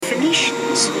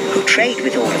merchants who trade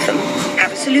with all of them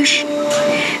have a solution.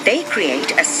 They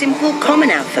create a simple common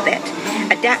alphabet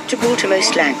adaptable to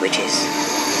most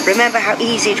languages. Remember how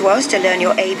easy it was to learn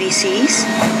your ABCs?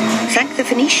 Thank the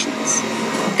Phoenicians.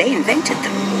 They invented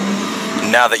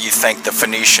them. Now that you thank the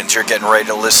Phoenicians, you're getting ready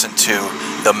to listen to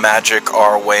the Magic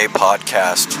Our Way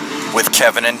podcast with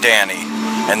Kevin and Danny.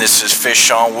 And this is Fish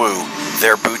Sean Wu,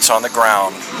 their boots on the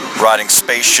ground, riding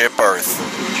Spaceship Earth.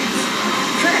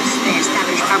 First, they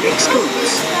established public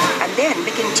schools, and then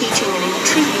began teaching an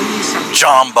intriguing new subject.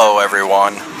 Jumbo,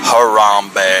 everyone.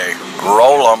 Harambe.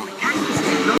 Roll 'em.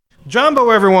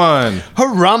 Jumbo, everyone.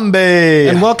 Harambe.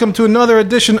 And welcome to another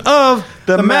edition of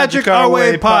the Magic Our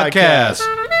Way podcast.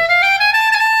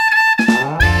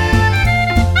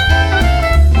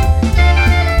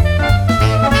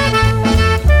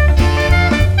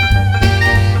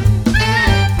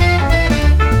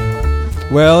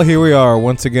 Well, here we are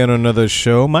once again on another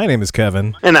show. My name is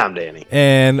Kevin. And I'm Danny.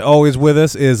 And always with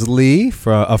us is Lee,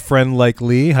 from A Friend Like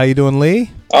Lee. How you doing,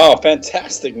 Lee? Oh,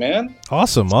 fantastic, man.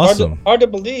 Awesome. Hard to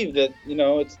believe that,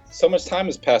 it's so much time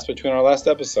has passed between our last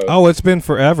episode. Oh, it's been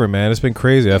forever, man. It's been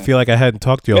crazy. I feel like I hadn't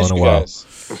talked to y'all in a while. Guys.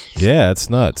 Yeah, it's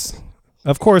nuts.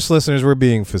 Of course, listeners, we're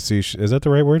being facetious. Is that the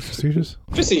right word, facetious?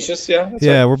 Facetious, yeah.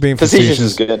 Yeah, we're being facetious.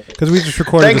 Facetious is good. Because we just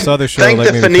recorded this other show. Thank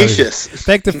the Phoenicians.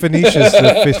 Thank the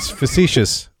Phoenicians.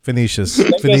 Facetious Phoenicians.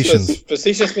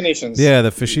 Facetious Phoenicians. Yeah,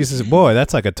 the facetious. Boy,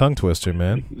 that's like a tongue twister,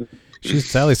 man.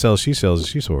 Sally sells, she sells,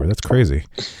 she soars. That's crazy.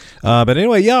 But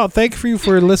anyway, y'all, thank you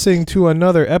for listening to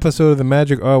another episode of the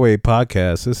Magic Our Way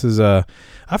podcast. This is,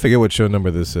 I forget what show number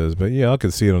this is, but yeah, I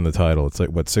can see it on the title. It's like,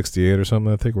 68 or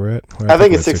something I think we're at? I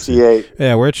think it's 68.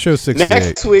 Yeah, we're at show 68.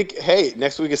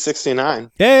 Next week is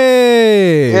 69.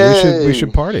 Yay! We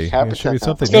should party. It should be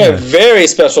something. It's going to be a very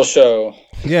special show.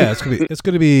 Yeah, it's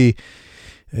gonna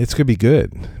be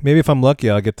good. Maybe if I'm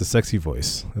lucky, I'll get the sexy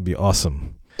voice. It'd be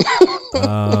awesome.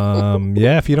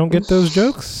 Yeah, if you don't get those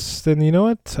jokes, then you know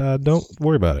what? Don't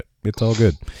worry about it. It's all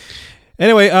good.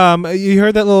 Anyway, you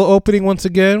heard that little opening once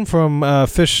again from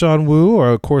Fish Sean Wu, or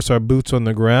of course our boots on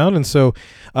the ground. And so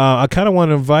I kind of want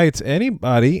to invite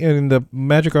anybody in the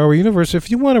Magic Our Way universe, if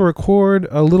you want to record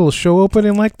a little show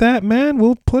opening like that, man,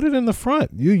 we'll put it in the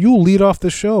front. You'll lead off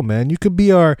the show, man. You could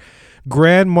be our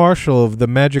Grand Marshal of the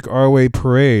Magic Our Way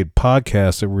Parade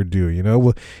podcast that we're doing.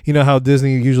 You know how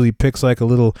Disney usually picks like a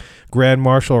little Grand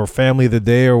Marshal or Family of the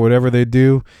Day or whatever they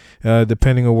do,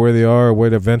 depending on where they are or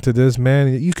what event it is.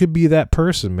 Man, you could be that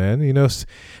person, man.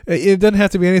 It doesn't have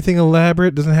to be anything elaborate.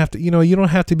 It doesn't have to. You don't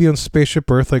have to be on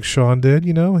Spaceship Earth like Sean did.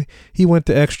 He went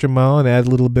the extra mile and added a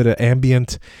little bit of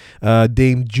ambient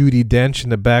Dame Judi Dench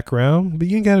in the background. But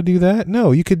you ain't got to do that.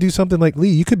 No, you could do something like Lee.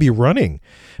 You could be running.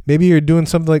 Maybe you're doing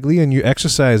something like Lee and you're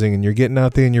exercising and you're getting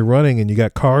out there and you're running and you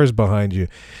got cars behind you.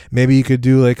 Maybe you could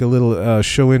do like a little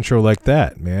show intro like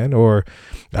that, man. Or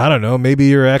I don't know, maybe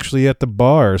you're actually at the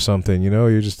bar or something,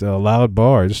 you're just a loud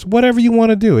bar. Just whatever you want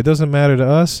to do. It doesn't matter to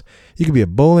us. You could be a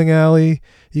bowling alley.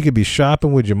 You could be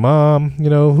shopping with your mom.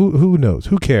 Who knows?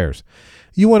 Who cares?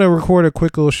 You want to record a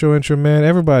quick little show intro, man?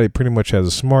 Everybody pretty much has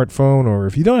a smartphone, or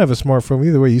if you don't have a smartphone,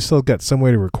 either way, you still got some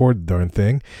way to record the darn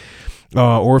thing.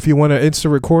 Or if you want to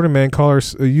instant record it, man,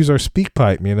 use our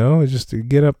SpeakPipe, just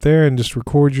get up there and just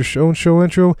record your own show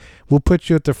intro. We'll put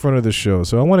you at the front of the show.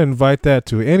 So I want to invite that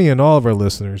to any and all of our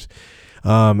listeners.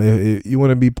 If you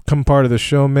want to become part of the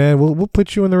show, man, we'll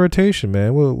put you in the rotation,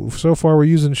 man. So far we're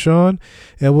using Sean,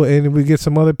 and if we get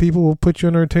some other people, we'll put you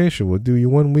in the rotation. We'll do you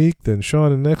 1 week, then Sean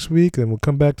the next week, then we'll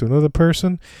come back to another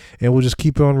person, and we'll just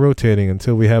keep on rotating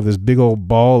until we have this big old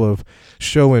ball of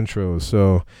show intros.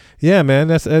 So yeah, man,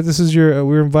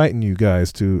 we're inviting you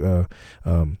guys to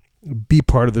be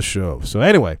part of the show. So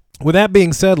anyway, with that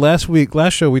being said, last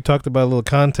show we talked about a little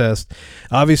contest.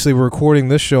 Obviously, we're recording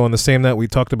this show on the same night we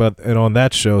talked about it on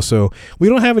that show, so we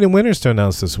don't have any winners to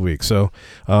announce this week. So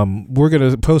we're going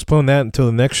to postpone that until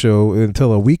the next show,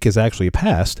 until a week has actually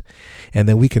passed, and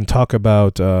then we can talk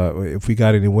about if we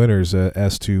got any winners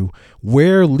as to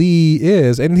where Lee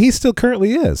is, and he still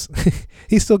currently is.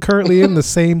 He's still currently in the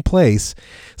same place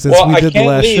since we did the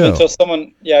last show.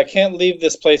 I can't leave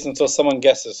this place until someone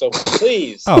guesses. So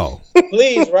please,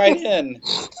 please write in.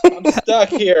 I'm stuck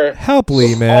here. Help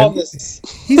Lee, man.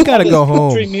 He's got to go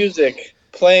home. Country music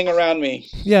playing around me.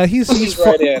 Yeah, he's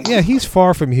right in. Yeah, he's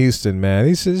far from Houston, man.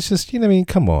 It's just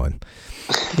come on.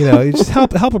 You just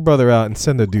help a brother out and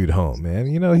send a dude home, man.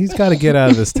 He's got to get out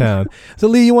of this town. So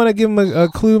Lee, you want to give him a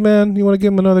clue, man? You want to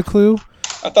give him another clue?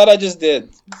 I thought I just did.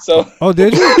 So. Oh,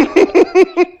 did you?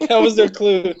 That was their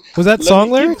clue. Was that song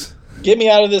lyrics? Get me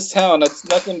out of this town. That's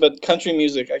nothing but country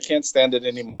music. I can't stand it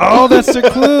anymore. Oh, that's the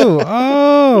clue.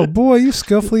 Oh, boy, you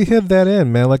skillfully hid that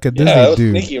in, man, like a Disney that was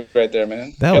dude. sneaky right there,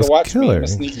 man. That you was watch killer. Me. I'm a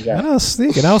sneaky guy. I was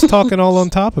sneaking. I was talking all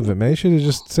on top of it, man. You should have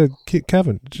just said,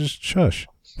 Kevin, just shush.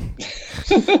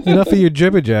 Enough of your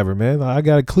jibber jabber, man. I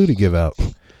got a clue to give out.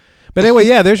 But anyway,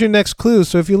 yeah, there's your next clue.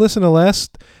 So if you listen to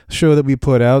last show that we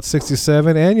put out,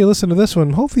 67, and you listen to this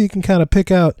one, hopefully you can kind of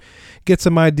get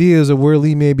some ideas of where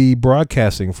Lee may be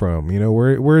broadcasting from. You know,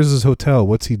 where is his hotel?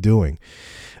 What's he doing?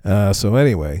 So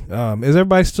anyway, is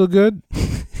everybody still good?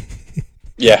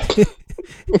 Yeah.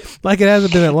 Like it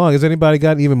hasn't been that long. Has anybody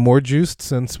gotten even more juiced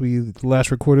since we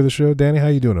last recorded the show? Danny, how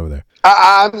you doing over there?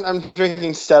 I'm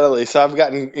drinking steadily, so I've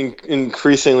gotten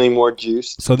increasingly more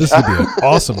juiced. So this would be an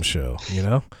awesome show, you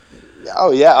know?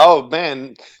 Oh yeah! Oh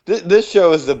man, this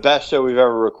show is the best show we've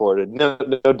ever recorded, no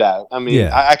doubt. I mean,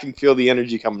 Yeah. I can feel the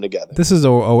energy coming together. This is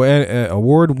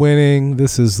award winning.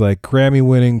 This is like Grammy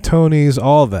winning, Tonys,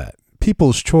 all that.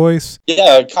 People's Choice.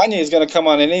 Yeah, Kanye is going to come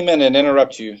on any minute and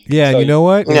interrupt you. Yeah, and you know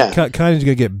what? Yeah. Kanye's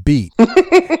gonna get beat.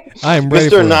 I am ready.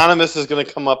 Mr. Anonymous is going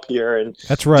to come up here and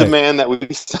That's right. demand that we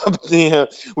stop.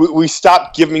 We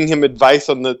stop giving him advice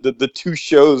on the two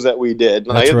shows that we did.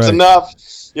 Like, That's it's right. enough.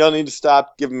 Y'all need to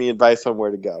stop giving me advice on where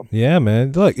to go. Yeah,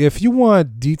 man. Look, if you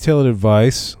want detailed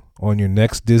advice on your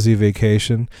next Disney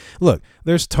vacation, look,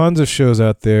 there's tons of shows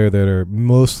out there that are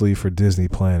mostly for Disney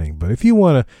planning. But if you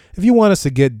want us to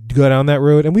go down that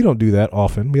road, and we don't do that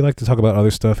often, we like to talk about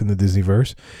other stuff in the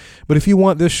Disneyverse. But if you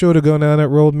want this show to go down that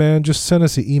road, man, just send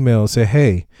us an email and say,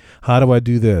 hey, how do I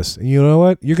do this? And you know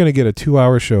what? You're going to get a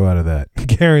 2-hour show out of that,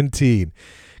 guaranteed.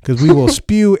 Because we will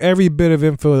spew every bit of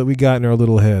info that we got in our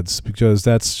little heads, because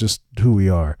that's just who we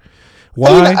are. Why?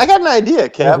 Hey, I got an idea,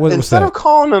 Kev. What's Instead that? of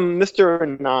calling him Mr.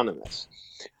 Anonymous,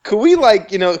 could we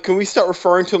can we start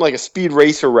referring to him like a Speed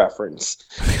Racer reference?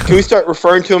 Can we start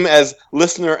referring to him as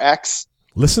Listener X?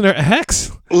 Listener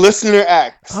X? Listener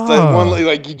X. Oh.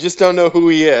 Like you just don't know who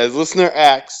he is. Listener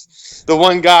X. The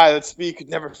one guy that Speed could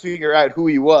never figure out who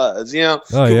he was. You know?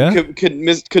 Oh, could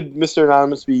Mr.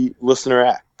 Anonymous be Listener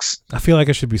X? I feel like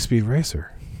I should be Speed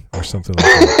Racer or something like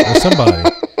that. Or somebody.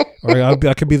 Or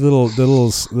I could be the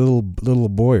little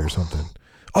boy or something.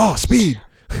 Oh, Speed!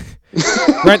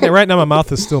 Right now my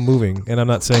mouth is still moving and I'm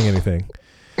not saying anything.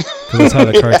 'Cause that's how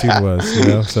the cartoon was, you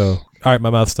know? So, all right, my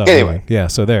mouth stopped moving. Yeah,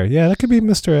 so there. Yeah, that could be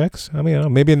Mr. X. I mean, I don't know,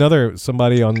 maybe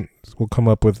somebody will come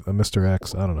up with a Mr.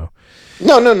 X. I don't know.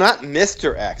 No, not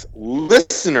Mr. X.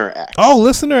 Listener X. Oh,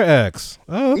 Listener X.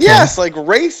 Oh, okay. Yes, like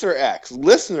Racer X.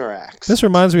 Listener X. This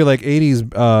reminds me of like 80s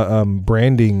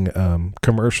branding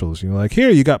commercials. You know, like, here,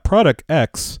 you got product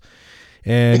X,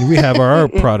 and we have our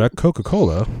product,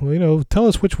 Coca-Cola. Well, you know, tell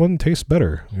us which one tastes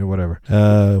better, or whatever.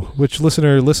 Which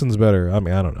listener listens better. I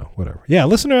mean, I don't know, whatever. Yeah,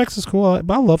 Listener X is cool.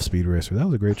 I love Speed Racer. That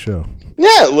was a great show.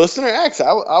 Yeah, Listener X.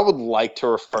 I would like to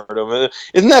refer to him.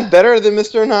 Isn't that better than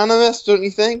Mr. Anonymous, don't you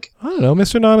think? I don't know.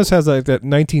 Mr. Anonymous has like that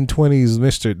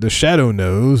 1920s the Shadow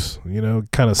Knows, you know,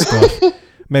 kind of stuff.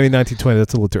 Maybe 1920.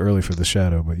 That's a little too early for the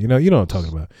Shadow, but you know what I'm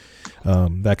talking about.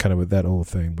 That old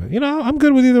thing. But you know, I'm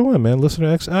good with either one, man.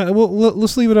 Listener X.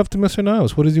 Let's leave it up to Mr.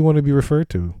 Anonymous. What does he want to be referred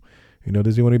to? You know,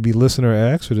 does he want to be Listener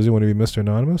X, or does he want to be Mr.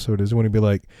 Anonymous, or does he want to be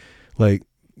like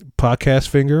Podcast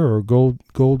Finger or Gold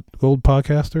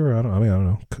Podcaster? Or I don't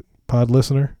know. Pod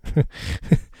Listener.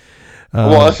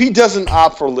 Well, if he doesn't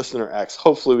opt for Listener X,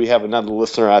 hopefully we have another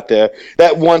listener out there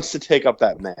that wants to take up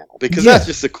that mantle, because that's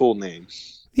just a cool name.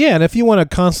 Yeah, and if you want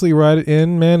to constantly write it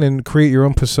in, man, and create your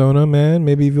own persona, man,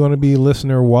 maybe if you want to be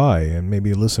Listener Y and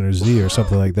maybe Listener Z or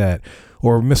something like that,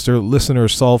 or Mr. Listener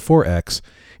Solve 4X,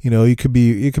 you know, it could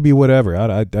be whatever.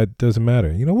 It doesn't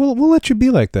matter. You know, we'll let you be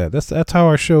like that. That's how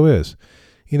our show is.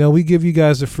 You know, we give you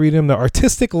guys the freedom, the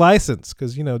artistic license,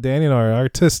 because you know, Danny and I are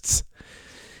artists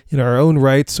in our own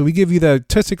right. So we give you the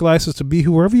artistic license to be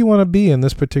whoever you want to be in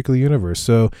this particular universe.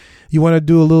 So you want to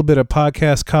do a little bit of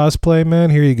podcast cosplay, man?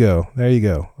 Here you go. There you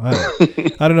go.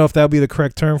 I don't know if that would be the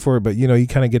correct term for it, but you know, you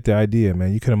kind of get the idea,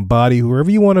 man. You can embody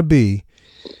whoever you want to be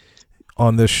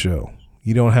on this show.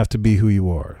 You don't have to be who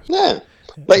you are. Yeah.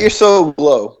 Let your soul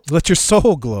glow. Let your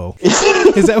soul glow.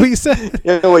 Is that what you said?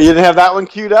 You didn't have that one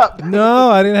queued up?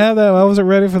 No, I didn't have that. I wasn't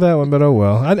ready for that one, but oh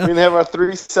well. We didn't have our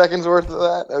 3 seconds worth of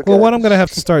that? Okay. Well, what I'm going to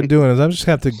have to start doing is I'm just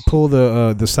going to have to pull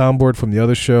the soundboard from the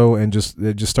other show and just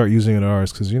start using it in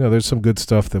ours, because, you know, there's some good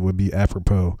stuff that would be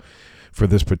apropos for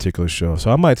this particular show.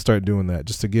 So I might start doing that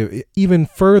just to give even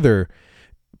further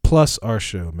plus our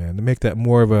show, man, to make that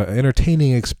more of an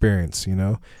entertaining experience, you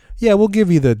know. Yeah, we'll give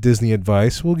you the Disney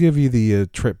advice. We'll give you the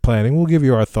trip planning. We'll give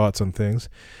you our thoughts on things.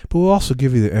 But we'll also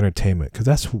give you the entertainment, because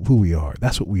that's who we are.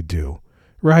 That's what we do.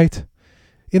 Right?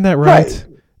 Isn't that right?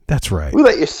 That's right. We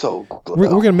let your soul go. We're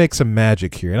gonna make some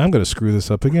magic here, and I'm gonna screw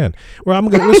this up again.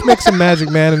 Let's make some magic,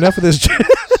 man. Enough of this.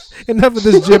 Enough of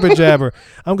this jibber jabber.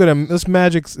 Let's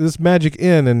magic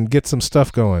in and get some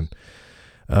stuff going.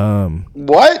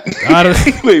 What?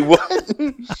 Wait, what?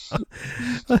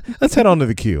 Let's head on to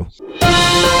the queue.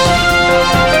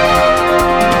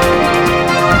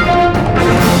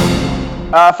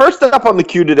 First up on the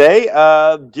queue today,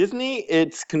 Disney,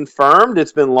 it's confirmed,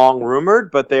 it's been long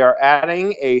rumored, but they are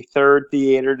adding a third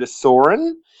theater to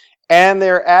Soarin', and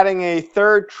they're adding a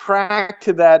third track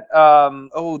to that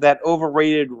that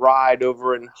overrated ride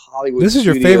over in Hollywood This is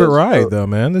Studios. your favorite ride, though,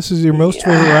 man. This is your most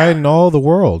favorite ride in all the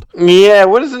world. Yeah,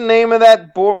 what is the name of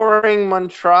that boring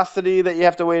monstrosity that you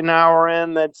have to wait an hour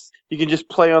in that's you can just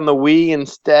play on the Wii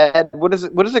instead? What is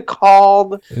it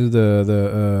called? Is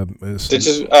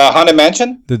Haunted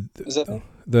Mansion? Is that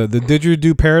the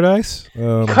Didgeridoo Paradise?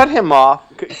 Cut him off.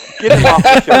 Get him off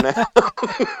the show now.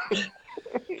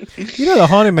 You know, the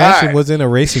Haunted Mansion was in a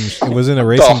racing. It was in a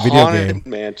racing video game. Haunted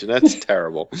Mansion. That's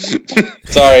terrible.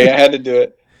 Sorry, I had to do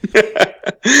it.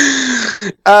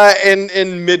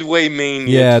 In Midway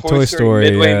Mania, yeah, Toy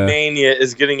Story Midway Mania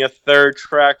is getting a third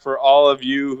track for all of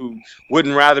you who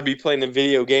wouldn't rather be playing a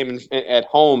video game at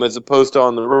home as opposed to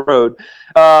on the road.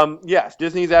 Yes,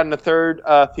 Disney's adding a third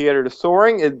theater to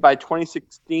Soaring by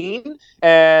 2016,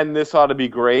 and this ought to be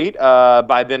great.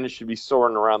 By then, it should be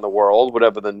soaring around the world,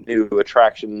 whatever the new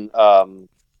attraction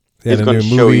is going to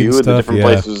show you the different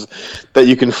places that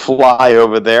you can fly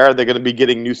over there. They're going to be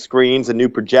getting new screens, a new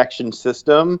projection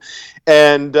system,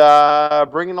 and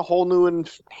bringing a whole new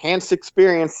enhanced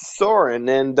experience to Soarin'.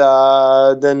 And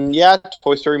then,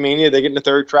 Toy Story Mania, they're getting a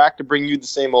third track to bring you the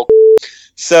same old.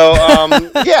 So,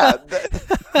 yeah.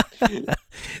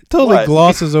 Totally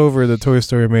glosses over the Toy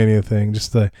Story Mania thing.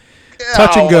 Just the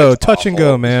touch and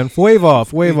go, man. Wave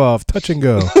off, touch and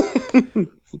go.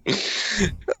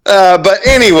 But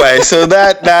anyway, so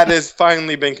that has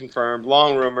finally been confirmed.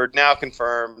 Long rumored, now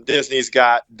confirmed. Disney's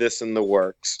got this in the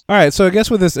works. All right, so I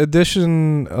guess with this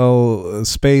additional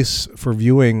space for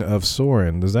viewing of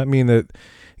Soarin', does that mean that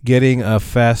getting a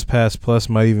Fast Pass Plus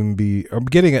might even be, or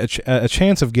getting a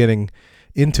chance of getting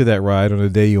into that ride on the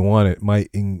day you want it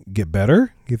might get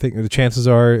better? You think the chances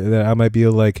are that I might be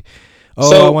able to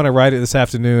I want to ride it this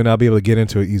afternoon, I'll be able to get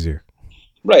into it easier?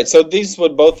 Right, so these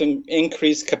would both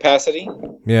increase capacity.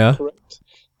 Yeah. Correct.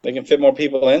 They can fit more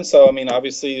people in, so, I mean,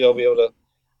 obviously they'll be able to,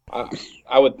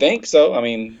 I would think so. I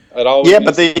mean, it always. Yeah,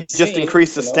 but they just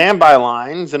increased the standby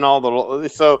lines and all the,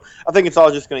 so I think it's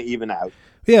all just going to even out.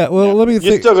 Yeah, well, let me think.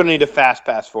 You're still going to need a Fast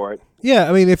Pass for it. Yeah,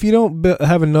 I mean, if you don't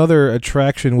have another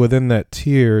attraction within that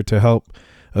tier to help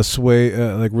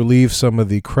relieve some of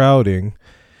the crowding,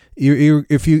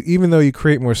 even though you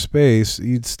create more space,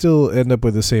 you'd still end up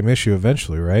with the same issue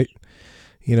eventually, right?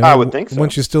 You know, I would think so.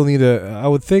 Once you still need I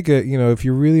would think if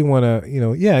you really want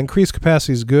to, increase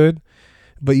capacity is good,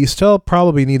 but you still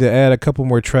probably need to add a couple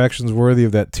more attractions worthy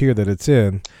of that tier that it's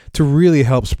in to really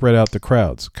help spread out the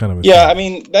crowds, kind of. Yeah, I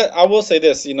mean, I will say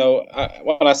this, when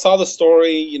I saw the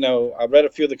story, I read a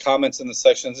few of the comments in the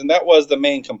sections, and that was the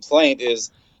main complaint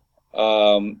is,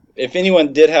 if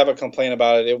anyone did have a complaint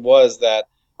about it, it was that,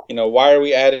 why are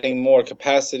we adding more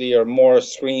capacity or more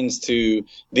screens to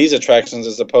these attractions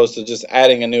as opposed to just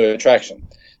adding a new attraction?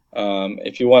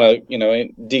 If you want to,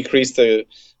 decrease the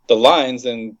lines,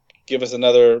 then give us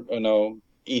another,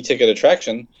 e-ticket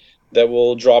attraction that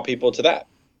will draw people to that.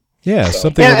 Yeah,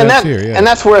 something like that here. Yeah. And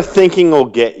that's where thinking will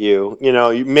get you.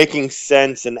 You making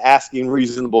sense and asking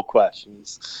reasonable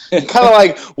questions. Kind of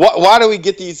like, why do we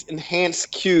get these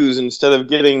enhanced queues instead of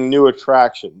getting new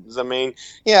attractions? I mean,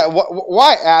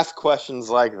 why ask questions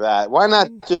like that? Why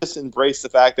not just embrace the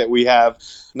fact that we have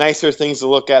nicer things to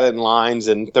look at in lines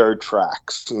and third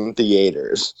tracks and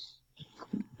theaters?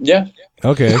 Yeah.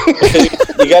 Okay.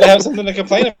 You got to have something to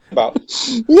complain about.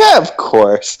 Yeah, of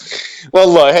course. Well,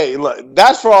 look,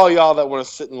 that's for all y'all that want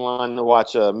to sit in line to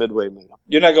watch a Midway Mania.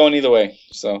 You're not going either way,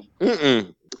 so.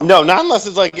 No, not unless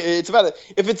if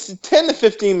it's a 10 to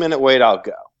 15 minute wait, I'll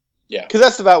go. Yeah. Because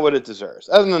that's about what it deserves.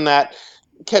 Other than that,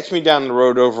 catch me down the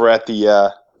road over at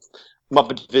the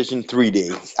Muppet Vision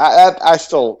 3D.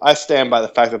 I stand by the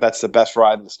fact that that's the best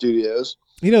ride in the studios.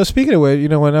 Speaking of which,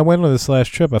 when I went on this last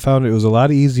trip, I found it was a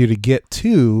lot easier to get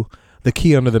to the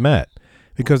key under the mat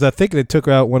because I think they took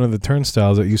out one of the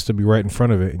turnstiles that used to be right in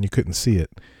front of it and you couldn't see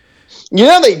it.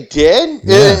 They did.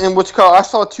 Yeah. And I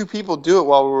saw two people do it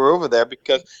while we were over there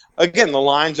because, again, the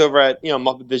lines over at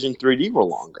Muppet Vision 3D were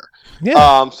longer.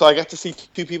 Yeah. So I got to see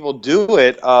two people do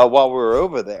it while we were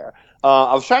over there.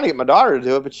 I was trying to get my daughter to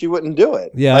do it, but she wouldn't do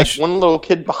it. Yeah, one little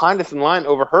kid behind us in line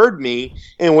overheard me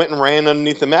and went and ran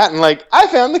underneath the mat and I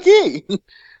found the key.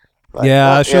 Like,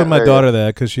 Yeah, I showed my there daughter you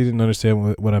that because she didn't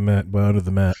understand what I meant by under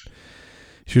the mat.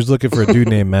 She was looking for a dude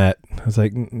named Matt. I was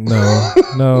like, no,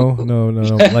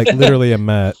 like literally a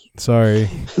Matt. Sorry.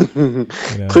 go. You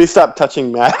know. Please stop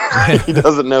touching Matt. He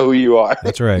doesn't know who you are.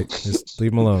 That's right. Just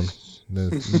leave him alone.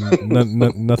 There's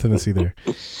nothing to see there.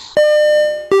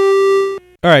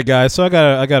 All right, guys. So I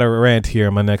got a rant here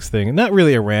on my next thing. Not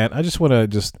really a rant. I just want to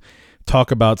just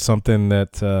talk about something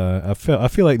that I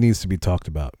feel like needs to be talked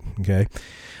about. Okay.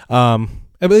 I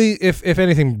believe if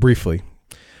anything briefly.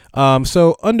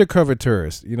 So Undercover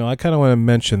Tourist. You know, I kind of want to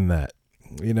mention that.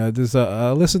 You know, there's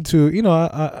I listen to. You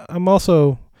know,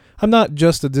 I'm not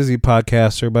just a Disney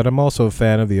podcaster, but I'm also a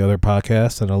fan of the other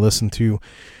podcasts, and I listen to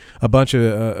a bunch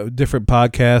of different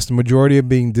podcasts, the majority of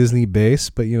being Disney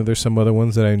based, but you know, there's some other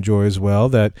ones that I enjoy as well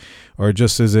that are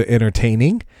just as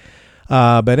entertaining.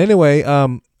 But anyway,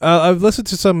 I've listened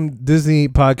to some Disney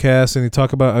podcasts and they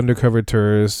talk about Undercover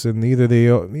Tourists, and either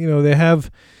they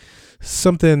have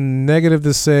something negative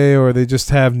to say or they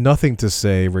just have nothing to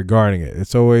say regarding it.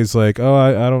 It's always like, oh,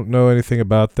 I don't know anything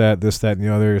about that, this, that, and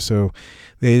the other. So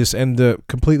they just end up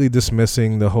completely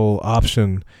dismissing the whole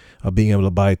option of being able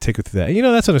to buy a ticket to that. And, you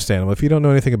know, that's understandable. If you don't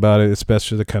know anything about it, it's best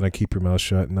to kind of keep your mouth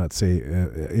shut and not say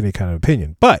any kind of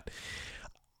opinion. But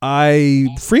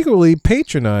I frequently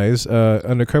patronize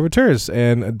Undercover Tourists,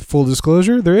 and full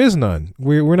disclosure, there is none.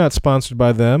 We're not sponsored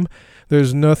by them.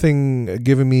 There's nothing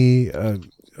giving me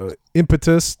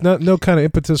impetus, no kind of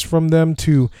impetus from them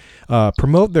to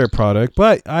promote their product,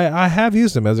 but I have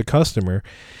used them as a customer,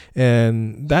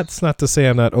 and that's not to say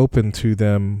I'm not open to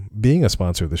them being a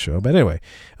sponsor of the show. But anyway,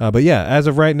 but yeah, as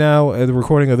of right now, the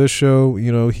recording of this show,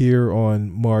 you know, here on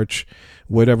March,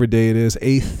 whatever day it is,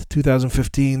 8th,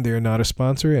 2015, they're not a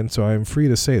sponsor, and so I'm free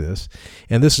to say this.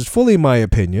 And this is fully my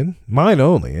opinion, mine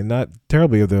only, and not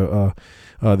terribly of the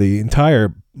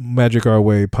entire Magic Our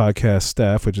Way podcast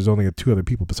staff, which is only 2 other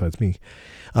people besides me.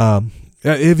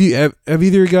 Have either of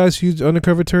you guys used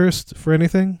Undercover Tourist for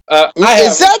anything?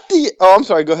 I'm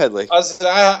sorry. Go ahead, Lee.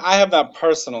 I have not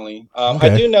personally. Okay.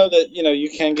 I do know that you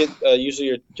can get usually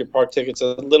your park tickets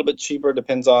a little bit cheaper.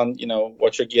 Depends on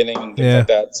what you're getting and things like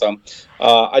that. So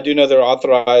I do know they're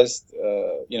authorized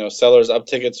sellers of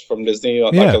tickets from Disney.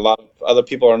 Like a lot of other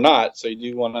people are not. So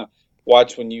you do want to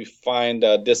watch when you find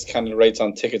discounted rates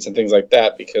on tickets and things like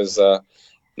that, because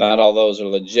not all those are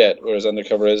legit, whereas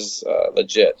Undercover is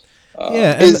legit.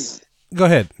 Go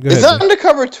ahead. Is that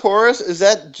Undercover Tourist? Is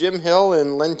that Jim Hill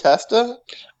and Len Testa?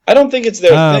 I don't think it's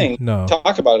their thing. No.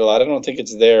 Talk about it a lot. I don't think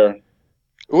it's their.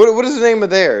 What is the name of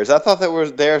theirs? I thought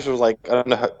theirs was like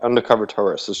Undercover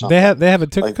Tourist or something. They have a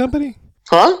ticket company?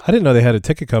 Huh? I didn't know they had a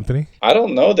ticket company. I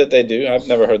don't know that they do. I've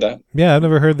never heard that. Yeah, I've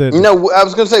never heard that. No, I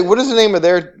was going to say, what is the name of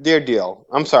their deal?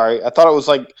 I'm sorry. I thought it was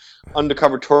like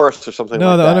Undercover Tourist or something like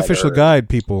that. No, the unofficial guide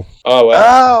people. Oh,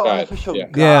 well. Guide. Unofficial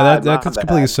guide. Yeah, that's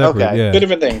completely separate. Okay. Yeah. Two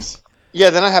different things. Yeah,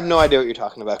 then I have no idea what you're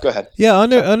talking about. Go ahead. Yeah,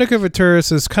 Undercover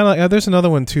Tourist is kind of like, there's another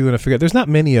one too, and I forget. There's not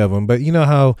many of them, but you know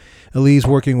how Elie's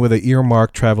working with an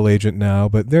earmarked travel agent now,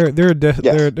 but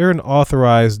they're an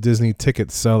authorized Disney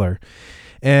ticket seller.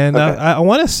 And I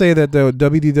want to say that the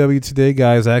WDW Today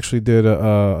guys actually did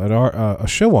a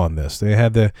show on this. They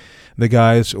had the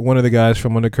guys, one of the guys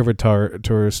from Undercover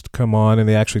Tourist come on, and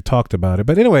they actually talked about it.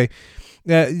 But anyway,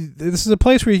 this is a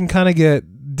place where you can kind of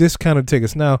get discounted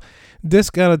tickets. Now,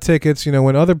 discounted tickets,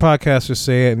 when other podcasters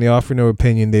say it and they offer no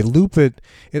opinion, they loop it.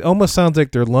 It almost sounds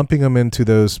like they're lumping them into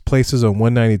those places on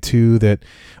 192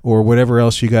 or whatever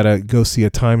else you got to go see a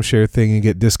timeshare thing and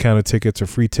get discounted tickets or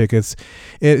free tickets.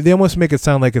 They almost make it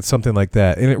sound like it's something like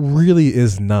that. And it really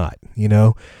is not,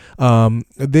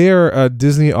 They're a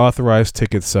Disney authorized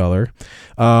ticket seller.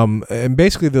 And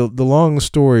basically the long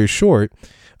story short,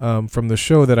 from the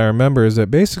show that I remember is that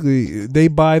basically they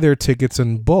buy their tickets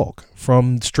in bulk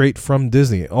straight from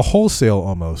Disney, a wholesale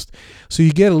almost. So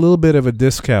you get a little bit of a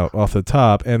discount off the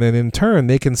top, and then in turn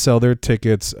they can sell their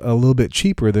tickets a little bit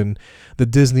cheaper than the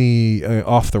Disney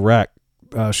off the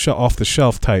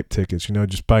shelf type tickets,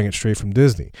 just buying it straight from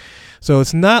Disney. So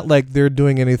it's not like they're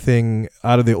doing anything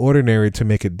out of the ordinary to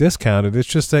make it discounted. It's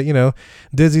just that,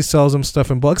 Disney sells them stuff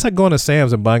in bulk. It's like going to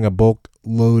Sam's and buying a bulk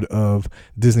load of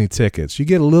Disney tickets. You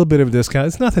get a little bit of a discount.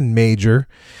 It's nothing major.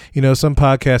 Some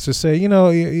podcasters say,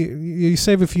 you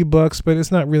save a few bucks, but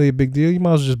it's not really a big deal. You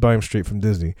might as well just buy them straight from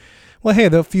Disney. well, hey,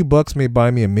 the few bucks may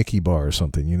buy me a Mickey bar or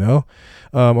something, you know,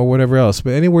 or whatever else.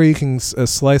 But anywhere you can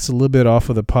slice a little bit off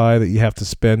of the pie that you have to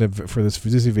spend for this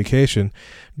Disney vacation,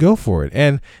 go for it.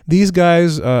 And these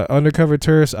guys, Undercover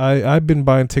Tourists, I've been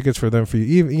buying tickets for them for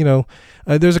you know.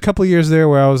 There's a couple of years there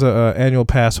where I was an annual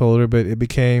pass holder, but it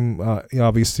became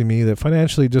obvious to me that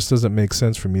financially it just doesn't make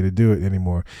sense for me to do it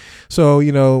anymore. So,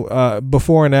 you know,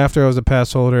 before and after I was a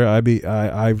pass holder,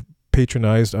 I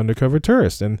patronized Undercover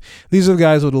Tourist, and these are the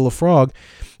guys with a little frog.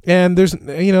 And there's,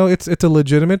 you know, it's a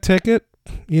legitimate ticket.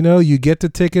 You know, you get the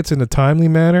tickets in a timely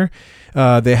manner.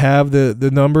 They have the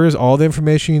numbers, all the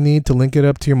information you need to link it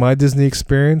up to your My Disney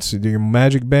experience, your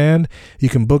Magic Band. You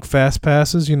can book fast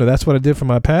passes. You know, that's what I did for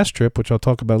my past trip, which I'll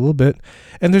talk about a little bit.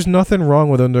 And there's nothing wrong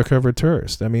with Undercover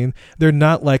Tourist. I mean, they're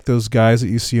not like those guys that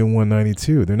you see on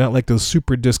 192. They're not like those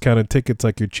super discounted tickets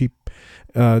like your cheap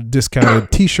discounted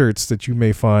T-shirts that you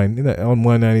may find on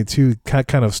 192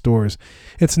 kind of stores.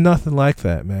 It's nothing like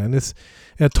that, man. It's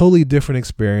a totally different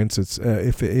experience. It's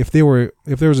if there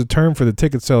was a term for the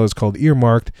ticket sellers called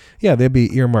earmarked, yeah, they'd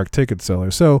be earmarked ticket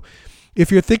sellers. So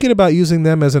if you're thinking about using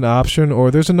them as an option, or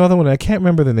there's another one, I can't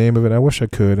remember the name of it. I wish I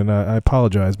could, and I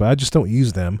apologize, but I just don't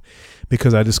use them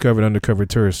because I discovered Undercover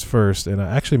Tourist first, and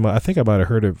I think I might have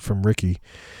heard it from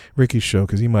Ricky's show,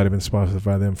 because he might have been sponsored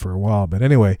by them for a while. But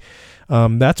anyway,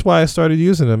 that's why I started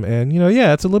using them. And, you know,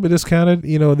 yeah, it's a little bit discounted.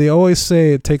 You know, they always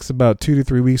say it takes about 2 to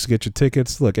 3 weeks to get your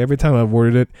tickets. Look, every time I've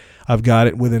ordered it, I've got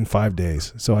it within 5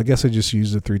 days. So I guess I just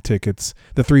use the 3 tickets.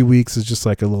 The 3 weeks is just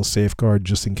like a little safeguard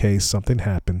just in case something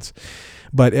happens.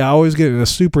 But I always get it in a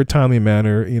super timely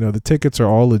manner. You know, the tickets are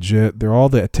all legit. They're all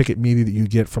the ticket media that you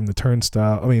get from the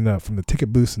turnstile. From the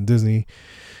ticket booths in Disney.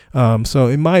 So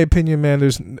in my opinion, man,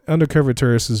 there's Undercover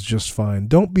Tourist is just fine.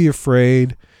 Don't be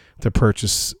afraid to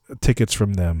purchase tickets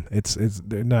from them.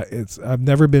 I've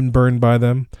never been burned by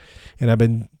them, and I've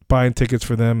been buying tickets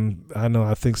for them.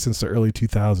 I think since the early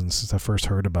 2000s, since I first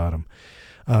heard about them.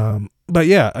 But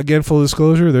yeah, again, full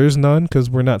disclosure, there's none because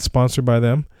we're not sponsored by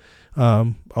them.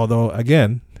 Although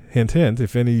again, hint, hint,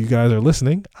 if any of you guys are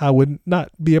listening, I would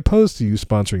not be opposed to you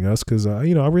sponsoring us because,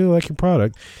 you know, I really like your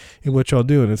product and what y'all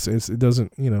do. And it's a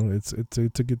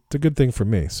good thing for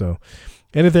me. So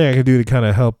anything I can do to kind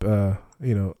of help,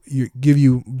 give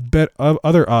you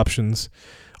other options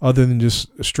other than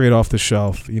just straight off the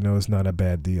shelf, you know, is not a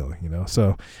bad deal, you know?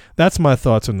 So that's my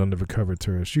thoughts on Undercover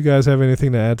Tourist. You guys have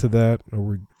anything to add to that?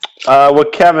 Or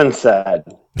what Kevin said.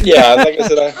 Yeah, like I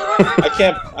said,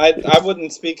 I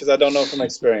wouldn't speak because I don't know from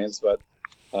experience, but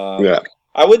yeah,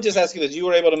 I would just ask you that you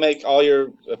were able to make all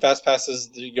your fast passes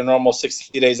your normal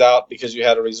 60 days out because you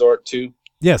had a resort too.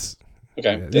 Yes.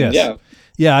 Okay. Yes.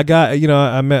 Yeah. I got, you know,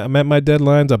 I met my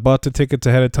deadlines. I bought the tickets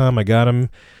ahead of time. I got them.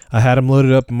 I had them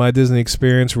loaded up in My Disney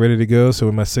Experience, ready to go. So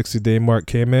when my 60-day mark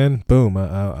came in, boom,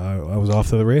 I was off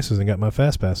to the races and got my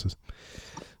fast passes.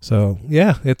 So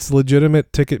yeah, it's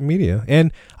legitimate ticket media,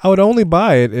 and I would only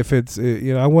buy it if it's,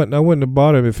 you know, I wouldn't have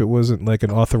bought it if it wasn't like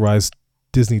an authorized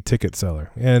Disney ticket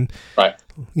seller. And right,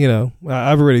 you know,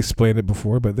 I've already explained it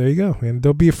before, but there you go. And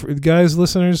don't be afraid, guys,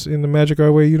 listeners in the Magic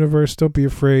Our Way universe, don't be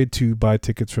afraid to buy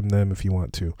tickets from them if you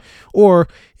want to, or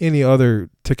any other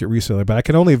ticket reseller. But I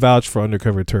can only vouch for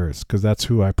Undercover Tourists because that's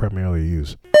who I primarily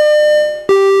use.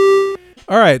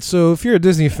 All right, so if you're a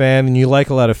Disney fan and you like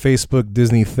a lot of Facebook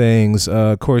Disney things,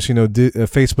 of course, you know,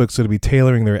 Facebook's going to be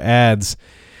tailoring their ads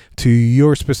to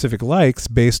your specific likes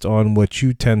based on what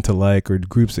you tend to like or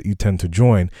groups that you tend to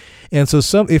join. And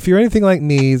so if you're anything like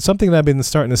me, something that I've been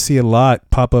starting to see a lot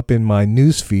pop up in my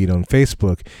news feed on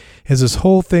Facebook is this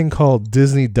whole thing called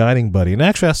Disney Dining Buddy. And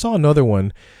actually, I saw another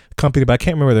one, company, but I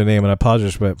can't remember their name, and I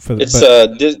apologize.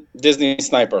 Disney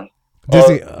Sniper.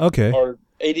 Disney, okay. Or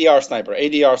ADR Sniper.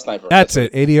 That's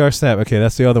it. ADR Sniper. Okay,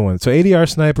 that's the other one. So ADR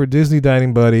Sniper, Disney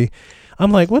Dining Buddy.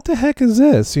 I'm like, what the heck is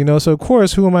this? You know, so of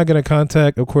course, who am I going to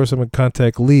contact? Of course, I'm going to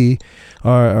contact Lee,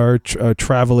 our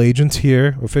travel agent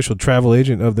here, official travel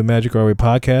agent of the Magic Our Way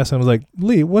podcast. I was like,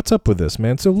 Lee, what's up with this,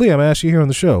 man? So Lee, I'm asking you here on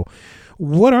the show,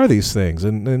 what are these things?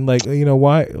 And like, you know,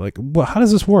 why? Like, how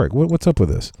does this work? What's up with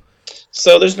this?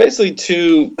 So there's basically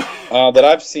two that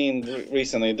I've seen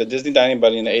recently, the Disney Dining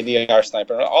Buddy and the ADR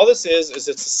Sniper. And all this is it's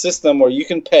a system where you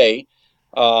can pay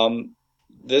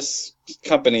this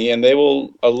company and they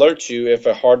will alert you if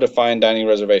a hard-to-find dining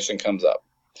reservation comes up.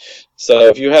 So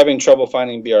if you're having trouble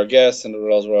finding Be Our Guest,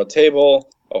 Cinderella's Royal Table,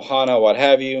 Ohana, what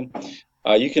have you,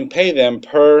 you can pay them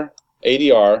per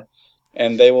ADR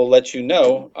and they will let you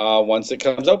know once it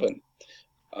comes open.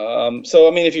 So,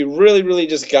 I mean, if you really, really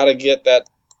just got to get that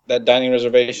dining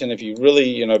reservation, if you really,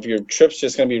 you know, if your trip's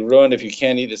just going to be ruined if you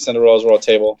can't eat at Cinderella's Royal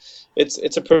Table,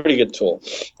 it's a pretty good tool.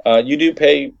 You do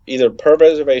pay either per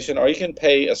reservation or you can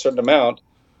pay a certain amount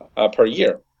per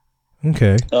year.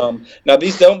 Okay. Now,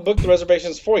 these don't book the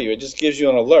reservations for you. It just gives you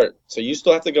an alert. So you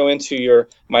still have to go into your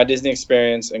My Disney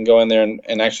Experience and go in there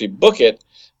and actually book it.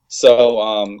 So,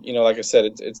 like I said,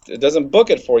 it doesn't book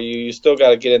it for you. You still got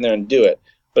to get in there and do it.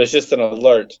 But it's just an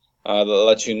alert that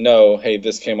lets you know, hey,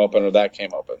 this came open or that came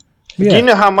open. Yeah. Do you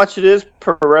know how much it is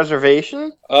per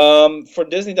reservation? For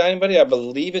Disney Dining Buddy, I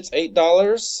believe it's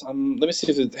 $8. Let me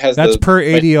see if it has. That's per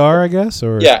ADR, I guess,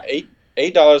 or yeah,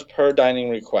 $8 per dining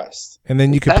request. And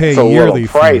then you could That's pay a a yearly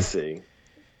little pricey.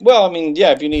 Well, I mean,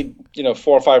 yeah, if you need 4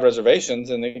 or 5 reservations,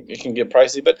 and it can get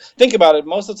pricey. But think about it.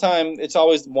 Most of the time, it's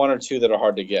always 1 or 2 that are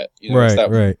hard to get.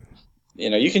 Right.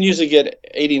 You can usually get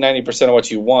 80-90% of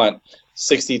what you want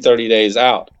 60-30 days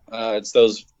out. It's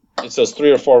those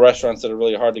 3 or 4 restaurants that are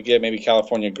really hard to get. Maybe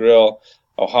California Grill,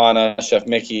 Ohana, Chef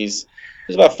Mickey's.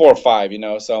 There's about 4 or 5.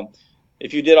 So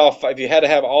if you did if you had to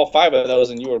have all 5 of those,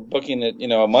 and you were booking it,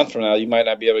 a month from now, you might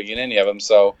not be able to get any of them.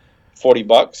 So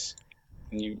 $40,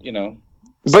 and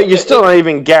But you're still not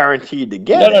even guaranteed to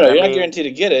get it. No, you're not guaranteed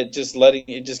to get it.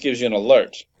 It just gives you an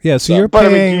alert. Yeah, so you're But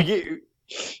paying.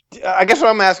 I guess what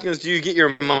I'm asking is, do you get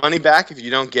your money back if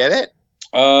you don't get it?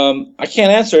 I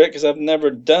can't answer it because I've never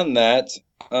done that.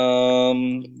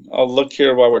 I'll look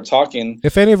here while we're talking.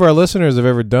 If any of our listeners have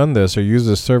ever done this or used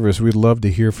this service, we'd love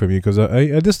to hear from you, because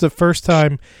this is the first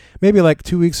time, maybe like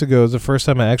 2 weeks ago, is the first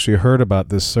time I actually heard about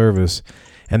this service.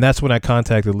 And that's when I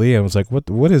contacted Leah and was like,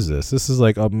 "What is this? This is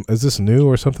like, is this new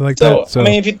or something like that?" So, I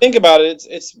mean, if you think about it,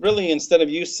 it's really, instead of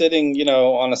you sitting,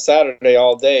 on a Saturday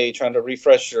all day trying to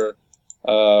refresh your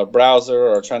browser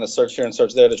or trying to search here and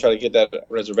search there to try to get that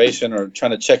reservation, or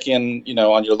trying to check in,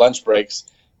 on your lunch breaks,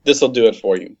 this will do it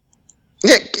for you.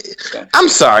 Yeah, I'm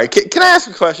sorry. Can I ask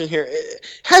a question here?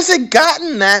 Has it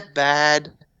gotten that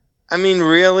bad? I mean,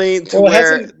 really?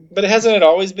 But hasn't it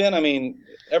always been? I mean,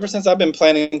 ever since I've been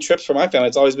planning trips for my family,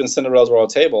 it's always been Cinderella's Royal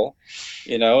Table,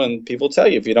 and people tell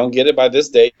you, if you don't get it by this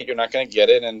date, you're not going to get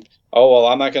it. And,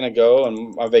 I'm not going to go,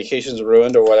 and my vacation's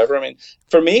ruined or whatever. I mean,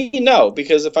 for me, no,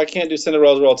 because if I can't do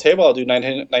Cinderella's Royal Table, I'll do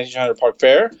 1900 Park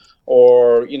Fair,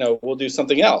 or, we'll do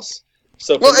something else.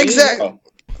 So exactly. No.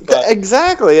 But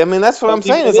exactly. I mean, that's what I'm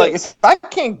saying. It's like, is. if I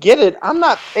can't get it, I'm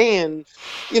not paying,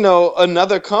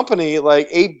 another company like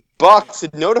 $8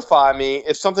 to notify me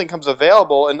if something comes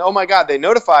available. And oh my God, they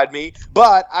notified me,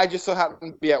 but I just so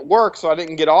happened to be at work, so I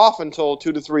didn't get off until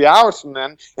 2 to 3 hours from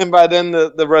then. And by then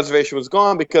the reservation was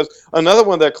gone, because another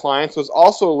one of their clients was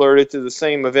also alerted to the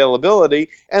same availability,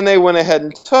 and they went ahead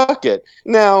and took it.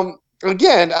 Now,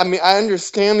 again, I mean, I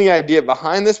understand the idea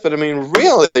behind this, but I mean,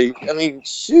 really,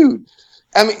 shoot.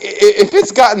 I mean, if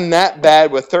it's gotten that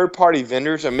bad where third-party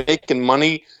vendors are making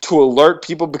money to alert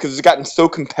people because it's gotten so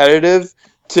competitive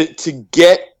to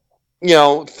get,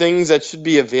 things that should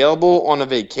be available on a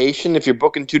vacation if you're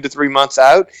booking 2 to 3 months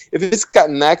out, if it's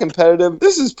gotten that competitive,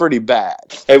 this is pretty bad.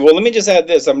 Hey, well, let me just add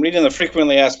this. I'm reading the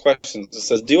frequently asked questions. It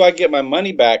says, do I get my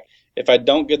money back if I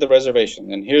don't get the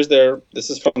reservation? And this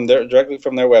is directly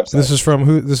from their website. This is from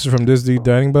who? This is from Disney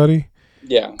Dining Buddy?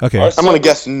 Yeah. Okay. I'm going to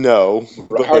guess no.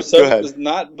 Our service does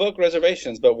not book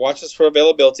reservations, but watches for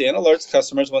availability and alerts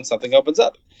customers when something opens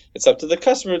up. It's up to the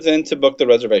customer then to book the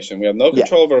reservation. We have no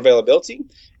control over availability,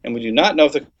 and we do not know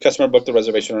if the customer booked the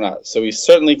reservation or not. So we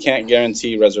certainly can't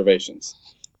guarantee reservations.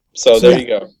 So there you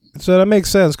go. So that makes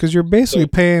sense, because you're basically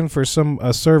paying for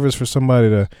a service for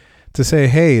somebody to say,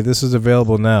 hey, this is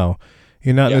available now.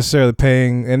 You're not necessarily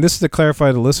paying, and this is to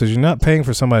clarify the listeners, you're not paying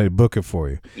for somebody to book it for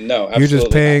you. No, absolutely. You're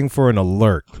just paying for an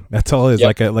alert. That's all it is,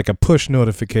 like a push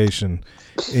notification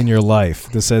in your life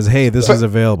that says, hey, this is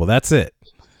available. That's it.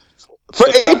 For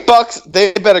 $8,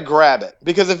 they better grab it,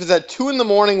 because if it's at 2 in the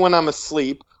morning when I'm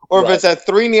asleep, or if it's at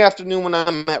 3 in the afternoon when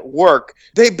I'm at work,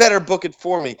 they better book it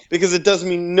for me, because it does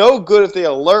me no good if they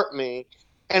alert me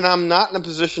and I'm not in a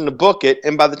position to book it,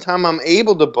 and by the time I'm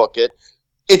able to book it,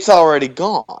 it's already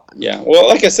gone. Yeah. Well,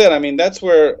 like I said, I mean, that's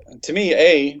where, to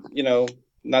me,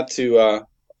 not to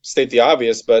state the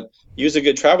obvious, but use a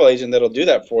good travel agent that'll do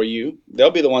that for you.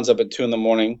 They'll be the ones up at 2 in the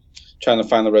morning trying to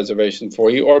find the reservation for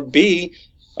you. Or B,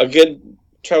 a good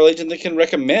travel agent that can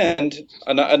recommend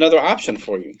another option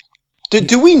for you.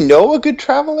 Do we know a good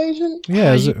travel agent?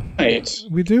 Yeah. Right.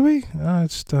 We?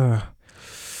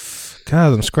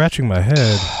 God, I'm scratching my head.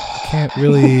 I can't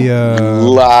really...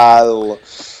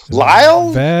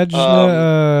 Lyle?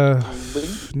 Vagina?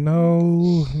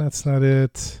 No, that's not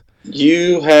it.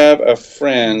 You have a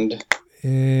friend.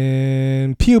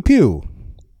 And Pew Pew.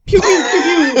 Pew, pew,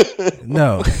 pew, pew.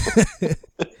 No.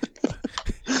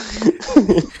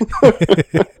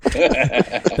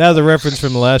 That was a reference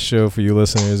from the last show for you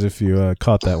listeners, if you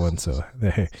caught that one. So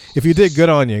if you did, good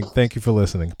on you. Thank you for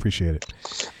listening. Appreciate it.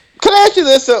 Can I ask you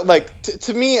this?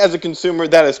 To me as a consumer,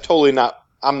 that is totally not.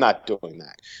 I'm not doing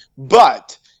that.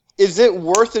 But is it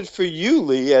worth it for you,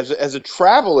 Lee, as a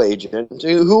travel agent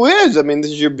who is? I mean,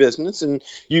 this is your business, and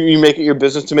you make it your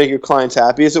business to make your clients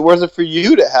happy. Is it worth it for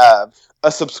you to have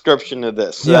a subscription to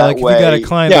this? Yeah, like if you got a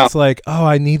client that's like, oh,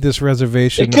 I need this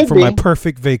reservation for my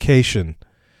perfect vacation.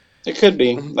 It could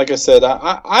be. Like I said,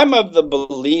 I'm of the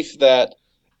belief that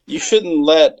you shouldn't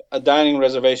let a dining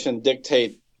reservation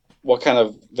dictate what kind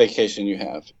of vacation you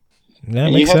have. Yeah,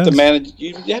 and you have to manage.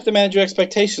 You have to manage your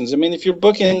expectations. I mean, if you're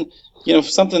booking,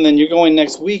 something, and you're going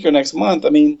next week or next month, I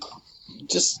mean,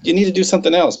 you need to do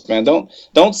something else, man.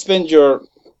 Don't spend your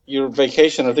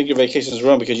vacation or think your vacation is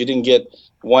ruined because you didn't get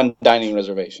one dining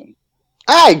reservation.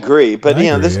 I agree, but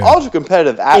this ultra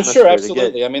competitive atmosphere. Sure,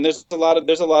 absolutely. I mean, there's a lot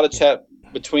of chat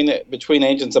between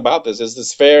agents about this. Is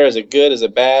this fair? Is it good? Is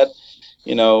it bad?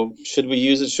 Should we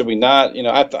use it? Should we not?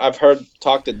 I've heard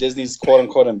talk that Disney's quote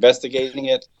unquote investigating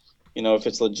it. If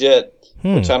it's legit,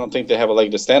 which I don't think they have a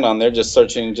leg to stand on. They're just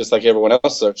searching just like everyone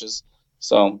else searches.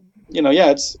 So,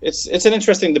 it's an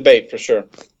interesting debate for sure.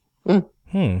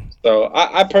 So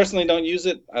I personally don't use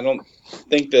it. I don't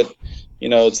think that,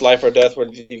 it's life or death where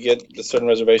you get the certain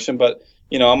reservation, but,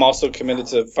 I'm also committed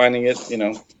to finding it,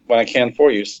 when I can for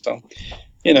you. So,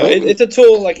 it's a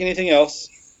tool like anything else.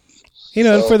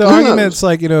 And for the arguments,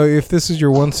 like, if this is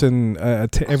your once in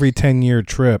every 10-year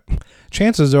trip,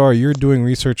 chances are you're doing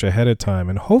research ahead of time,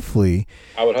 and hopefully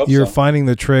I would hope you're finding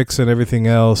the tricks and everything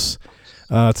else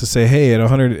to say, hey,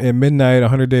 at midnight,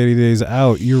 180 days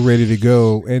out, you're ready to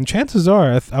go. And chances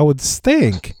are, I would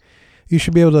think you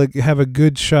should be able to have a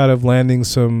good shot of landing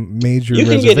some major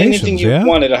reservations. You can get anything you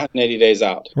want at 180 days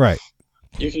out. Right.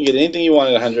 You can get anything you want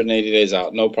at 180 days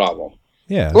out, no problem.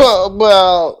 Yeah.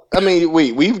 Well. I mean,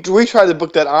 we tried to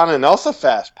book that on and also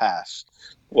Fast Pass.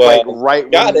 Well, when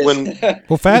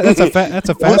that's a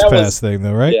fast pass thing,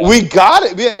 though, right? Yeah. We got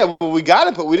it. Yeah, we got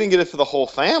it, but we didn't get it for the whole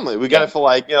family. We got it for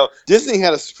Disney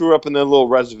had to screw up in their little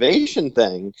reservation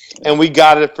thing, and we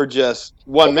got it for just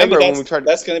one member. When we tried,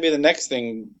 that's going to be the next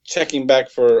thing. Checking back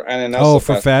for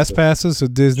for fast passes, so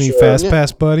Disney Fast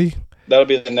Pass, buddy. That'll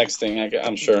be the next thing.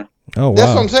 I'm sure. Oh, wow.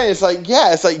 That's what I'm saying.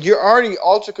 It's like you're already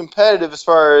ultra competitive as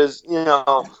far as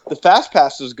the fast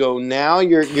passes go. Now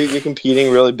you're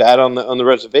competing really bad on the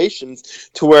reservations,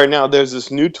 to where now there's this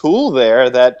new tool there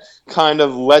that kind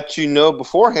of lets you know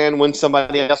beforehand when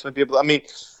somebody else might be able to. I mean,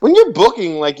 when you're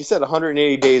booking, like you said,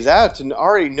 180 days out, to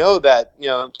already know that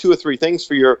 2 or 3 things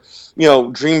for your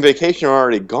dream vacation are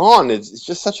already gone, it's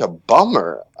just such a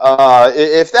bummer.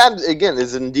 If that again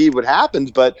is indeed what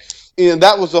happens, but.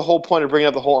 That was the whole point of bringing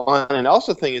up the whole on and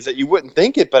also thing, is that you wouldn't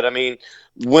think it, but I mean,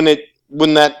 when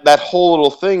that whole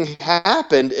little thing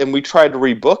happened and we tried to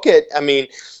rebook it, I mean,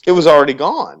 it was already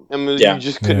gone. I mean, you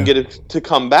just couldn't get it to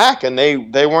come back, and they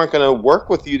weren't going to work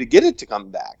with you to get it to come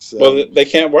back. So. Well, they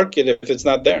can't work it if it's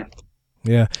not there.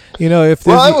 Yeah, if it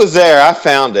was there, I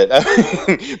found it,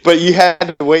 but you had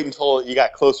to wait until you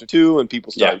got closer to, and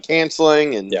people started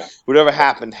canceling, and whatever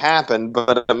happened.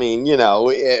 But I mean,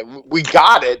 we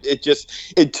got it.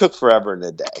 It took forever and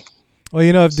a day. Well,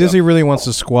 if Disney really wants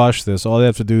to squash this, all they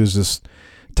have to do is just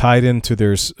tie it into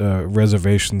their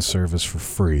reservation service for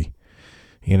free.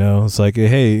 It's like,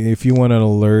 hey, if you want an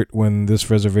alert when this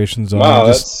reservation's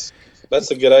on, that's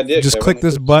a good idea. Just click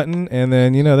this button, and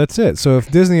then that's it. So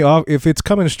if Disney, if it's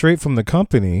coming straight from the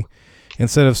company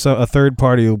instead of a third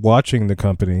party watching the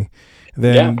company,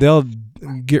 then they'll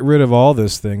get rid of all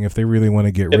this thing if they really want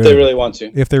to get rid of it. If they really want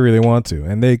to. If they really want to,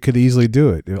 and they could easily do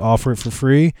it. They'll offer it for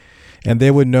free, and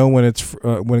they would know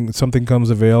when something comes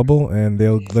available, and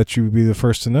they'll let you be the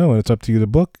first to know, and it's up to you to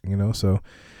book. So.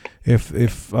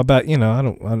 If about I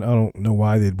don't know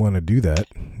why they'd want to do that,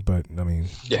 but I mean,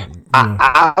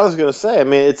 I was gonna say, I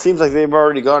mean, it seems like they've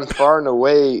already gone far and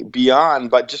away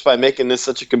beyond, but just by making this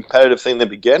such a competitive thing to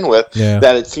begin with,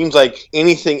 that it seems like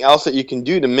anything else that you can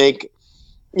do to make,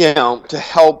 to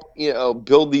help,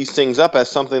 build these things up as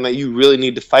something that you really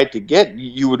need to fight to get,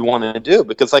 you would want to do,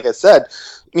 because like I said,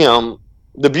 the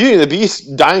Beauty and the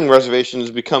Beast dining reservation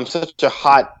has become such a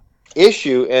hot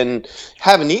issue, and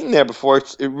haven't eaten there before.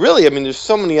 It really, I mean, there's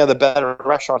so many other better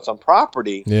restaurants on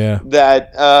property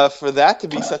that for that to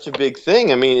be such a big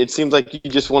thing, I mean, it seems like you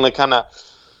just want to kind of,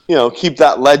 keep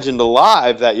that legend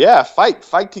alive, that,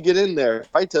 fight to get in there,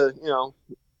 fight to,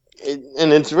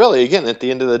 and it's really, again, at the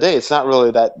end of the day, it's not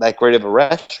really that great of a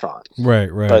restaurant. Right.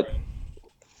 But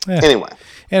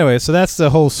Anyway, so that's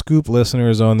the whole scoop,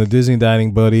 listeners, on the Disney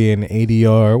Dining Buddy and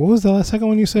ADR. What was the second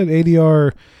one you said?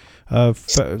 ADR...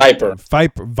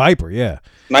 Viper, yeah.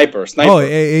 Sniper. Oh,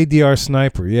 ADR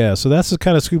Sniper, yeah. So that's the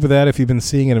kind of scoop of that if you've been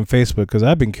seeing it on Facebook, because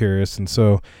I've been curious. And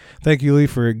so thank you, Lee,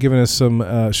 for giving us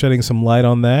some, shedding some light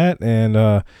on that. And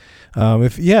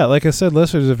like I said,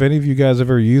 listeners, if any of you guys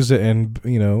ever used it, and,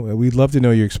 we'd love to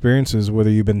know your experiences, whether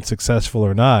you've been successful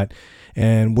or not,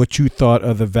 and what you thought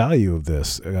of the value of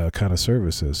this kind of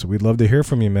services. So we'd love to hear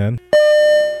from you, man.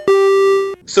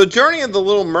 So Journey of the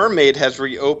Little Mermaid has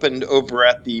reopened over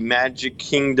at the Magic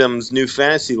Kingdom's New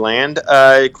Fantasyland.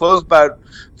 It closed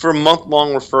for a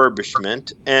month-long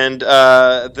refurbishment, and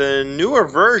the newer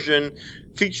version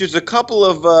features a couple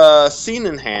of scene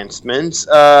enhancements,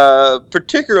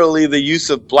 particularly the use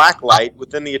of blacklight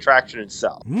within the attraction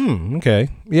itself. Okay.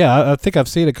 Yeah, I think I've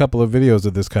seen a couple of videos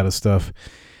of this kind of stuff,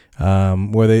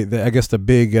 where they I guess the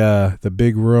big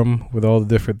room with all the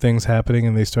different things happening,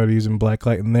 and they started using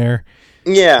blacklight in there.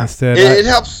 Yeah, instead, it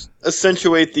helps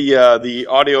accentuate the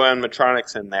audio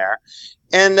animatronics in there.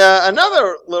 And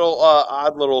another little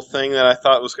odd little thing that I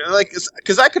thought was kind of like,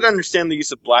 because I could understand the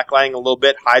use of blacklighting a little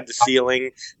bit, hide the ceiling,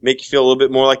 make you feel a little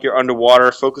bit more like you're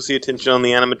underwater, focus the attention on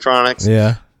the animatronics.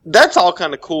 Yeah, that's all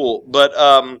kind of cool. But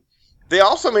they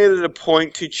also made it a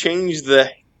point to change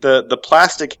the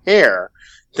plastic hair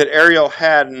that Ariel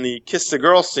had in the Kiss the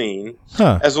Girl scene,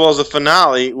 as well as the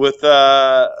finale, with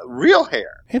real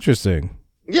hair. Interesting.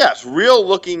 Yes,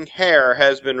 real-looking hair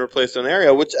has been replaced on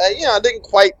Ariel, which I didn't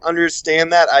quite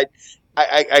understand that.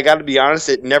 I got to be honest;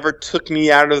 it never took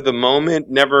me out of the moment.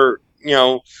 Never,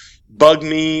 bugged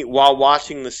me while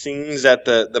watching the scenes that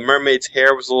the mermaid's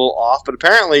hair was a little off. But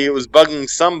apparently, it was bugging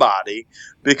somebody,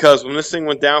 because when this thing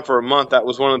went down for a month, that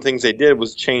was one of the things they did,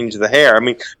 was change the hair. I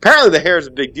mean, apparently the hair is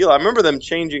a big deal. I remember them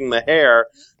changing the hair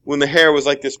when the hair was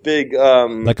like this big,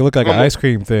 like it looked like an ice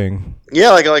cream thing. Yeah,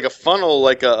 like a funnel,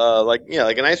 like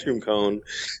an ice cream cone,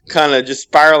 kind of just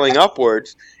spiraling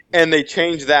upwards. And they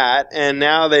changed that, and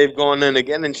now they've gone in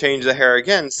again and changed the hair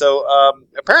again. So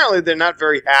apparently they're not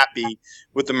very happy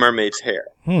with the mermaid's hair.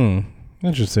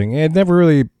 Interesting. It never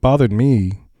really bothered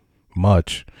me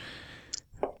much.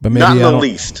 But maybe not in the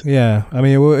least. Yeah, I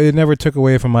mean, it never took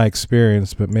away from my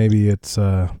experience, but maybe it's...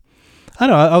 I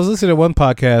don't know. I was listening to one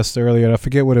podcast earlier, and I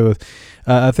forget what it was.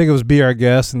 I think it was Be Our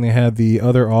Guest, and they had the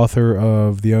other author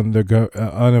of the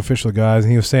Unofficial Guides,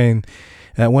 and he was saying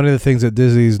that one of the things that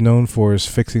Disney is known for is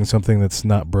fixing something that's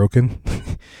not broken.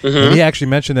 And he actually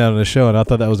mentioned that on the show, and I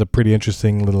thought that was a pretty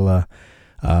interesting little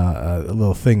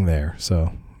thing there.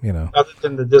 So, other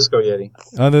than the Disco Yeti.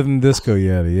 Other than Disco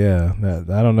Yeti, yeah.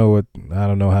 I don't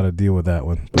know how to deal with that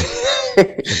one. But.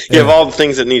 You have all the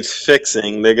things that needs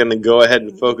fixing. They're going to go ahead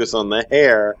and focus on the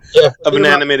hair of an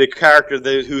animated character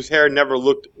whose hair never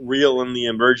looked real in the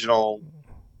original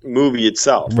movie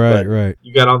itself. Right.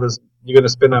 You got all this. You're going to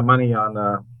spend that money on,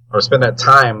 or spend that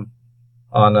time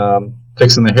on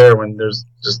fixing the hair when there's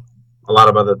just a lot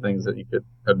of other things that you could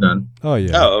have done. Oh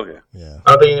yeah. Oh okay. Yeah.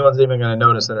 I don't think anyone's even going to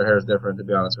notice that her hair is different. To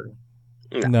be honest with you.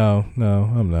 No,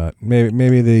 I'm not.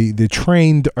 Maybe the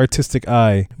trained artistic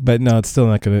eye, but no, it's still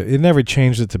not gonna. It never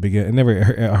changed it to begin. It never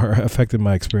affected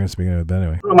my experience to begin with. But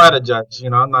anyway, who am I to judge?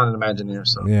 I'm not an Imagineer,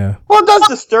 so yeah. Well, it does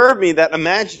disturb me that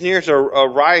Imagineers are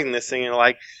riding this thing and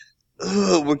like,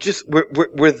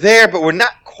 we're there, but we're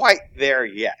not quite there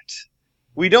yet.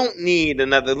 We don't need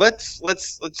another. Let's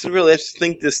really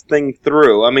think this thing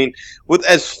through. I mean, with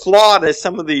as flawed as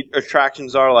some of the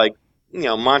attractions are, like.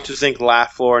 Monsters Inc.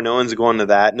 Laugh Floor, no one's going to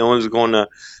that. No one's going to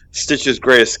Stitch's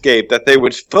Great Escape. That they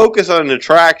would focus on an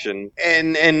attraction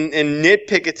and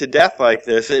nitpick it to death like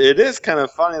this. It is kind of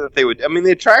funny that they would. I mean,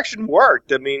 the attraction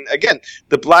worked. I mean, again,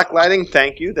 the black lighting,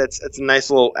 thank you. That's a nice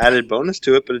little added bonus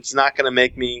to it, but it's not going to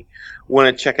make me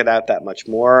want to check it out that much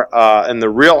more. And the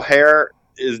real hair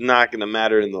is not going to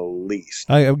matter in the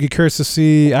least. I'd be curious to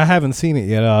see. I haven't seen it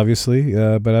yet, obviously,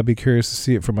 but I'd be curious to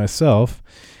see it for myself.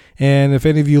 And if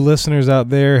any of you listeners out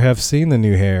there have seen the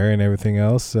new hair and everything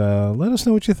else, let us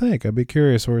know what you think. I'd be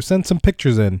curious, or send some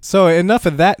pictures in. So enough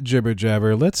of that jibber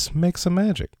jabber. Let's make some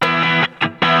magic.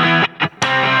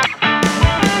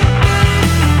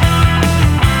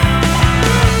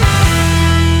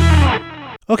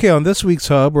 Okay, on this week's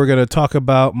Hub, we're going to talk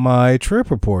about my trip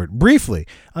report briefly.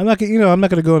 I'm not going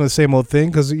to go into the same old thing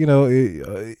because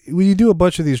when you do a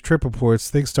bunch of these trip reports,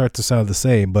 things start to sound the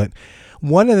same. But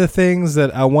one of the things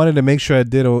that I wanted to make sure I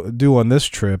do on this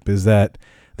trip is that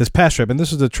this past trip, and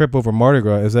this was the trip over Mardi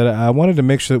Gras, is that I wanted to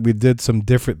make sure that we did some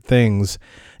different things,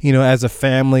 as a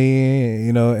family,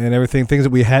 and everything, things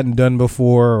that we hadn't done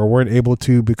before or weren't able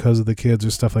to because of the kids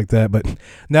or stuff like that. But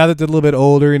now that they're a little bit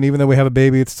older, and even though we have a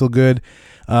baby, it's still good.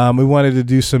 We wanted to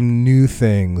do some new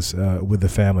things with the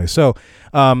family. So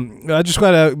I just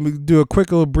got to do a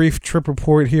quick little brief trip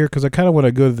report here, because I kind of want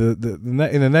to go to in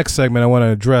the next segment. I want to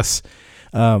address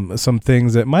some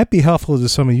things that might be helpful to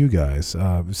some of you guys.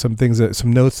 Some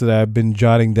notes that I've been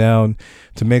jotting down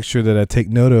to make sure that I take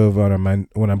note of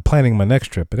when I'm planning my next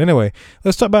trip. But anyway,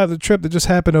 let's talk about the trip that just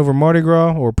happened over Mardi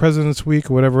Gras or President's Week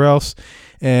or whatever else.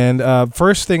 And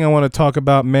first thing I want to talk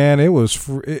about, man, it was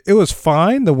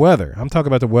fine. The weather. I'm talking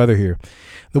about the weather here.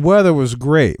 The weather was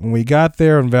great. When we got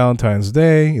there on Valentine's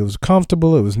Day, it was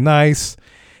comfortable. It was nice.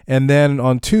 And then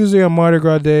on Tuesday, on Mardi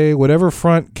Gras Day, whatever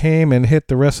front came and hit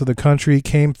the rest of the country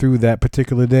came through that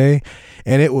particular day.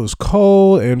 And it was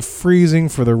cold and freezing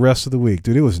for the rest of the week.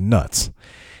 Dude, it was nuts.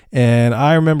 And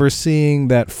I remember seeing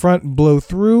that front blow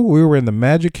through. We were in the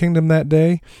Magic Kingdom that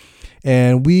day.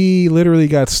 And we literally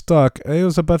got stuck. It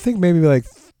was, I think, maybe like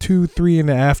 2-3 in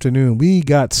the afternoon. We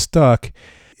got stuck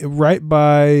right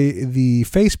by the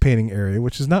face painting area,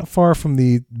 which is not far from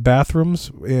the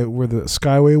bathrooms where the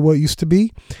Skyway used to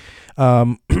be.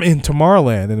 In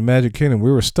Tomorrowland, in the Magic Kingdom,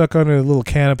 we were stuck under a little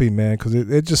canopy, man, because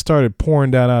it just started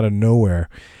pouring down out of nowhere.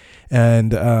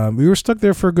 And we were stuck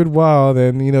there for a good while.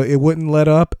 Then, it wouldn't let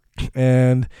up.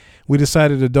 And we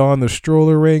decided to don the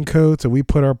stroller raincoats, and we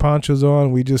put our ponchos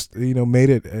on. We just,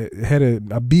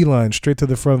 headed a beeline straight to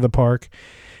the front of the park,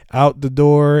 out the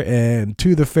door and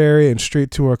to the ferry and straight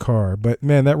to our car. But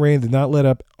man, that rain did not let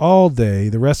up all day,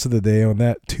 the rest of the day on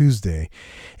that Tuesday.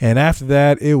 And after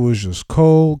that, it was just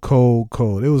cold, cold,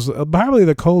 cold. It was probably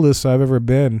the coldest I've ever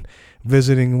been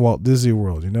visiting Walt Disney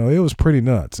World. It was pretty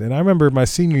nuts. And I remember my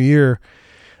senior year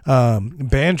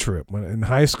band trip in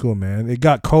high school, man, it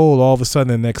got cold all of a sudden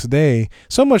the next day,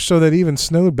 so much so that it even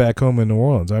snowed back home in New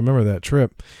Orleans. I remember that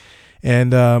trip.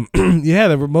 And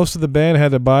most of the band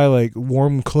had to buy like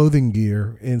warm clothing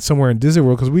gear somewhere in Disney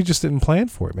World, because we just didn't plan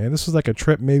for it, man. This was like a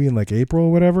trip maybe in like April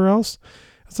or whatever else.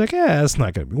 It's like, it's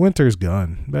not gonna be, winter's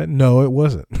gone. But no, it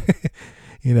wasn't.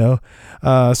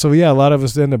 So yeah, a lot of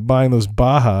us ended up buying those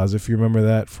Bajas, if you remember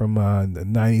that from the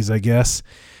 90s, I guess.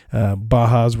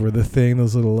 Bajas were the thing,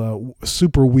 those little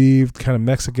super weaved kind of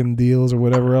Mexican deals or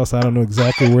whatever else. I don't know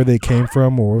exactly where they came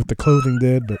from or what the clothing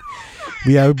did, but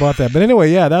we bought that. But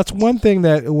anyway, yeah, that's one thing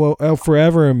that will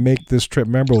forever make this trip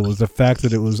memorable, is the fact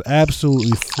that it was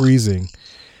absolutely freezing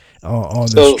on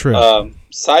this trip.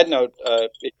 Side note,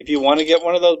 if you want to get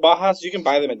one of those Bajas, you can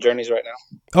buy them at Journeys right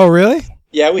now. Oh, really?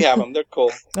 Yeah, we have them. They're cool.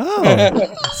 Oh,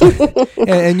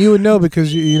 and you would know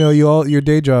because your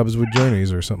day job is with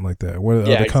Journeys or something like that. What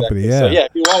the company? Yeah. So yeah,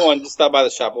 if you want one, just stop by the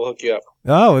shop. We'll hook you up.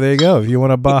 Oh, there you go. If you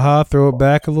want a Baja, throw it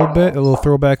back a little bit. A little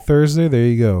Throwback Thursday. There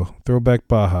you go. Throwback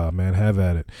Baja, man. Have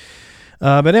at it.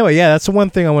 But anyway, yeah, that's the one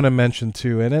thing I want to mention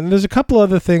too. And there's a couple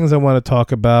other things I want to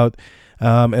talk about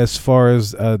as far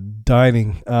as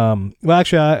dining. Well,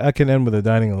 actually, I can end with the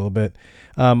dining a little bit.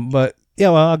 But yeah,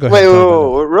 well, I'll go ahead.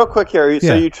 Wait, real quick here.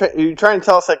 So you're trying to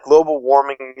tell us that global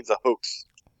warming is a hoax?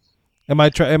 Am I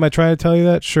trying to tell you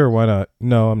that? Sure, why not?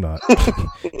 No, I'm not.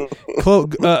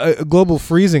 Global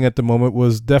freezing at the moment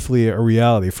was definitely a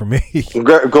reality for me.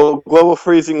 Global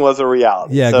freezing was a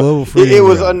reality. Yeah, global freezing. It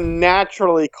was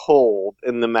unnaturally cold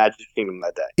in the Magic Kingdom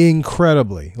that day.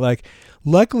 Incredibly.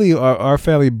 Luckily, our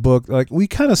family booked, we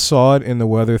kind of saw it in the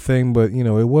weather thing, but,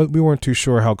 we weren't too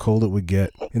sure how cold it would get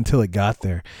until it got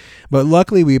there. But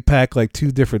luckily, we packed,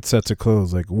 2 different sets of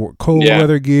clothes, cold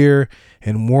weather gear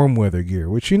and warm weather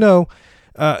gear, which, and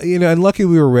luckily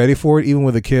we were ready for it, even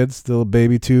with the kids, the little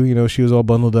baby, too. She was all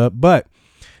bundled up. But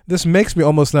this makes me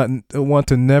almost not want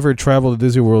to never travel to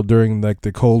Disney World during,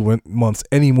 the cold months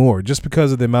anymore, just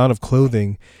because of the amount of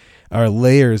clothing or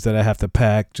layers that I have to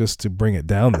pack just to bring it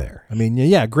down there. I mean,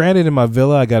 yeah, granted, in my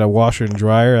villa, I got a washer and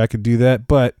dryer. I could do that.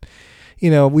 But,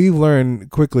 we've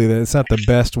learned quickly that it's not the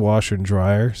best washer and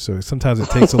dryer. So sometimes it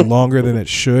takes longer than it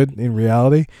should in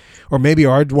reality. Or maybe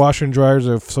our washer and dryers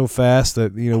are so fast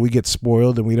that, we get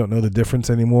spoiled and we don't know the difference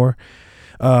anymore.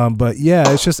 But yeah,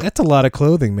 it's a lot of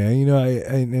clothing, man.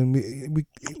 We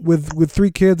with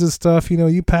 3 kids and stuff,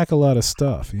 you pack a lot of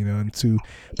stuff, and to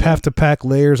have to pack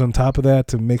layers on top of that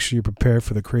to make sure you're prepared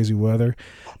for the crazy weather.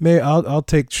 I'll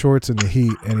take shorts in the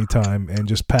heat anytime and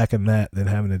just packing that than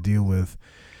having to deal with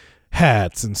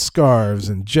hats and scarves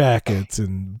and jackets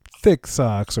and thick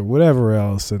socks or whatever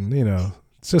else. And,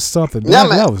 it's just something. Yeah,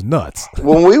 that was nuts.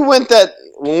 When we went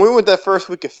that first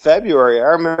week of February, I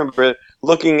remember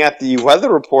looking at the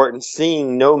weather report and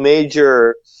seeing no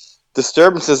major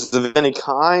disturbances of any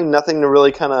kind. Nothing to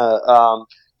really kind of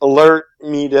alert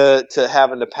me to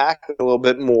having to pack a little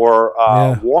bit more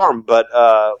warm. But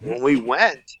when we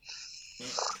went,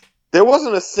 there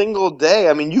wasn't a single day.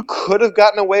 I mean, you could have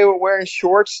gotten away with wearing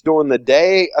shorts during the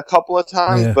day a couple of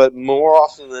times, but more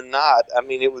often than not, I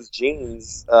mean, it was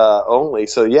jeans only.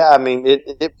 So, yeah, I mean,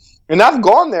 and I've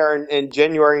gone there in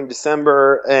January and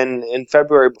December and in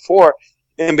February before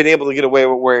and been able to get away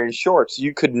with wearing shorts.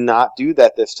 You could not do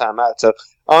that this time out. So,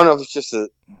 I don't know if it's just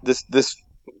this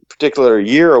particular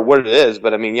year or what it is,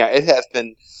 but, I mean, yeah, it has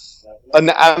been –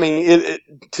 I mean,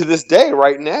 to this day,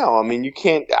 right now, I mean, you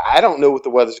can't. I don't know what the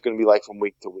weather's going to be like from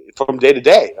week to week, from day to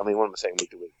day. I mean, what am I saying,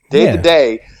 week to week? Day to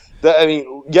day. I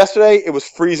mean, yesterday it was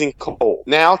freezing cold.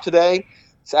 Now today,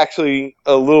 it's actually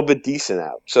a little bit decent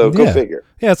out. So go figure.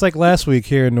 Yeah, it's like last week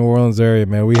here in New Orleans area,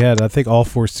 man. We had, I think, all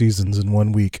 4 seasons in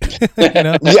 1 week.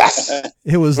 Yes,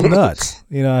 it was nuts.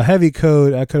 A heavy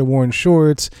coat. I could have worn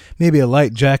shorts, maybe a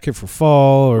light jacket for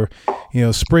fall, or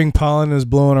spring pollen is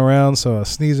blowing around, so I was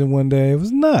sneezing one day. It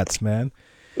was nuts, man.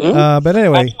 But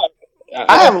anyway,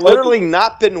 I have literally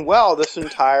not been well this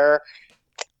entire,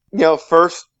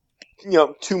 first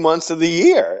 2 months of the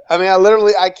year. I mean,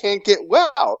 I can't get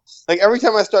well. Like every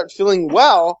time I start feeling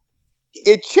well,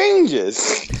 it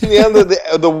changes.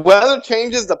 The weather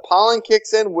changes, the pollen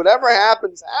kicks in, whatever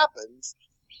happens.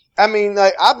 I mean,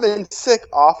 like I've been sick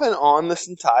off and on this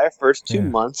entire first 2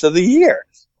 months of the year.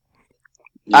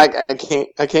 I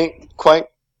can't quite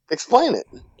explain it.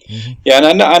 Yeah,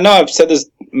 and I know I've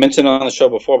mentioned on the show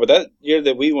before, but that year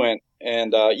that we went,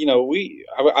 and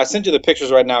I sent you the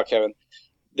pictures right now, Kevin.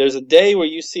 There's a day where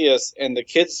you see us, and the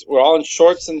kids were all in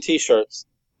shorts and t-shirts,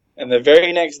 and the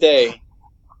very next day,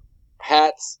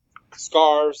 hats,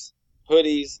 scarves,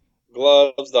 hoodies,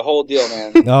 gloves, the whole deal,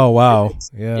 man. Oh, wow.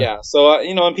 Yeah. Yeah. So,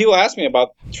 when people ask me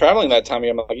about traveling that time of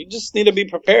year, I'm like, you just need to be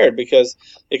prepared because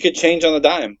it could change on the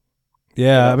dime.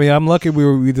 Yeah, I mean, I'm lucky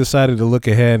we decided to look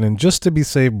ahead and just to be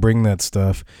safe, bring that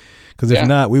stuff. Because if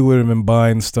not, we would have been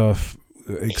buying stuff,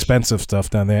 expensive stuff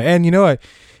down there. And you know what?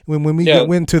 When we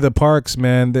went to the parks,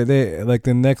 man, they like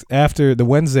the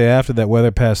Wednesday after that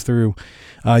weather passed through,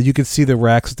 you could see the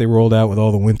racks that they rolled out with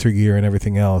all the winter gear and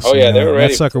everything else. Oh yeah, they were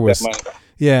ready. That sucker was.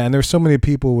 Yeah, and there were so many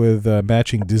people with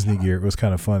matching Disney gear. It was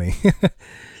kind of funny.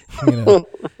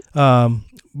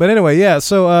 But anyway, yeah.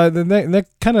 So the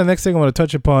next thing I want to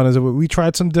touch upon is that we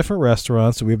tried some different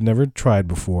restaurants that we've never tried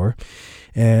before,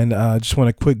 and I just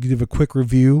want to give a quick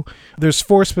review. There's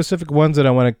 4 specific ones that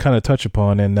I want to kind of touch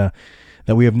upon, and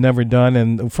that we have never done.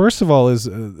 And first of all is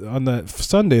on the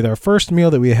Sunday, our first meal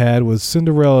that we had was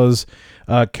Cinderella's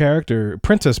character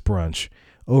princess brunch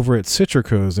over at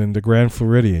Citrico's in the Grand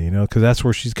Floridian. Because that's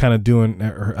where she's kind of doing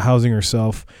housing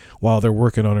herself while they're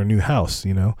working on her new house.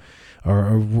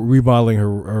 Or remodeling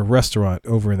her restaurant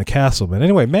over in the castle. But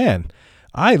anyway, man,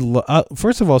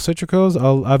 first of all, Citrico's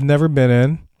I've never been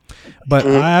in, but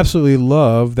I absolutely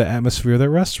love the atmosphere of that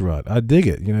restaurant. I dig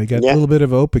it. You got a little bit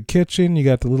of open kitchen. You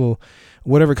got the little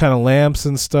whatever kind of lamps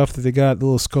and stuff that they got, the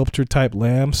little sculpture type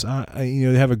lamps. They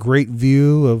have a great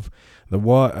view of the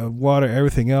water,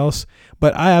 everything else.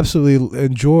 But I absolutely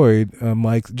enjoyed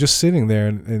just sitting there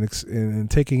and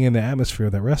taking in the atmosphere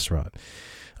of that restaurant.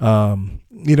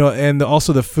 And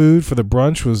also the food for the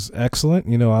brunch was excellent.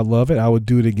 I love it. I would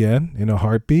do it again in a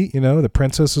heartbeat. The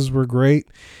princesses were great.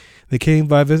 They came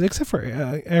by visit, except for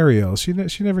Ariel. She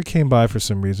never came by for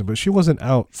some reason, but she wasn't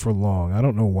out for long. I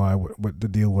don't know why, what the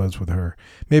deal was with her.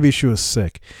 Maybe she was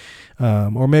sick.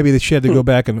 Or maybe she had to go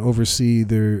back and oversee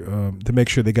to make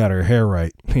sure they got her hair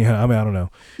right. I don't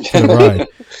know. For the ride.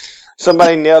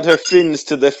 Somebody nailed her fins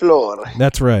to the floor.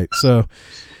 That's right. So,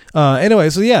 anyway,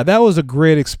 so yeah, that was a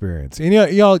great experience. And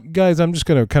y'all guys, I'm just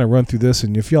gonna kind of run through this,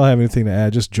 and if y'all have anything to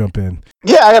add, just jump in.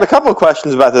 Yeah, I got a couple of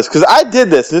questions about this because I did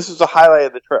this. This was a highlight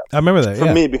of the trip. I remember that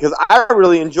for me because I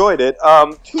really enjoyed it.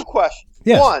 2 questions.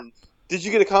 Yes. 1, did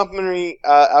you get a complimentary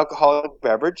alcoholic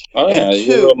beverage? Oh yeah, and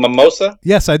 2, mimosa.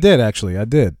 Yes, I did actually. I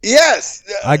did. Yes,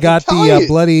 I got the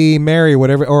Bloody Mary,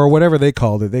 whatever they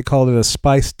called it. They called it a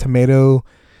spiced tomato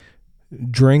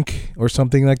drink or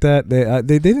something like that.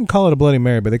 They didn't call it a Bloody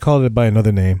Mary, but they called it by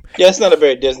another name. Yeah, it's not a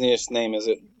very Disney-ish name, is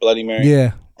it? Bloody Mary.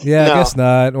 Yeah, no. I guess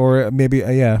not, or maybe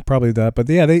probably not. But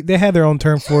yeah, they had their own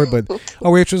term for it. But our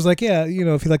waitress was like, yeah,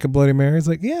 if you like a Bloody Mary, it's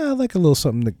like, yeah, I like a little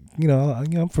something.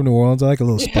 I'm from New Orleans. I like a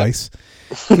little spice.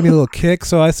 Give me a little kick.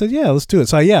 So I said, yeah, let's do it.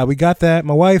 So yeah, we got that.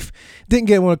 My wife didn't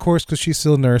get one, of course, because she's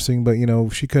still nursing. But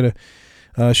she could have.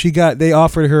 They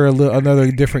offered her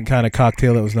another different kind of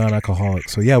cocktail that was non-alcoholic.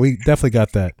 So yeah, we definitely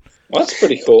got that. Well, that's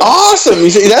pretty cool. Awesome.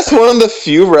 You see, that's one of the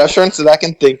few restaurants that I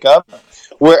can think of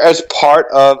where as part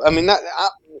of,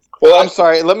 Well, I'm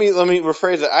sorry. Let me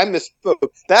rephrase it. I misspoke.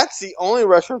 That's the only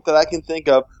restaurant that I can think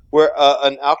of where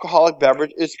an alcoholic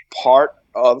beverage is part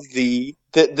of the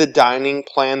dining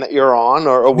plan that you're on,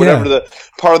 or whatever the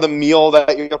part of the meal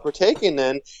that you're partaking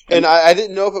in. And I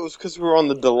didn't know if it was because we were on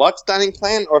the deluxe dining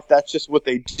plan or if that's just what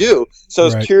they do. So I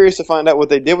was curious to find out what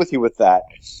they did with you with that.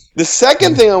 The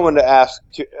second thing I wanted to ask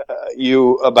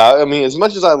you about, I mean, as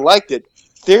much as I liked it,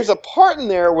 there's a part in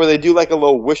there where they do like a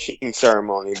little wishing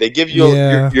ceremony. They give you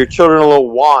your children a little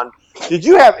wand. Did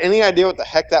you have any idea what the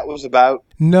heck that was about?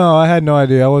 No, I had no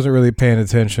idea. I wasn't really paying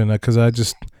attention because I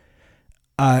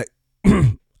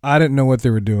didn't know what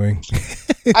they were doing.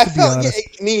 I felt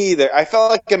me either. I felt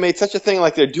like I made such a thing,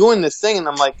 like they're doing this thing, and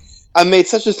I'm like, I made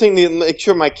such a thing to make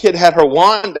sure my kid had her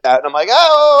wand out, and I'm like,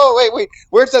 oh, wait,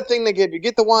 where's that thing they gave you?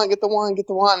 Get the wand, and we get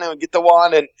the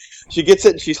wand, and she gets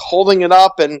it, and she's holding it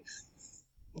up, and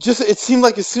just it seemed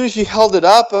like as soon as she held it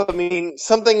up, I mean,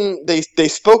 something they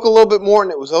spoke a little bit more,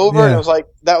 and it was over, and it was like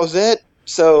that was it.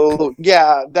 So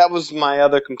yeah, that was my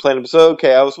other complaint. So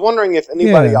okay, I was wondering if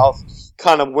anybody else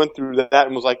kind of went through that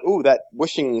and was like, "Ooh, that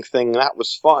wishing thing, that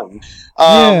was fun."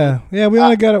 We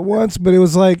only got it once, but it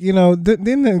was like,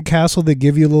 didn't in Castle they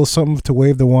give you a little something to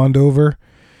wave the wand over,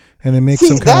 and they make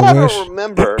some kind of wish? I don't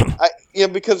remember.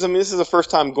 Because I mean, this is the first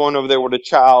time going over there with a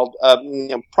child.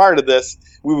 Prior to this,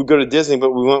 we would go to Disney,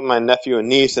 but we went with my nephew and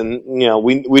niece, and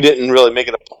we didn't really make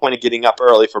it a point of getting up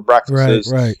early for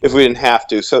breakfast if we didn't have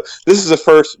to. So this is the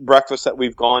first breakfast that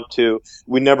we've gone to.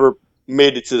 We never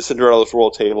made it to the Cinderella's Royal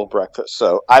Table breakfast,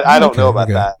 so I don't know about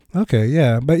that. Okay,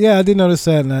 yeah, but yeah, I did notice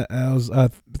that, and I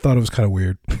thought it was kind of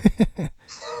weird.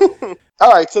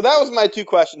 All right, so that was my two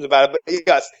questions about it, but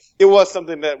yes, it was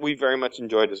something that we very much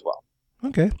enjoyed as well.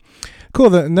 Okay.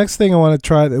 Cool. The next thing I want to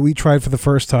try that we tried for the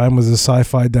first time was a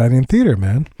sci-fi dining theater,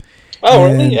 man. Oh,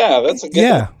 really? Yeah, that's a good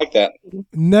one. I like that.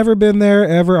 Never been there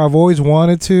ever. I've always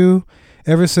wanted to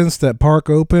ever since that park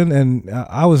opened, and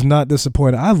I was not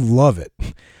disappointed. I love it.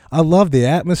 I love the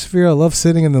atmosphere. I love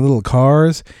sitting in the little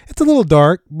cars. It's a little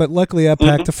dark, but luckily I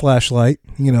packed a flashlight,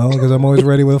 because I'm always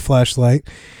ready with a flashlight,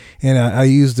 and I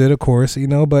used it, of course,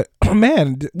 but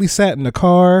man, we sat in the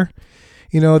car.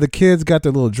 The kids got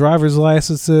their little driver's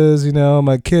licenses.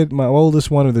 My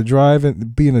oldest wanted to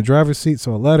be in the driver's seat,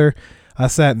 so I let her. I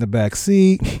sat in the back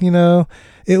seat.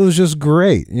 It was just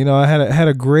great. I had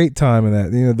a great time in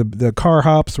that. The car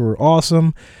hops were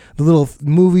awesome. The little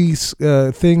movie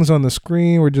things on the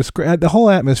screen were just great. The whole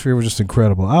atmosphere was just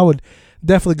incredible. I would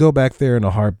definitely go back there in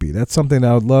a heartbeat. That's something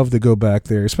I would love to go back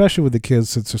there, especially with the kids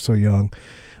since they're so young.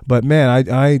 But man,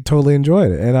 I totally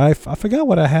enjoyed it, and I forgot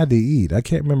what I had to eat. I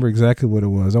can't remember exactly what it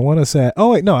was. I want to say,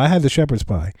 I had the shepherd's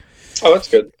pie. Oh, that's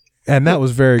good. And that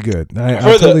was very good. I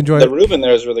totally enjoyed it. The Reuben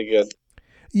there is really good.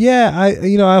 Yeah,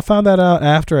 I found that out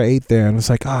after I ate there, and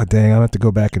it's like, oh dang, I'll have to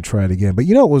go back and try it again. But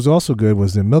what was also good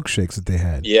was the milkshakes that they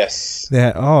had. Yes. They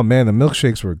had, oh man, the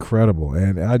milkshakes were incredible,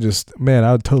 and I'd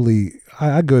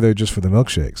go there just for the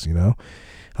milkshakes,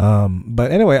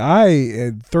 But anyway,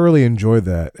 I thoroughly enjoyed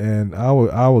that, and I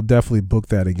will definitely book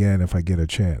that again if I get a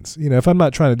chance. If I'm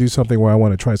not trying to do something where I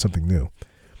want to try something new.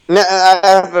 Now, I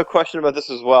have a question about this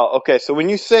as well. Okay, so when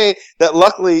you say that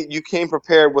luckily you came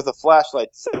prepared with a flashlight,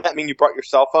 does that mean you brought your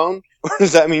cell phone? Or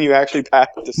does that mean you actually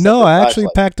packed a flashlight? No, I actually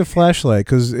packed a flashlight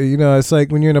because, it's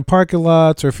like when you're in a parking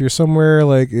lot or if you're somewhere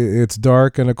like it's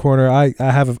dark in a corner, I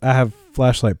have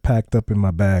flashlight packed up in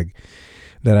my bag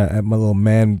my little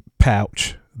man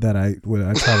pouch that I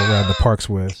travel around the parks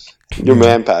with. Your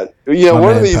man pouch.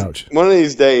 One of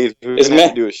these days we're going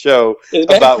to do a show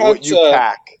about what you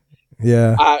pack.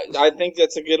 Yeah, I think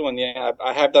that's a good one. Yeah,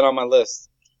 I have that on my list.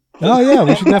 Oh yeah,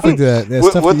 we should definitely do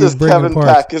that. What does Kevin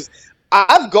pack? Because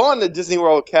I've gone to Disney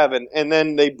World with Kevin, and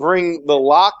then they bring the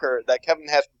locker that Kevin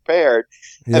has prepared,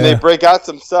 and they break out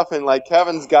some stuff, and like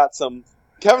Kevin's got some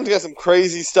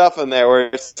crazy stuff in there where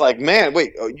it's like, man,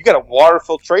 wait, you got a water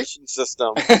filtration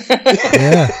system.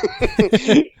 Yeah.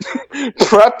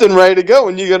 Prepped and ready to go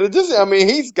when you go to Disney. I mean,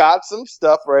 he's got some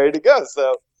stuff ready to go.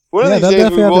 So one of these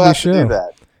days we will have to do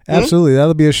that. Absolutely.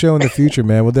 That'll be a show in the future,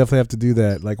 man. We'll definitely have to do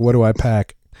that. Like, what do I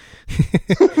pack?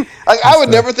 I would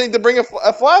never think to bring a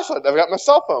flashlight. I've got my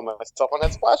cell phone. My cell phone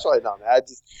has a flashlight on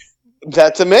it.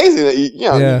 That's amazing that you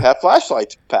have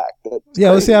flashlights packed.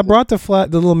 See, I brought the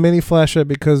little mini flashlight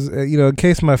because in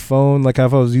case my phone, like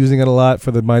if I was using it a lot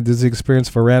for my Disney experience,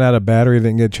 if I ran out of battery,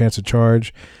 didn't get a chance to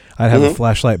charge, I'd have a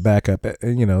flashlight backup.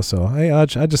 So I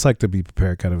just like to be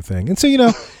prepared, kind of thing. And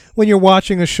so when you're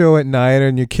watching a show at night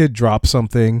and your kid drops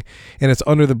something and it's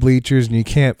under the bleachers and you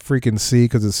can't freaking see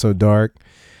because it's so dark.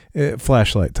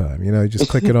 flashlight time. You just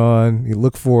click it on, you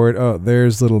look for it. Oh,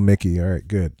 there's little Mickey. All right,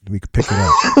 good. We can pick it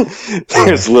up.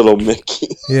 There's little Mickey.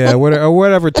 Yeah,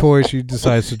 whatever toy she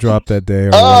decides to drop that day.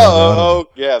 Or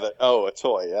a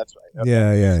toy. That's right. Okay.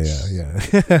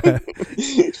 Yeah.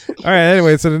 All right.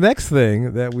 Anyway, so the next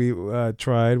thing that we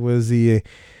tried was the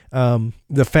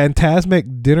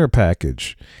Fantasmic dinner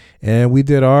package, and we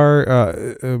did our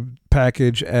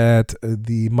package at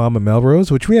the Mama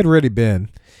Melrose, which we had already been.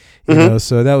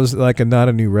 So that was like not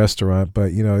a new restaurant,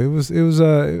 but it was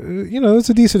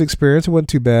a decent experience. It wasn't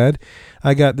too bad.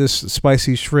 I got this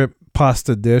spicy shrimp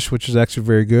pasta dish, which is actually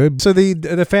very good. So the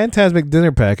Fantasmic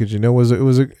dinner package, I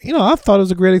thought it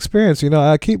was a great experience.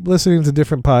 I keep listening to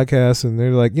different podcasts, and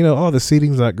they're like, the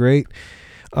seating's not great.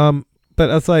 But I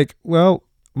was like, well,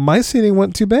 my seating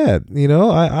wasn't too bad.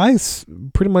 I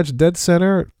pretty much dead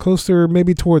center, closer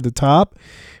maybe toward the top,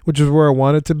 which is where I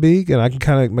want it to be,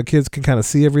 and my kids can kind of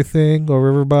see everything over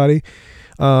everybody.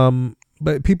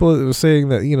 But people were saying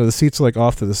that the seats are like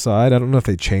off to the side. I don't know if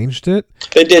they changed it.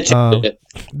 They did change it.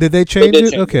 Did they change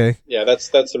it? Okay. Yeah, that's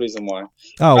the reason why.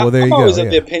 Oh well, there you go. I'm always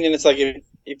of the opinion it's like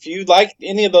if you like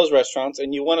any of those restaurants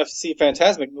and you want to see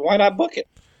Fantasmic, why not book it?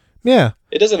 Yeah.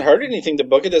 It doesn't hurt anything to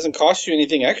book it. Doesn't cost you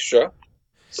anything extra.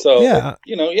 So yeah,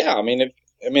 I mean,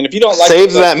 if you don't like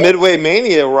saves that Midway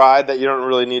Mania ride that you don't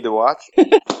really need to watch.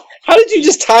 How did you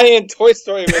just tie in Toy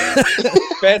Story with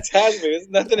Fantasmic? There's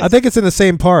nothing. I think it's in the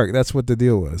same park. That's what the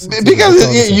deal was.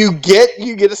 Because you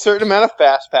get a certain amount of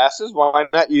fast passes. Why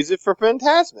not use it for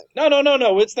Fantasmic? No.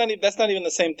 It's not. That's not even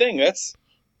the same thing.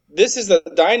 This is the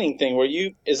dining thing where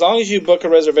as long as you book a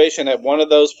reservation at one of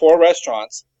those 4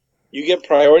 restaurants, you get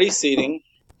priority seating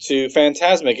to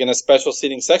Fantasmic in a special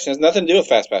seating section. It has nothing to do with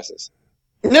fast passes.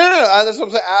 No. That's what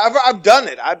I'm saying. I've done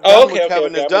it. I've done what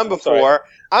Kevin has done before. Sorry.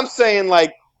 I'm saying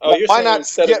why not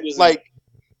get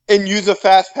use a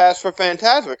fast pass for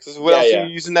Fantasmic? Because what else are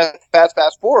you using that fast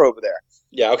pass for over there?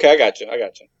 Yeah. Okay. I got you.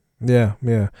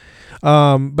 Yeah.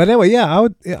 But anyway,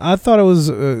 I thought it was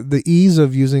the ease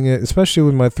of using it, especially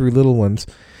with my 3 little ones,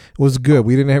 was good.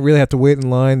 We didn't really have to wait in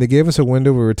line. They gave us a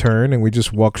window of return, and we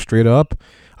just walked straight up.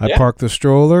 I parked the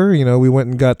stroller. We went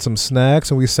and got some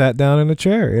snacks, and we sat down in a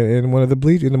chair in one of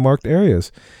the marked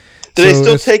areas. Do they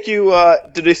still take you?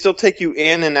 Do they still take you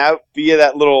in and out via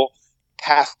that little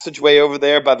passageway over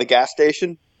there by the gas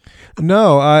station?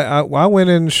 No, I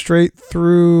went in straight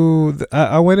through.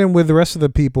 I went in with the rest of the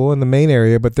people in the main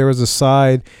area, but there was a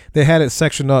side. They had it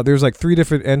sectioned off. There was like 3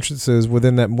 different entrances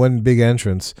within that one big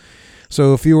entrance.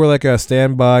 So if you were like a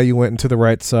standby, you went into the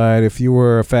right side. If you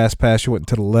were a fast pass, you went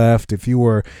to the left. If you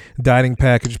were a dining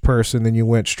package person, then you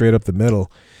went straight up the middle.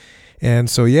 And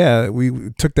so,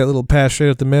 we took that little pass straight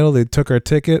up the middle. They took our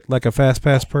ticket like a fast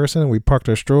pass person, and we parked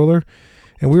our stroller,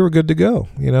 and we were good to go,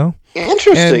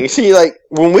 Interesting. See,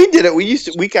 when we did it,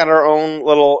 we got our own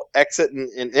little exit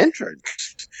and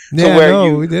entrance. We didn't. Yeah.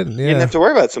 You didn't have to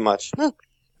worry about it so much. Huh.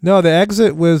 No, the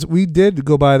exit we did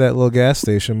go by that little gas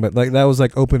station, but that was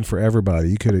open for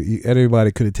everybody.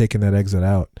 Everybody could have taken that exit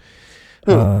out.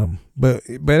 But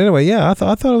anyway, I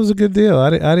thought it was a good deal.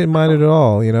 I didn't mind it at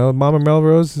all. Mama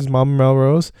Melrose is Mama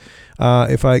Melrose.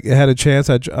 If I had a chance,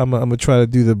 I'm gonna try to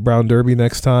do the Brown Derby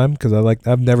next time because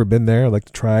I've never been there. I'd like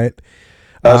to try it.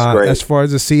 That's great. As far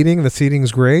as the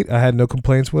seating's great. I had no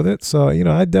complaints with it. So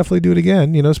I'd definitely do it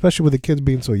again. Especially with the kids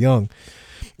being so young.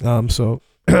 So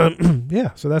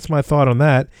that's my thought on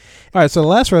that. All right, so the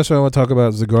last restaurant I want to talk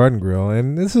about is the Garden Grill,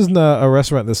 and this is not a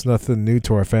restaurant that's nothing new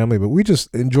to our family, but we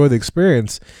just enjoy the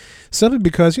experience simply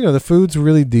because the food's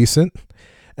really decent,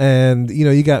 and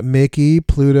you got Mickey,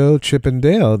 Pluto, Chip, and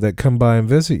Dale that come by and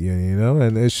visit you,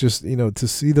 and it's just to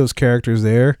see those characters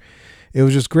there. It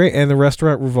was just great, and the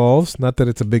restaurant revolves. Not that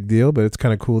it's a big deal, but it's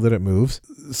kind of cool that it moves.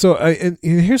 So, and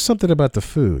here's something about the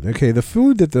food. Okay, the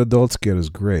food that the adults get is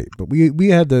great, but we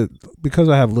had because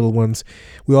I have little ones,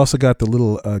 we also got the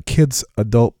little kids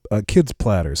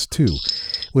platters too,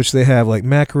 which they have like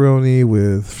macaroni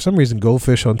with, for some reason,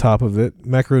 goldfish on top of it,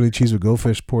 macaroni cheese with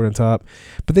goldfish poured on top.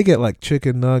 But they get like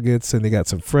chicken nuggets, and they got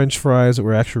some French fries that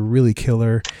were actually really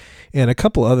killer. And a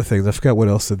couple other things. I forgot what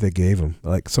else that they gave them.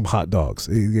 Like some hot dogs.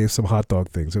 They gave some hot dog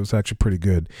things. It was actually pretty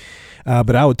good.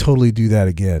 But I would totally do that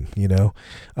again,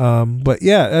 But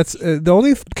that's the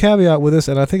only caveat with this,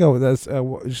 and I think that's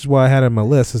which is why I had it on my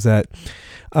list, is that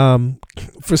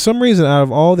for some reason, out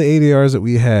of all the ADRs that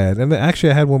we had, and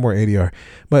actually I had one more ADR,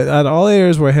 but out of all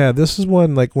ADRs where I had, this is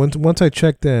one, once I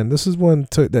checked in, this is one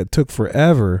that took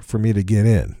forever for me to get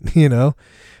in,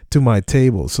 to my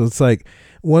table. So it's like,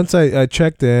 once I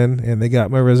checked in and they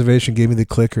got my reservation, gave me the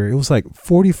clicker, it was like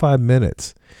 45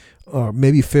 minutes or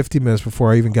maybe 50 minutes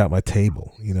before I even got my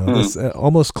table. That's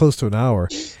almost close to an hour.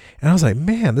 And I was like,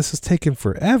 man, this is taking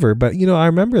forever. But, I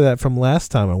remember that from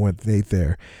last time I went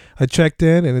there. I checked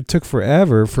in, and it took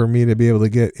forever for me to be able to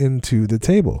get into the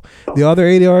table. The other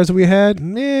ADRs that we had,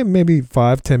 maybe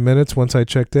 5-10 minutes once I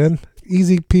checked in.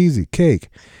 Easy peasy, cake.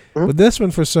 Mm-hmm. But this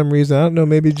one, for some reason, I don't know,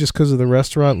 maybe just because of the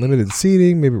restaurant limited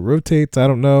seating, maybe it rotates, I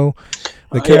don't know,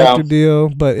 the character deal.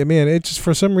 But, man, it just,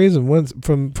 for some reason,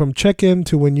 from check-in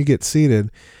to when you get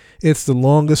seated, it's the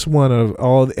longest one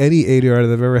of any ADR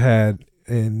that I've ever had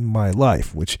in my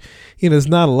life, which, is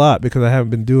not a lot because I haven't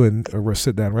been doing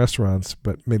sit-down restaurants,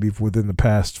 but maybe within the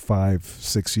past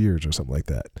 5-6 years or something like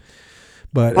that.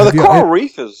 But the Coral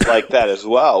Reef is like that as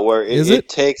well, where it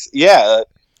takes,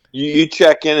 you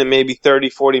check in and maybe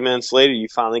 30-40 minutes later you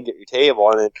finally get your table,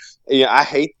 and I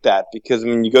hate that because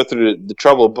you go through the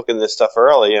trouble of booking this stuff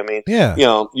early.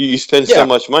 You spend so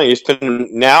much money. You're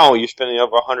spending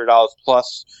over $100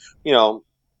 plus,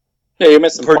 you're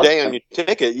missing per day on your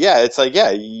ticket. Yeah, it's like,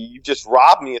 you just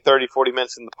robbed me of 30-40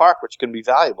 minutes in the park, which can be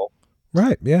valuable.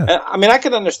 Right, yeah. And I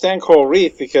can understand Coral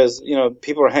Reef because,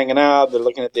 people are hanging out, they're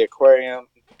looking at the aquarium.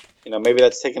 Maybe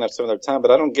that's taking up some of their time,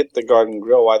 but I don't get the Garden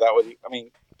Grill, why that would,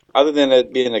 other than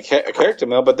it being a character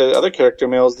meal, but there are other character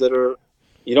meals that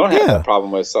you don't have that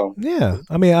problem with. So yeah,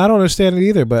 I don't understand it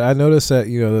either, but I noticed that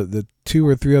the 2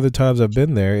 or 3 other times I've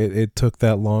been there, it took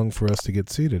that long for us to get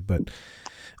seated. But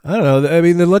I don't know.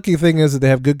 The lucky thing is that they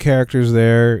have good characters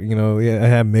there. I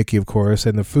have Mickey, of course,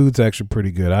 and the food's actually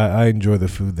pretty good. I enjoy the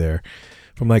food there,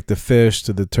 from like the fish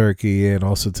to the turkey and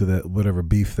also to that whatever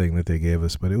beef thing that they gave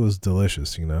us. But it was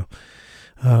delicious,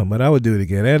 But I would do it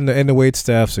again, and the wait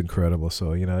staff's incredible.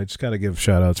 So I just got to give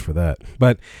shout outs for that.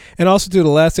 And also too, the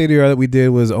last ADR that we did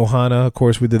was Ohana. Of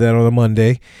course, we did that on a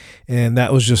Monday, and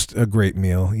that was just a great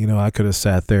meal. I could have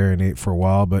sat there and ate for a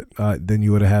while, but then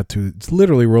you would have had to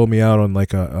literally roll me out on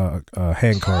like a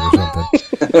hand cart or something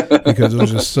because it was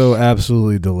just so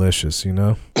absolutely delicious.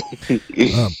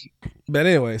 But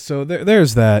anyway, so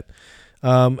there's that.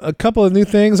 A couple of new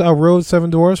things. I rode Seven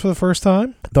Dwarfs for the first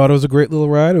time. Thought it was a great little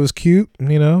ride. It was cute,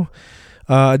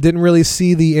 I didn't really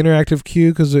see the interactive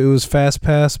queue because it was fast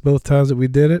pass both times that we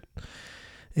did it.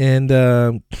 And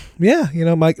I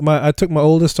took my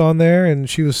oldest on there, and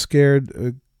she was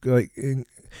scared,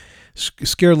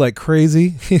 scared like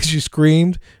crazy. She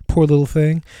screamed, poor little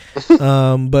thing.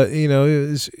 But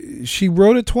she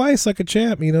rode it twice like a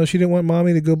champ. She didn't want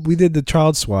mommy to go. We did the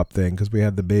child swap thing because we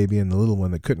had the baby and the little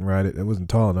one that couldn't ride it. It wasn't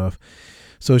tall enough.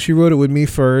 So she rode it with me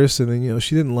first, and then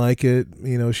she didn't like it.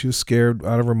 She was scared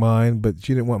out of her mind, but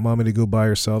she didn't want mommy to go by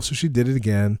herself, so she did it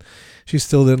again. She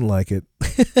still didn't like it.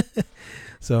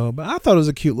 So, but I thought it was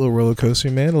a cute little roller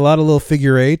coaster, man. A lot of little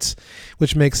figure eights,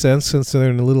 which makes sense since they're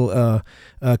in a little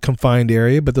confined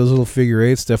area. But those little figure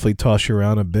eights definitely toss you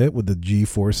around a bit with the G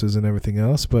forces and everything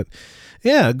else. But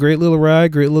yeah, great little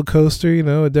ride, great little coaster.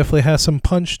 It definitely has some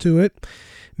punch to it.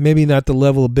 Maybe not the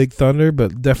level of Big Thunder,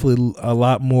 but definitely a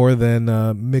lot more than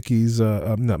Goofy's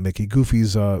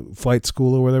Flight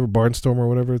School or whatever, Barnstorm or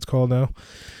whatever it's called now.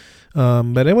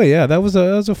 But anyway, yeah, that was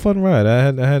a fun ride. I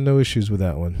had no issues with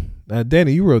that one.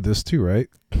 Danny, you rode this too, right?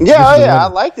 Yeah, I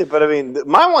liked it, but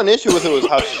my one issue with it was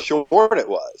how short it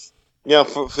was.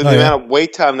 For the amount of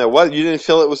wait time there was, you didn't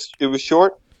feel it was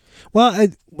short. Well,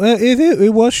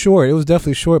 it was short. It was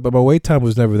definitely short, but my wait time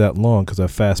was never that long because I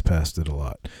fast passed it a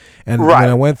lot. And when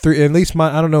I went through, at least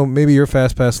I don't know, maybe your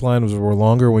fast pass line were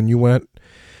longer when you went.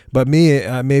 But me,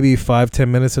 maybe 5-10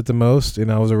 minutes at the most, and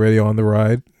I was already on the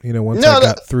ride. Once I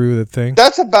got through the thing.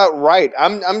 That's about right.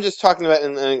 I'm just talking about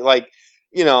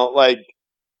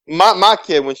my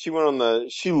kid when she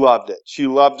went she loved it. She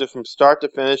loved it from start to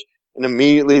finish, and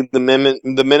immediately the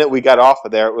minute we got off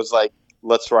of there, it was like,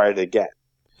 let's ride it again.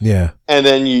 Yeah. And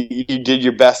then you did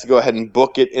your best to go ahead and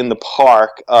book it in the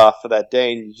park for that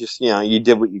day, and you just you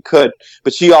did what you could.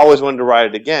 But she always wanted to ride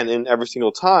it again, and every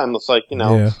single time it's like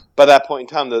by that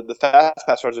point in time the fast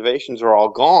pass reservations are all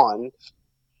gone,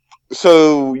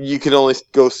 so you could only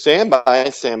go standby,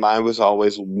 and standby was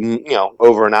always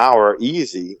over an hour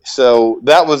easy. So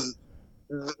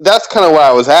that's kind of why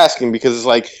I was asking, because it's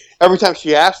like every time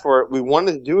she asked for it, we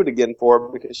wanted to do it again for her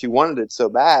because she wanted it so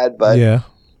bad, but yeah.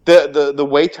 The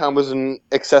wait time was in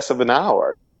excess of an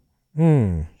hour.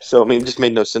 So it just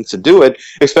made no sense to do it,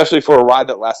 especially for a ride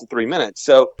that lasted 3 minutes.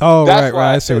 So right.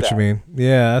 I see what you mean.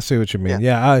 Yeah, I see what you mean.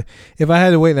 Yeah, if I had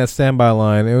to wait in that standby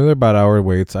line, it was about hour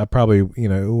waits. I probably it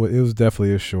was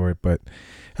definitely a short, but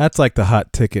that's like the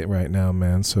hot ticket right now,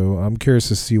 man. So I'm curious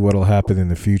to see what'll happen in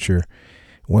the future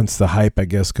once the hype, I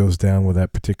guess, goes down with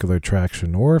that particular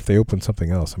attraction, or if they open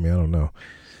something else. I don't know.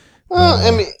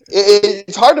 I mean,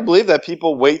 it's hard to believe that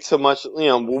people wait so much.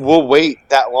 We'll wait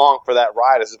that long for that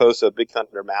ride as opposed to a Big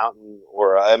Thunder Mountain.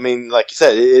 Or, I mean, like you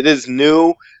said, it is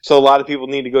new, so a lot of people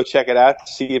need to go check it out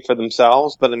to see it for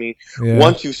themselves. But I mean,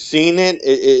 once you've seen it,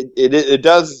 it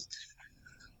does.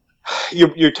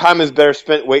 Your time is better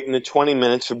spent waiting the 20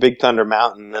 minutes for Big Thunder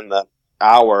Mountain than the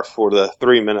hour for the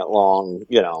 3-minute long,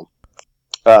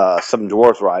 Seven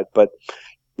Dwarfs ride. But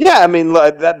yeah, I mean,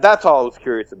 that's all I was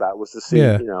curious about, was to see,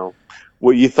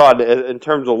 what you thought in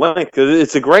terms of length, because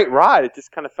it's a great ride. It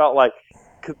just kind of felt like,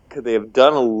 could they have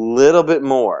done a little bit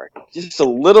more? Just a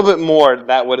little bit more,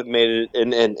 that would have made it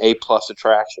an A-plus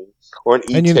attraction, or an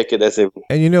E-ticket, as it.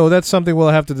 And that's something we'll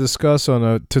have to discuss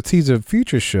to tease a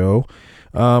future show.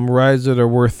 Rides that are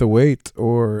worth the wait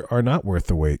or are not worth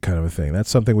the wait, kind of a thing. That's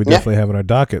something we definitely have on our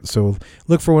docket. So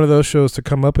look for one of those shows to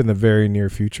come up in the very near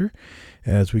future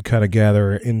as we kind of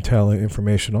gather intel and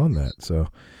information on that. So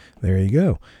there you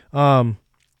go.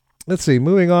 Let's see.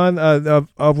 Moving on, a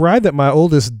ride that my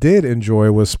oldest did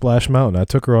enjoy was Splash Mountain. I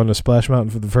took her on to Splash Mountain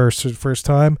for the first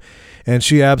time, and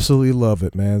she absolutely loved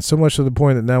it, man. So much to the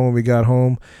point that now when we got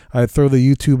home, I throw the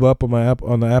YouTube up on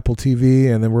the Apple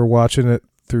TV, and then we're watching it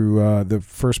through the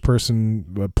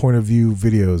first-person point of view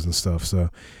videos and stuff. So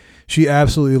she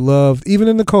absolutely loved, even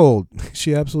in the cold,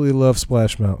 she absolutely loved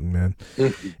Splash Mountain, man.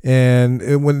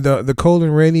 And when the cold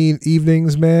and rainy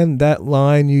evenings, man, that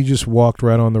line, you just walked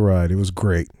right on the ride. It was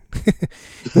great.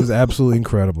 It was absolutely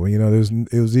incredible. It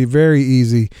was very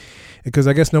easy because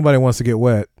I guess nobody wants to get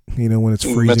wet, when it's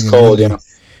freezing. It's cold,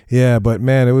 yeah, but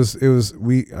man, we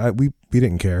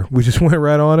didn't care. We just went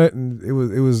right on it, and it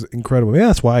was incredible. Yeah,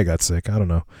 that's why I got sick. I don't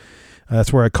know.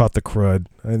 That's where I caught the crud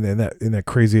in that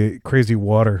crazy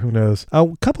water. Who knows? A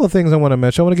couple of things I want to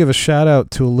mention. I want to give a shout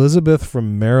out to Elizabeth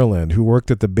from Maryland, who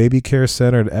worked at the Baby Care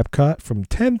Center at Epcot from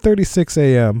 10:36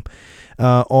 a.m.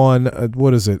 On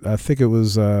what is it? I think it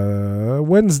was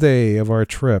Wednesday of our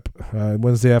trip,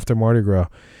 Wednesday after Mardi Gras.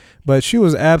 But she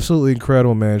was absolutely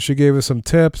incredible, man. She gave us some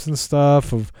tips and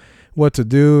stuff of what to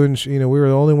do, and we were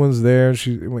the only ones there.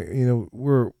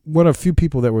 We're one of a few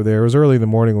people that were there. It was early in the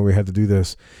morning when we had to do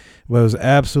this, but it was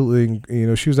absolutely,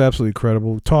 she was absolutely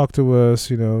incredible. Talked to us,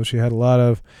 she had a lot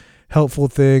of helpful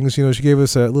things. She gave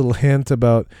us a little hint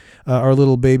about our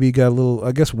little baby got a little,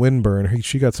 I guess, windburn.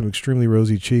 She got some extremely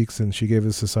rosy cheeks, and she gave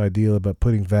us this idea about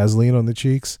putting Vaseline on the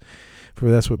cheeks. For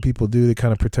that's what people do. They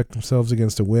kind of protect themselves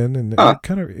against the wind, and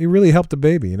it really helped the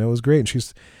baby. It was great. And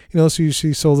she's,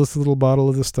 she sold us a little bottle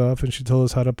of the stuff, and she told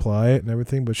us how to apply it and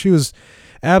everything. But she was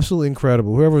absolutely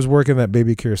incredible. Whoever was working that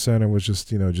Baby Care Center was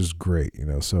just great.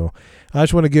 So I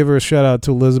just want to give her a shout out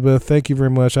to Elizabeth. Thank you very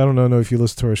much. I don't know if you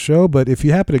listen to our show, but if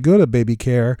you happen to go to Baby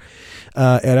Care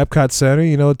at Epcot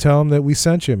Center, tell them that we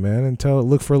sent you, man, and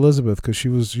look for Elizabeth, because she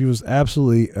was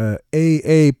absolutely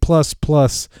AA plus.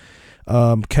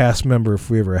 Cast member if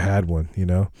we ever had one,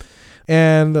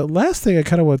 And the last thing I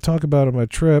kind of want to talk about on my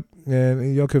trip,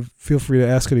 and y'all could feel free to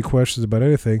ask any questions about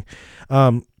anything,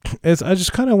 is I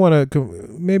just kind of want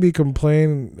to maybe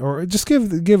complain or just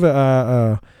give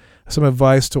some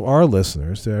advice to our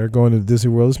listeners that are going to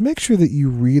Disney World, is make sure that you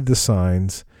read the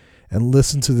signs and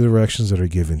listen to the directions that are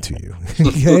given to you.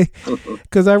 Okay?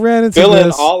 Because I ran into fill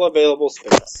in all available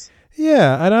space.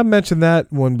 Yeah, and I mentioned that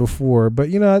one before,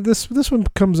 but this one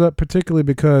comes up particularly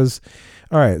because,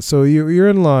 all right, so you're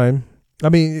in line. I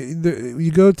mean,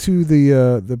 you go to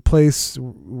the place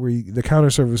where the counter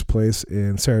service place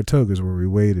in Saratoga is where we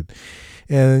waited,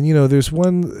 and there's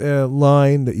one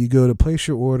line that you go to place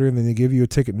your order, and then they give you a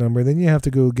ticket number, and then you have to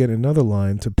go get another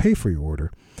line to pay for your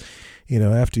order.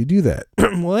 After you do that.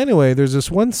 Well, anyway, there's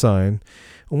this one sign.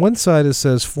 On one side it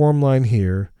says "Form line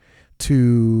here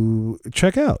to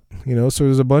check out," so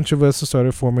there's a bunch of us that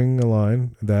started forming a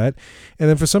line, and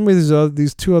then for some reason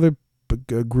these two other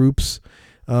groups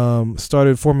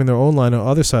started forming their own line on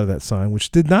the other side of that sign, which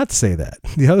did not say that.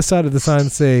 The other side of the sign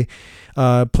say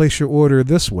place your order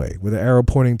this way, with an arrow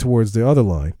pointing towards the other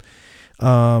line.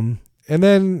 And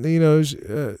then,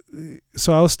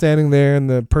 so I was standing there, and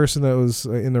the person that was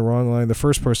in the wrong line, the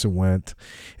first person went,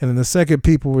 and then the second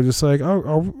people were just like,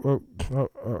 I'll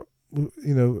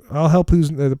help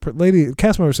who's the lady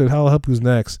cast member said, I'll help who's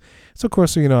next. So of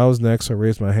course, I was next, so I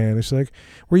raised my hand, and she's like,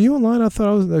 were you in line? I thought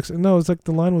I was next. No, it's like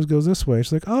the line goes this way.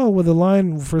 She's like, oh, well, the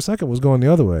line for a second was going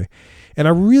the other way. And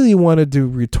I really wanted to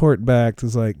retort back to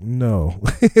like, no,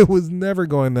 it was never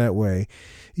going that way.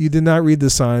 You did not read the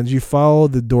signs. You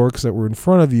followed the dorks that were in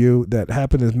front of you that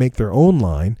happened to make their own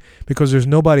line, because there's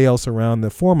nobody else around to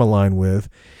form a line with.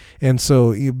 And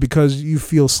so because you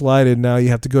feel slighted, now you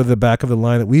have to go to the back of the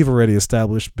line that we've already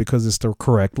established because it's the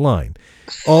correct line.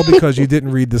 All because you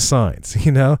didn't read the signs,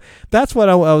 That's what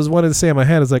I was wanting to say in my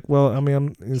head. It's like, well, I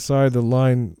mean, I'm sorry, the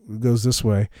line goes this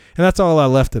way. And that's all I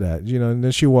left it at, And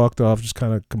then she walked off just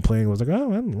kind of complaining. Was like, oh,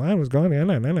 well, the line was gone.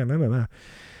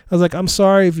 I was like, I'm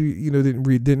sorry if you didn't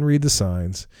read the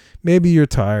signs. Maybe you're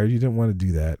tired. You didn't want to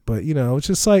do that. But, it's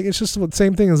just the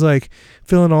same thing as like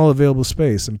filling all available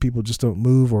space and people just don't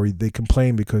move or they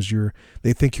complain because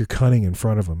they think you're cutting in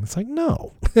front of them. It's like,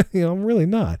 no, I'm really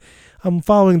not. I'm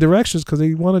following directions because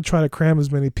they want to try to cram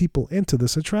as many people into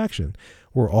this attraction.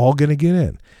 We're all going to get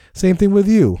in. Same thing with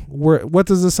you. What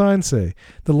does the sign say?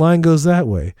 The line goes that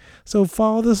way. So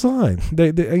follow the sign.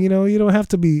 You don't have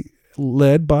to be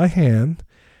led by hand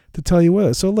to tell you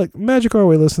what. So look, Magic Our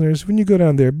Way listeners, when you go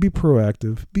down there, be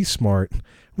proactive, be smart,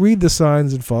 read the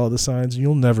signs and follow the signs, and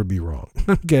you'll never be wrong.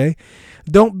 Okay?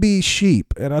 Don't be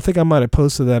sheep. And I think I might have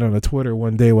posted that on a Twitter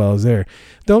one day while I was there.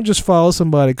 Don't just follow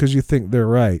somebody because you think they're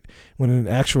right, when in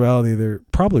actuality they're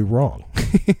probably wrong.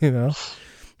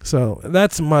 So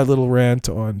that's my little rant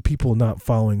on people not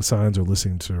following signs or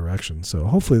listening to directions. So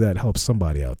hopefully that helps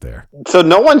somebody out there. So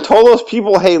no one told those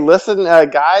people, hey, listen,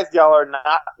 guys, y'all are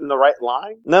not in the right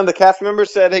line? None of the cast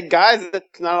members said, hey, guys,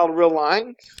 that's not a real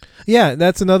line? Yeah,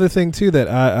 that's another thing, too, that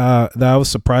I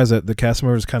was surprised that the cast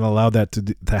members kind of allowed that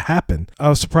to happen. I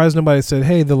was surprised nobody said,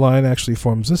 hey, the line actually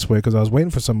forms this way, because I was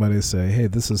waiting for somebody to say, hey,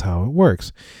 this is how it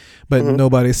works. But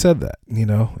nobody said that,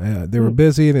 They were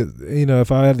busy, and,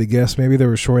 if I had to guess, maybe they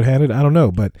were shorthanded. I don't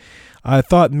know, but I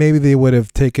thought maybe they would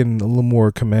have taken a little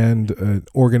more command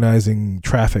organizing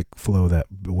traffic flow that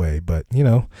way. But,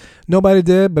 nobody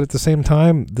did. But at the same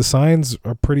time, the signs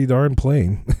are pretty darn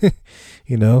plain.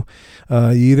 You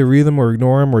either read them or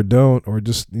ignore them or don't, or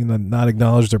just, not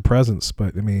acknowledge their presence.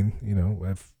 But, I mean,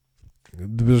 if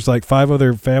there's like 5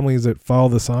 other families that follow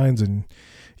the signs and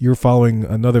you're following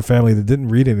another family that didn't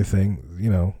read anything,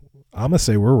 I'm going to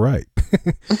say we're right.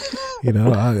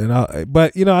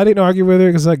 But I didn't argue with her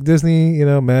because like Disney,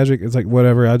 Magic, it's like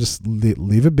whatever. I just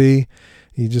leave it be.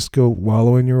 You just go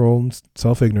wallow in your own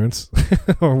self-ignorance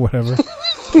or whatever.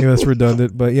 It's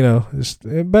redundant, but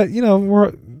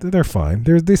they're fine.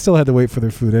 They still had to wait for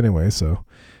their food anyway, so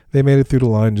they made it through the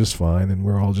line just fine, and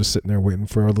we're all just sitting there waiting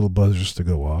for our little buzzers to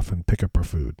go off and pick up our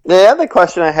food. The other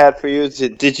question I had for you is,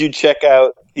 did you check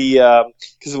out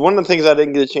because one of the things I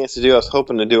didn't get a chance to do, I was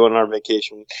hoping to do on our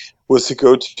vacation, was to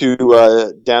go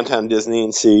to downtown Disney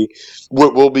and see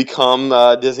what will become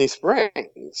Disney Springs.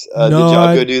 Did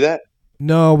y'all go do that?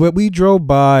 No, but we drove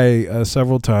by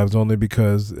several times only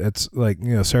because it's like,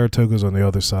 Saratoga's on the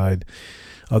other side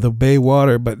of the Bay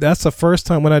Water. But that's the first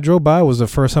time when I drove by was the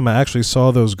first time I actually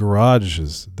saw those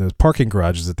garages, those parking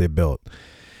garages that they built.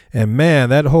 And man,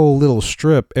 that whole little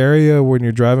strip area when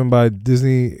you're driving by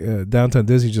Disney, downtown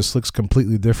Disney, just looks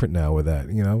completely different now with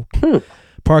that,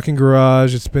 Parking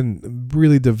garage, it's been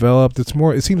really developed. It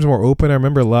seems more open. I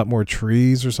remember a lot more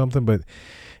trees or something, but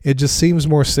it just seems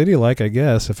more city-like, I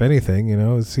guess, if anything,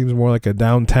 It seems more like a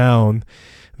downtown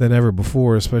than ever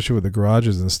before, especially with the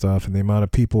garages and stuff and the amount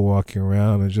of people walking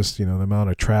around and just, the amount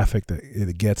of traffic that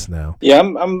it gets now. Yeah,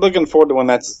 I'm looking forward to when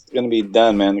that's going to be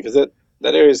done, man, because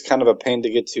that area is kind of a pain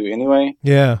to get to anyway.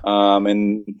 Yeah.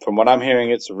 And from what I'm hearing,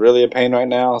 it's really a pain right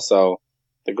now. So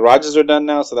the garages are done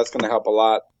now, so that's going to help a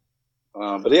lot.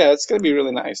 But yeah, it's going to be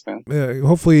really nice, man.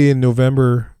 Hopefully in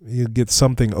November you get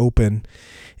something open,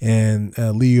 and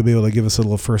Lee, you'll be able to give us a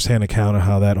little firsthand account of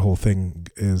how that whole thing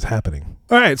is happening.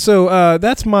 All right, so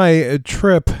that's my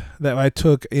trip that I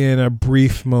took in a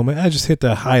brief moment. I just hit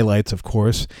the highlights, of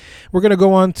course. We're going to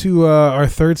go on to our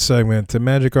third segment, the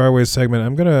Magic Our Way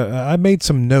segment. I made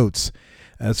some notes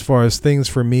as far as things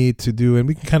for me to do, and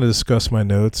we can kind of discuss my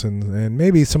notes, and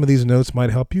maybe some of these notes might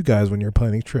help you guys when you're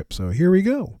planning trips. So here we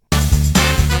go.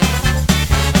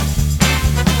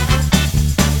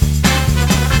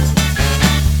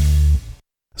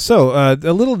 So,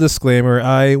 a little disclaimer,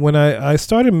 when I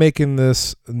started making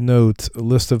this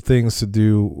list of things to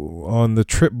do on the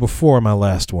trip before my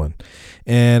last one,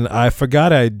 and I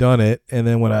forgot I'd done it, and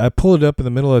then when I pulled it up in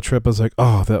the middle of the trip, I was like,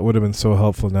 oh, that would have been so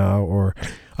helpful now, or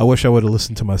I wish I would have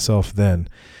listened to myself then.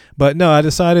 But no, I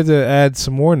decided to add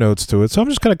some more notes to it. So I'm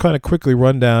just going to kind of quickly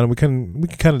run down. We can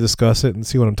kind of discuss it and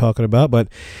see what I'm talking about. But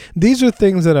these are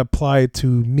things that apply to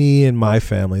me and my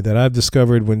family that I've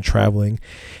discovered when traveling.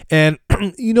 And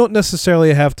you don't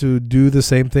necessarily have to do the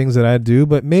same things that I do,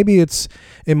 but maybe it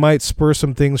might spur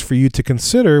some things for you to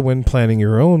consider when planning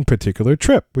your own particular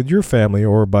trip with your family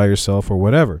or by yourself or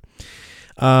whatever.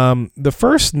 The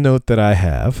first note that I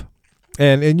have,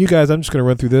 And you guys, I'm just going to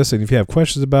run through this, and if you have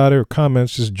questions about it or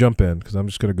comments, just jump in, because I'm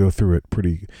just going to go through it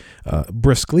pretty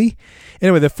briskly.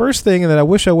 Anyway, the first thing that I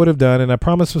wish I would have done, and I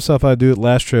promised myself I'd do it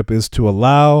last trip, is to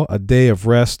allow a day of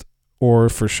rest or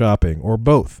for shopping, or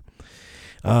both.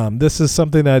 This is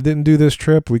something that I didn't do this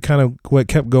trip. We kind of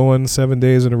kept going 7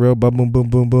 days in a row, boom, boom, boom,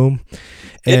 boom, boom.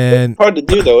 And it's hard to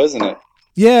do, though, isn't it?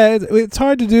 Yeah, it's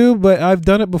hard to do, but I've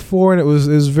done it before, and it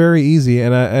was very easy.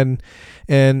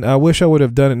 And I wish I would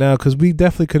have done it now, because we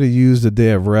definitely could have used a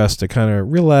day of rest to kind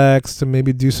of relax, to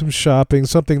maybe do some shopping,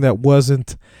 something that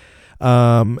wasn't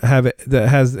that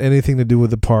has anything to do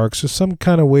with the parks, just some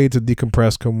kind of way to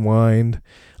decompress, unwind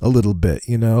a little bit,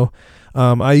 you know.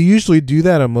 I usually do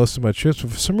that on most of my trips,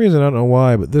 but for some reason I don't know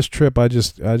why. But this trip, I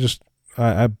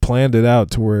planned it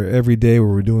out to where every day we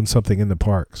were doing something in the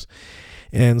parks.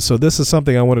 And so this is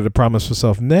something I wanted to promise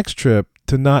myself next trip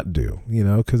to not do, you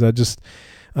know, because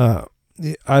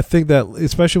I think that,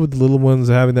 especially with the little ones,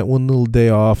 having that one little day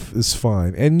off is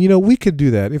fine. And, you know, we could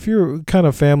do that. If you're kind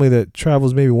of family that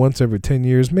travels maybe once every 10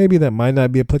 years, maybe that might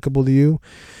not be applicable to you.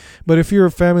 But if you're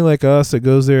a family like us that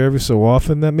goes there every so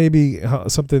often, that may be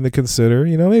something to consider.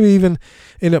 You know, maybe even,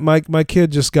 my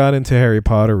kid just got into Harry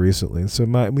Potter recently. So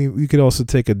we could also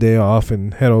take a day off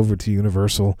and head over to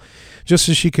Universal just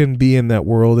so she can be in that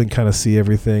world and kind of see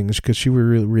everything, because she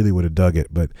really, really would have dug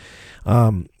it. But,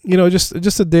 you know,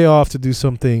 just a day off to do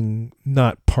something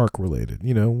not park related,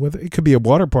 you know, whether it could be a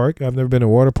water park. I've never been to a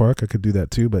water park. I could do that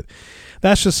too. But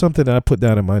that's just something that I put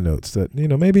down in my notes that, you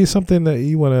know, maybe something that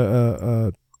you want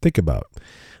to think about.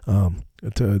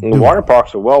 The water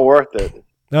parks are well worth it.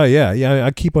 Oh, yeah.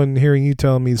 I keep on hearing you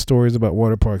telling me stories about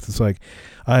water parks. It's like,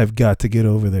 I have got to get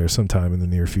over there sometime in the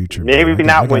near future. Maybe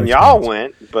not when y'all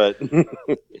went, but...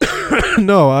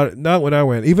 No, not when I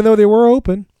went. Even though they were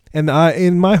open. And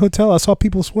in my hotel, I saw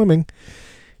people swimming.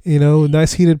 You know,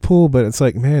 nice heated pool. But it's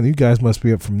like, man, you guys must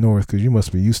be up from north, because you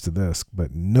must be used to this.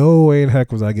 But no way in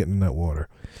heck was I getting in that water.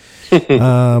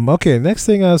 Okay, next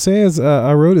thing I'll say is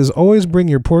I wrote is always bring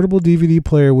your portable DVD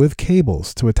player with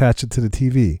cables to attach it to the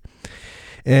TV.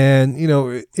 And, you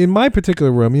know, in my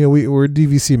particular room, you know, we're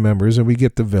DVC members and we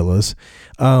get the villas.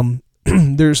 In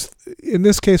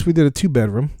this case, we did a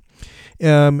 2-bedroom.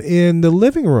 In the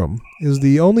living room is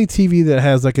the only TV that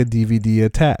has like a DVD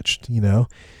attached, you know.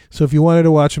 So if you wanted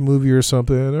to watch a movie or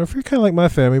something, or if you're kind of like my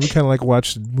family, we kind of like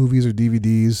watch movies or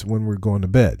DVDs when we're going to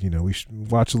bed. You know, we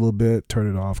watch a little bit,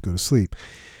 turn it off, go to sleep.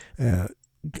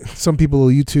 Some people will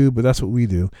YouTube, but that's what we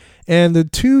do. And the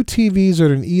 2 TVs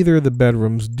that are in either of the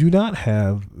bedrooms do not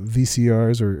have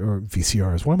VCRs or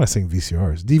VCRs. Why am I saying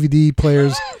VCRs? DVD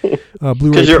players,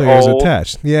 Blu-ray players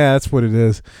attached. Yeah, that's what it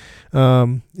is.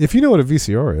 If you know what a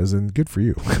VCR is, then good for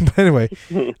you. But anyway,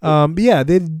 yeah,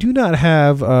 they do not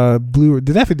have They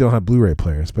definitely don't have Blu-ray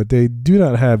players, but they do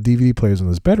not have DVD players in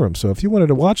this bedroom. So if you wanted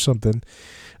to watch something,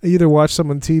 either watch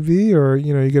some on TV, or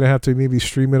you know, you're gonna have to maybe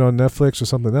stream it on Netflix or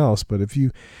something else. But if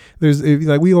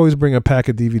we always bring a pack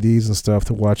of DVDs and stuff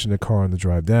to watch in the car on the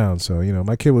drive down. So you know,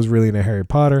 my kid was really into Harry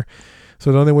Potter.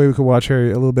 So the only way we could watch a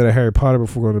little bit of Harry Potter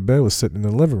before going to bed was sitting in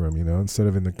the living room, you know, instead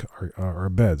of in our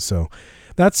bed. So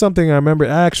that's something I remember.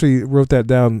 I actually wrote that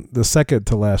down the second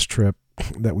to last trip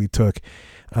that we took,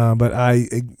 but I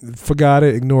forgot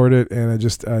it, ignored it, and I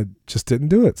just didn't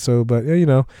do it. So, but you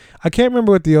know, I can't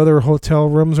remember what the other hotel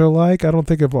rooms are like. I don't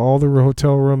think if all the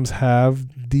hotel rooms have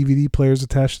DVD players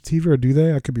attached to TV, or do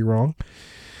they? I could be wrong.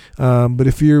 But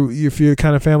if your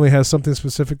kind of family has something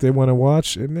specific they want to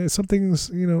watch, and it's something,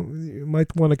 you know, you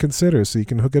might want to consider, so you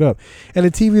can hook it up. And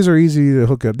the TVs are easy to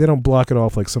hook up. They don't block it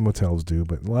off like some hotels do,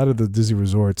 but a lot of the Disney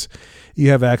resorts, you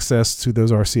have access to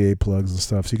those RCA plugs and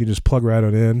stuff, so you can just plug right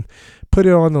on in, put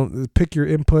it on, pick your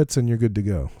inputs, and you're good to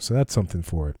go. So that's something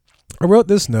for it. I wrote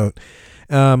this note.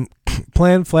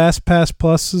 Plan FastPass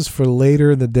pluses for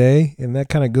later in the day, and that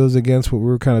kind of goes against what we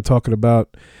were kind of talking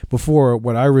about before,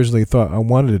 what I originally thought I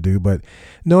wanted to do. But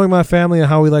knowing my family and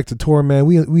how we like to tour, man,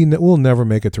 we'll never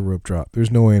make it to Rope Drop.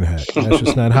 There's no way in heck. That's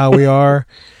just not how we are.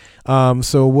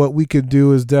 So what we could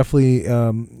do is definitely,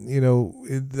 you know,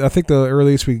 I think the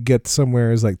earliest we could get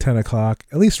somewhere is like 10 o'clock,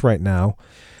 at least right now.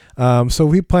 So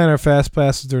we plan our fast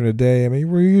passes during the day. I mean,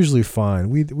 we're usually fine.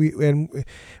 And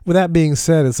with that being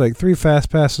said, it's like 3 fast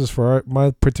passes for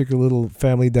my particular little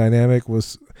family dynamic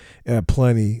was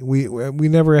plenty. We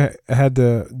never had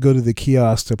to go to the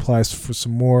kiosk to apply for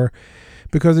some more,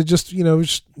 because it just, you know,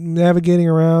 just navigating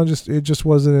around, it just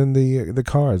wasn't in the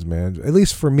cards, man. At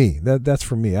least for me. That's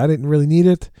for me. I didn't really need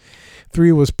it.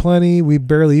 3 was plenty. We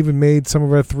barely even made some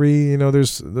of our 3. You know,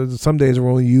 there's some days where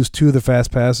we only used 2 of the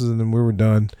fast passes and then we were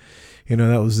done. You know,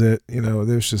 that was it. You know,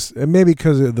 there's just, and maybe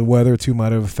because of the weather too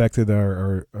might have affected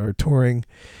our touring.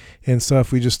 and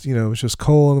stuff. We just, it was just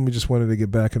cold, and we just wanted to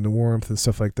get back into warmth and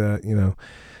stuff like that.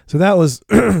 So that was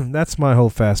that's my whole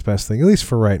fast pass thing, at least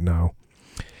for right now.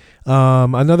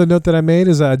 Another note that I made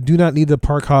is I do not need the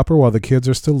park hopper while the kids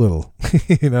are still little.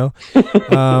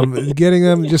 Getting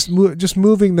them just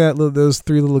moving those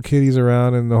three little kitties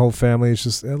around and the whole family is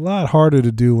just a lot harder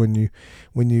to do when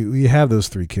you have those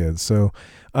three kids. So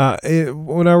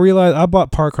when I realized I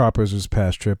bought park hoppers this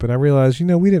past trip, and I realized we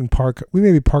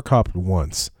maybe park hopped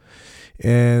once.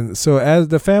 And so as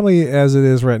the family as it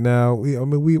is right now,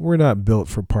 we're not built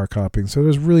for park hopping, so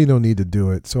there's really no need to do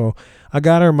it. So I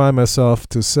got to remind myself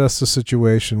to assess the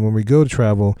situation when we go to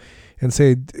travel and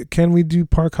say, can we do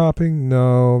park hopping?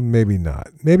 No, maybe not.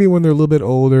 Maybe when they're a little bit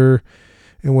older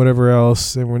and whatever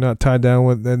else, and we're not tied down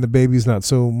with, and the baby's not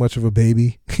so much of a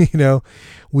baby,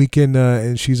 we can,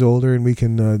 and she's older and we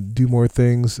can do more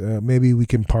things. Maybe we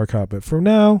can park hop it. For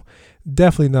now,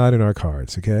 definitely not in our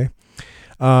cards, okay?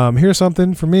 Here's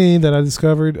something for me that I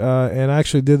discovered, and I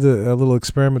actually did a little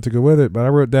experiment to go with it, but I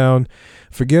wrote down,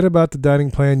 forget about the dining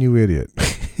plan, you idiot.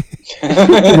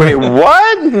 Wait,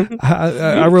 what?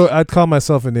 I'd call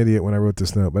myself an idiot when I wrote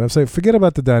this note, but I'm saying forget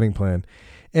about the dining plan.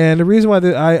 And the reason why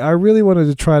I really wanted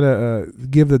to try to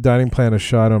give the dining plan a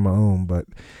shot on my own, but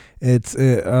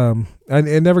I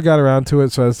never got around to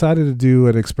it, so I decided to do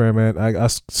an experiment. I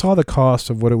saw the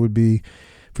cost of what it would be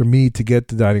for me to get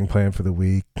the dining plan for the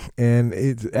week, and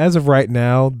as of right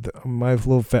now, my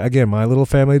little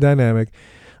family dynamic.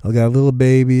 I got a little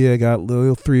baby, I got a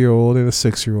little 3-year-old and a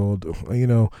 6-year-old.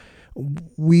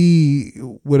 We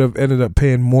would have ended up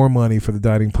paying more money for the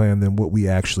dining plan than what we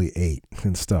actually ate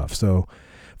and stuff. So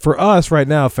for us right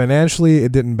now, financially,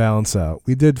 it didn't balance out.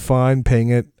 We did fine paying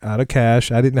it out of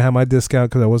cash. I didn't have my discount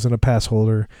because I wasn't a pass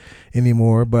holder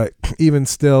anymore. But even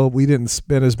still, we didn't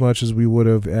spend as much as we would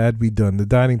have had we done the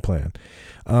dining plan.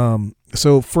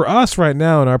 So for us right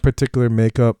now in our particular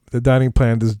makeup, the dining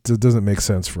plan doesn't make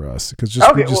sense for us because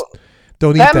we just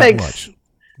don't eat that much.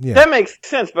 Yeah. That makes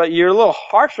sense, but you're a little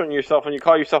harsh on yourself when you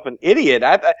call yourself an idiot.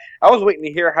 I was waiting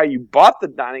to hear how you bought the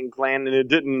dining plan, and it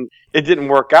didn't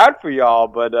work out for y'all.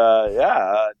 But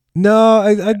yeah. No,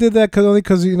 I did that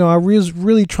because I was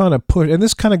really trying to push, and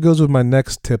this kind of goes with my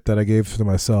next tip that I gave to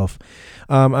myself.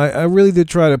 I really did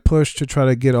try to push to try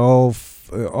to get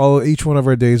each one of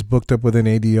our days booked up with an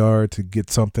ADR to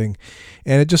get something,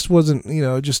 and it just wasn't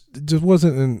just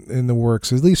wasn't in the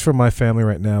works, at least for my family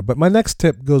right now. But my next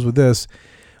tip goes with this.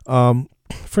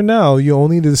 For now, you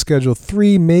only need to schedule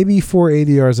 3, maybe 4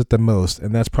 ADRs at the most,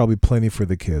 and that's probably plenty for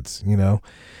the kids.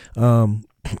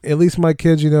 At least my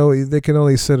kids, they can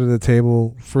only sit at a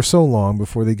table for so long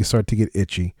before they start to get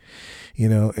itchy,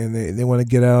 and they want to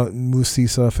get out and see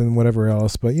stuff and whatever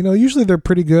else. But usually they're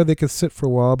pretty good. They can sit for a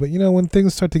while. But when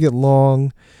things start to get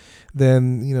long,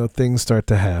 then things start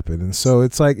to happen. And so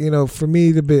it's like for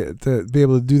me to be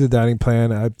able to do the dining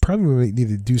plan, I probably need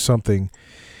to do something.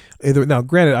 Now,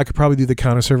 granted, I could probably do the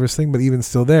counter service thing, but even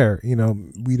still there,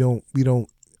 we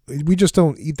just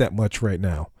don't eat that much right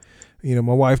now.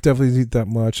 My wife definitely doesn't eat that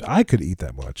much. I could eat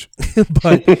that much,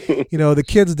 but the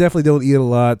kids definitely don't eat a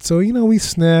lot. So we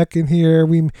snack in here.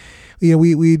 We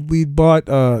bought.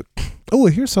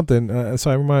 Here's something.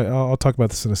 Sorry, I'll talk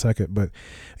about this in a second. But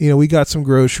we got some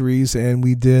groceries and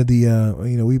we did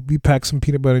we packed some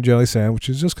peanut butter and jelly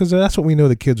sandwiches just because that's what we know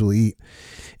the kids will eat.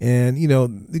 And,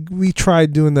 we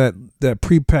tried doing that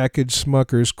prepackaged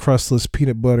Smucker's crustless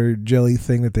peanut butter jelly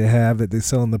thing that they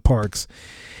sell in the parks.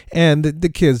 And the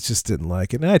kids just didn't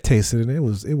like it. And I tasted it, and it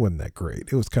wasn't that great.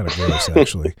 It was kind of gross,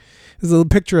 actually. There's a little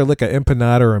picture of like an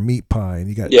empanada or a meat pie, and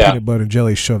you got peanut butter and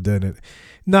jelly shoved in it.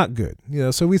 Not good.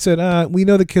 So we said, we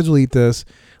know the kids will eat this.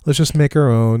 Let's just make our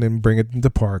own and bring it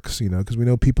into parks, because we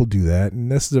know people do that.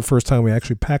 And this is the first time we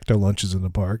actually packed our lunches in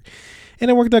the park. And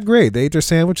it worked out great. They ate their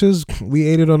sandwiches. We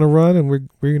ate it on a run, and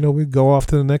we'd go off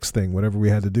to the next thing, whatever we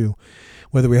had to do,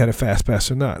 whether we had a fast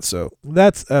pass or not. So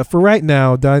that's for right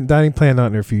now. Dining plan not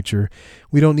in our future.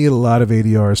 We don't need a lot of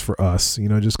ADRs for us,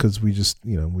 just because we just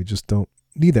don't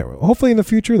need that. Hopefully in the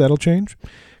future that'll change,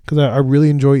 because I really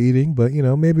enjoy eating. But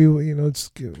maybe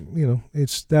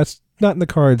it's that's not in the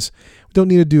cards. We don't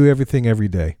need to do everything every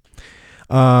day.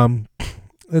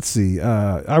 Let's see.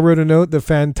 I wrote a note. The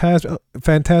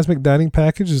Fantasmic dining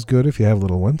package is good if you have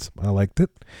little ones. I liked it.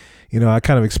 I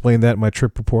kind of explained that in my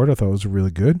trip report. I thought it was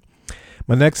really good.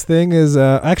 My next thing is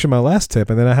actually my last tip,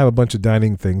 and then I have a bunch of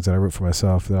dining things that I wrote for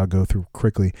myself that I'll go through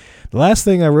quickly. The last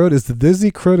thing I wrote is the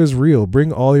Disney crud is real.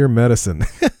 Bring all your medicine,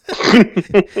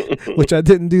 which I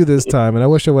didn't do this time, and I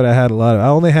wish I would have had a lot of. I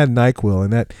only had NyQuil,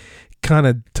 and that kind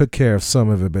of took care of some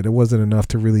of it, but it wasn't enough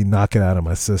to really knock it out of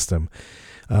my system.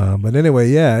 But anyway,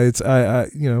 yeah, it's I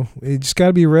you just got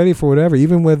to be ready for whatever.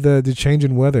 Even with the change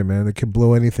in weather, man, it could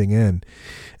blow anything in.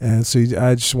 And so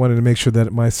I just wanted to make sure that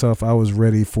I was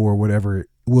ready for whatever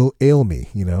will ail me.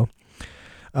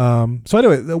 So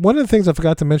anyway, one of the things I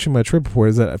forgot to mention in my trip report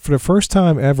is that for the first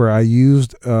time ever, I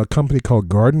used a company called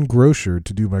Garden Grocer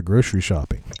to do my grocery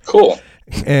shopping. Cool.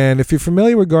 And if you're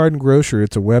familiar with Garden Grocer,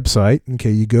 it's a website,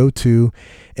 okay, you go to,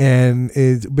 and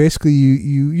it's basically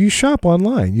you shop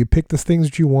online. You pick the things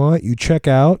that you want, you check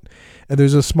out, and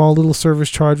there's a small little service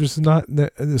charge, which is not the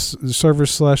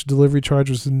service/delivery charge,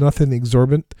 which is nothing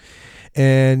exorbitant.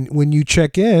 And when you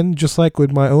check in, just like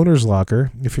with my Owner's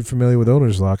Locker, if you're familiar with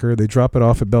Owner's Locker, they drop it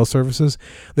off at Bell Services.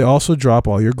 They also drop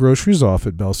all your groceries off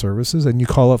at Bell Services, and you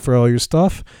call up for all your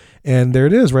stuff. And there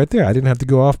it is right there. I didn't have to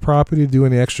go off property to do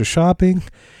any extra shopping.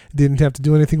 Didn't have to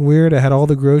do anything weird. I had all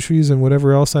the groceries and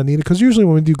whatever else I needed. Because usually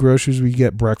when we do groceries, we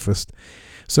get breakfast.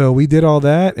 So we did all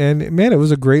that. And man, it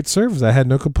was a great service. I had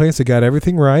no complaints. They got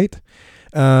everything right.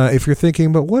 If you're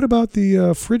thinking, but what about the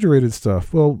refrigerated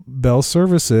stuff? Well, Bell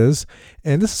Services,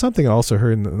 and this is something I also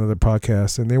heard in another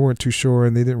podcast, and they weren't too sure,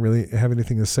 and they didn't really have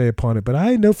anything to say upon it. But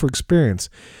I know for experience,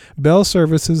 Bell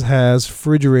Services has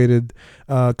refrigerated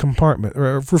compartment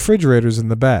or refrigerators in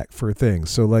the back for things.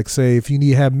 So, like, say if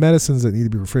you have medicines that need to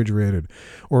be refrigerated,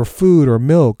 or food, or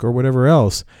milk, or whatever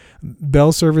else,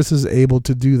 Bell Services is able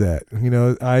to do that.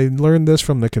 I learned this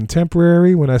from the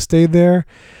Contemporary when I stayed there.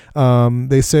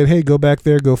 They said, hey, go back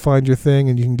there, go find your thing,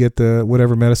 and you can get the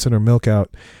whatever medicine or milk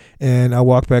out. And I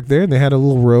walked back there, and they had a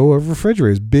little row of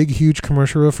refrigerators, big, huge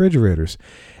commercial refrigerators.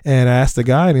 And I asked the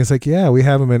guy, and he's like, yeah, we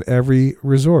have them at every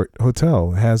resort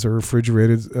hotel. It has a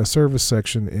refrigerated service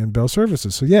section in Bell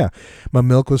Services. So, yeah, my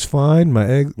milk was fine. My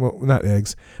eggs, well, not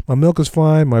eggs. My milk was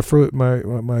fine. My fruit,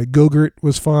 my Go-Gurt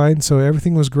was fine. So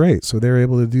everything was great. So they were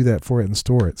able to do that for it and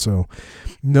store it. So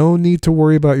no need to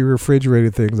worry about your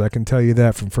refrigerated things. I can tell you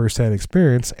that from firsthand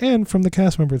experience and from the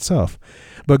cast member itself.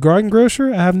 But Garden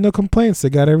Grocer, I have no complaints.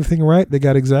 They got everything right. They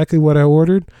got exactly what I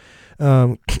ordered.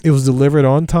 It was delivered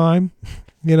on time,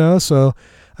 so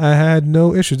I had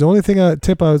no issues. The only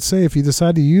tip I would say, if you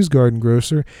decide to use Garden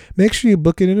Grocer, make sure you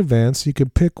book it in advance so you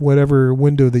can pick whatever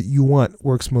window that you want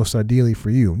works most ideally for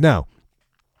you. Now,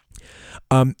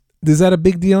 is that a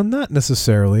big deal? Not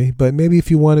necessarily, but maybe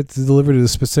if you want it to deliver at a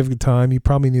specific time, you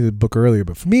probably need to book earlier.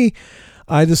 But for me,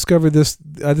 I decided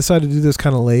to do this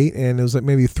kind of late, and it was like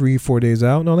maybe 3-4 days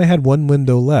out, and I only had one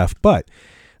window left. But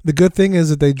the good thing is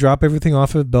that they drop everything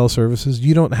off at Bell Services.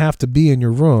 You don't have to be in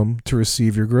your room to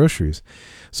receive your groceries.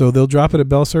 So they'll drop it at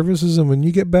Bell Services, and when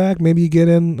you get back, maybe you get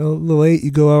in a little late,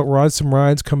 you go out, ride some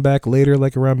rides, come back later,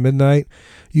 like around midnight,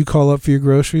 you call up for your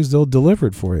groceries, they'll deliver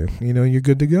it for you. You're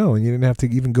good to go, and you didn't have to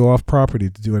even go off property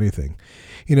to do anything.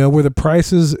 Were the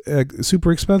prices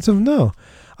super expensive? No.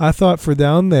 I thought for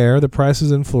down there, the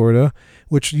prices in Florida,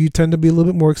 which you tend to be a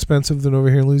little bit more expensive than over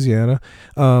here in Louisiana,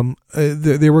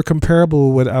 they were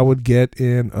comparable with what I would get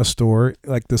in a store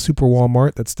like the Super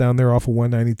Walmart that's down there off of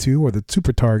 192, or the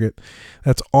Super Target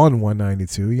that's on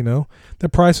 192. The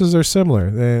prices are similar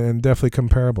and definitely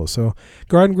comparable. So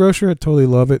Garden Grocer, I totally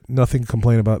love it. Nothing to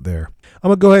complain about there. I'm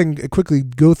going to go ahead and quickly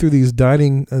go through these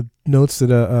dining notes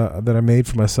that I made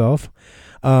for myself.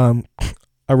 I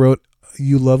wrote,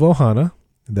 you love Ohana.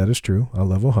 That is true. I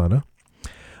love Ohana.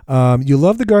 You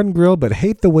love the Garden Grill, but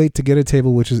hate the wait to get a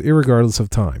table, which is irregardless of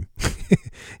time.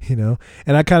 And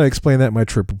I kind of explained that in my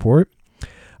trip report.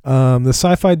 The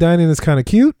sci-fi dining is kind of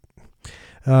cute.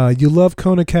 You love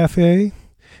Kona Cafe.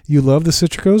 You love the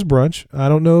Citrico's brunch. I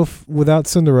don't know if without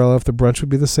Cinderella if the brunch would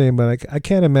be the same, but I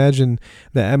can't imagine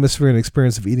the atmosphere and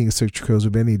experience of eating a Citrico's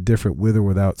would be any different with or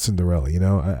without Cinderella.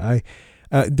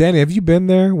 Danny, have you been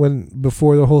there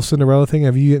before the whole Cinderella thing?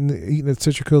 Have you eaten at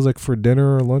Citrico's like for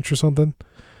dinner or lunch or something?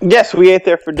 Yes, we ate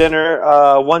there for dinner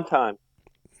one time.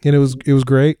 And it was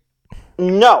great?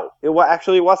 No, it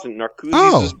actually wasn't.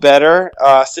 Narcoossee's was better.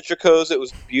 Citrico's, it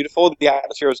was beautiful. The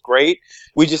atmosphere was great.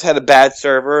 We just had a bad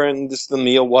server, and the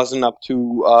meal wasn't up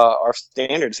to our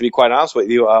standards, to be quite honest with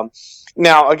you.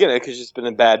 Now, again, it could just been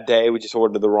a bad day. We just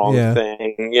ordered the wrong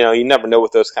thing. You never know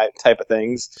with those type of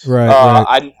things. Right.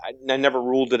 I never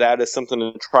ruled it out as something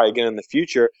to try again in the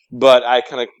future, but I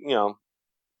kind of,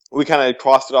 we kind of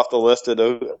crossed it off the list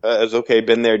as okay,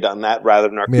 been there, done that, rather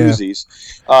than Narcoossee's.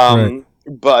 Right.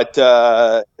 But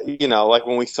like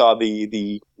when we saw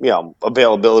the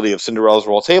availability of Cinderella's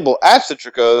Royal Table at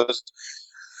Citrico's,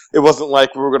 it wasn't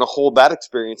like we were going to hold that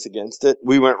experience against it.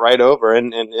 We went right over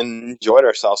and enjoyed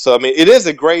ourselves. So I mean, it is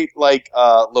a great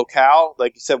locale,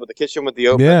 like you said, with the kitchen, with the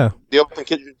open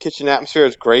kitchen atmosphere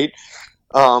is great.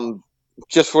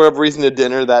 just for whatever reason, the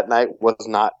dinner that night was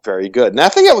not very good. And I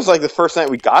think it was like the first night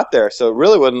we got there, so it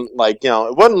really wasn't like,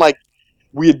 it wasn't like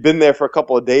we had been there for a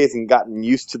couple of days and gotten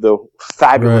used to the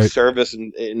fabulous service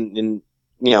and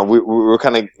we were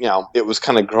kind of, it was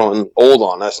kind of growing old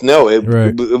on us. No,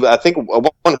 I think I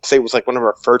want to say it was like one of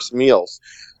our first meals.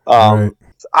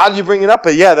 Odd you bring it up,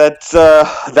 but yeah, that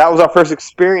was our first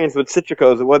experience with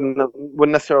Citrico's. It wasn't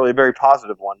necessarily a very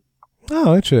positive one.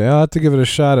 Oh, actually, I'll have to give it a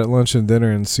shot at lunch and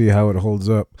dinner and see how it holds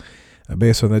up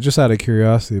based on that, just out of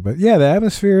curiosity. But yeah, the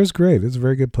atmosphere is great. It's a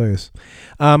very good place.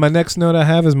 My next note I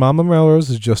have is Mama Melrose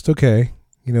is just okay.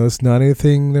 It's not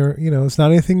anything there. It's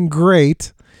not anything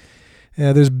great.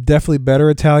 There's definitely better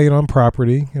Italian on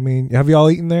property. I mean, have y'all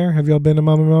eaten there? Have y'all been to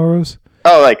Mama Melrose?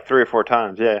 Oh, like 3 or 4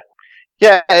 times, yeah.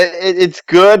 Yeah, it's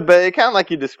good, but it kind of like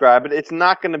you described it. It's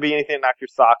not going to be anything to knock your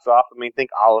socks off. I mean, think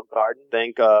Olive Garden,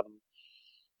 think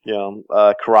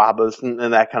Carrabba's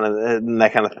and that kind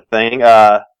of thing.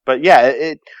 But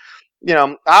yeah, I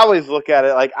always look at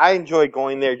it like I enjoy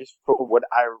going there just for what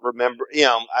I remember.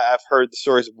 I've heard the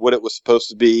stories of what it was supposed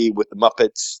to be with the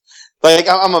Muppets. Like,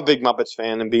 I'm a big Muppets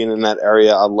fan, and being in that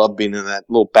area, I love being in that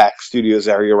little back studios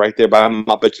area right there by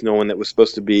Muppets, knowing that was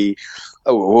supposed to be.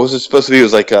 Oh, what was it supposed to be? It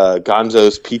was like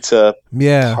Gonzo's Pizza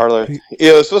Parlor.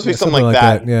 It was supposed to be something like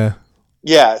that. Yeah.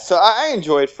 Yeah, so I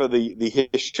enjoy it for the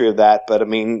history of that, but I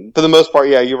mean, for the most part,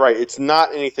 yeah, you're right. It's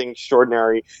not anything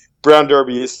extraordinary. Brown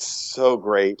Derby is so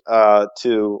great,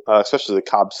 especially the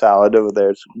Cobb salad over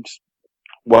there. It's just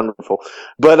wonderful.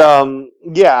 But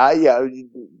yeah,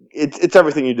 it's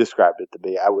everything you described it to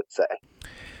be, I would say.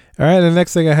 All right, the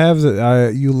next thing I have is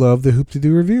that you love the Hoop to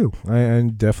Do review. I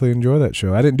definitely enjoy that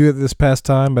show. I didn't do it this past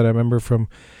time, but I remember from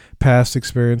past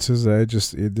experiences, it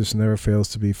just never fails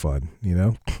to be fun,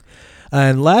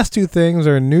 And last 2 things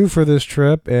are new for this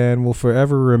trip and will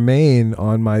forever remain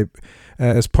on my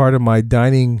as part of my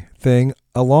dining thing,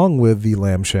 along with the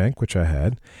lamb shank, which I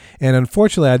had. And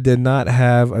unfortunately, I did not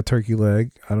have a turkey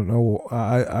leg. I don't know.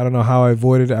 I don't know how I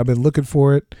avoided it. I've been looking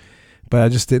for it, but I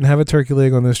just didn't have a turkey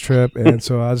leg on this trip, and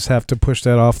so I'll just have to push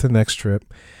that off the next trip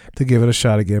to give it a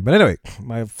shot again. But anyway,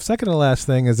 my second to last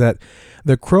thing is that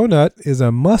the Cronut is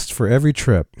a must for every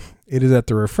trip. It is at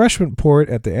the refreshment port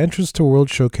at the entrance to World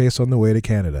Showcase on the way to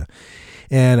Canada.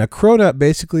 And a cronut,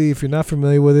 basically, if you're not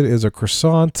familiar with it, is a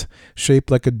croissant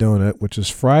shaped like a donut, which is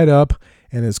fried up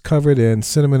and is covered in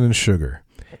cinnamon and sugar.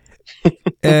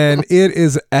 And it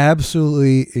is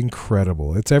absolutely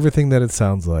incredible. It's everything that it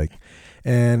sounds like.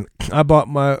 And I bought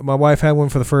my wife had one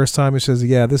for the first time. And she says,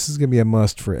 yeah, this is going to be a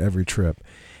must for every trip.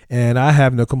 And I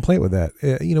have no complaint with that.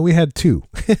 We had 2.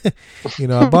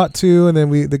 I bought 2, and then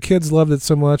the kids loved it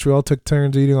so much. We all took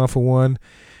turns eating off of one.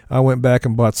 I went back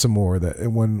and bought some more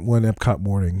that one Epcot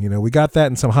morning. We got that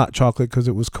and some hot chocolate because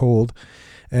it was cold.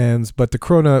 But the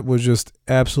cronut was just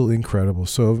absolutely incredible.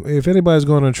 So if anybody's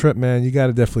going on a trip, man, you got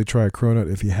to definitely try a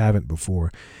cronut if you haven't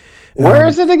before. Where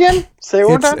is it again? Say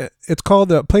one time. It's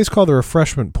called a place called the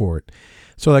Refreshment Port.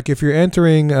 So like if you're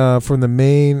entering from the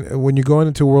main, when you're going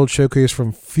into World Showcase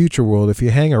from Future World, if you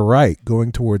hang a right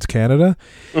going towards Canada,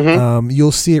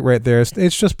 you'll see it right there.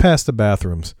 It's just past the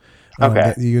bathrooms.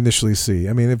 That you initially see.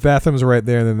 I mean, the bathrooms are right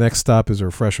there, and the next stop is a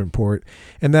refreshment port,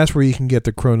 and that's where you can get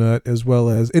the cronut, as well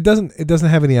as it doesn't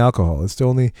have any alcohol. It's the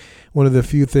only one of the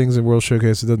few things in World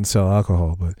Showcase that doesn't sell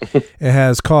alcohol, but it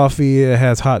has coffee, it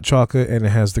has hot chocolate, and it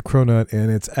has the cronut, and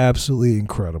it's absolutely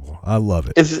incredible. I love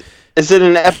it. Is it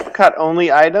an Epcot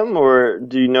only item, or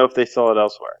do you know if they sell it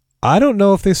elsewhere? I don't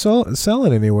know if they sell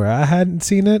it anywhere. I hadn't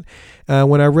seen it.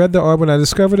 When I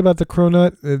discovered about the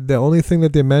cronut, the only thing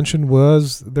that they mentioned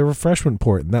was the refreshment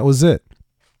port, and that was it.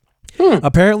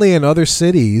 Apparently, in other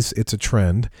cities, it's a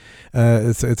trend.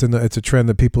 It's a trend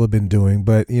that people have been doing.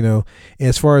 But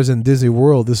as far as in Disney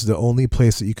World, this is the only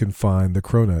place that you can find the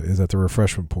cronut is at the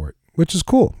refreshment port, which is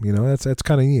cool. That's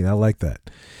kind of neat. I like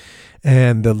that.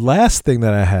 And the last thing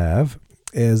that I have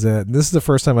is that this is the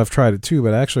first time I've tried it too,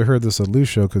 but I actually heard this on Lou's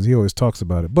show because he always talks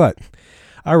about it. But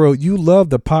I wrote, you love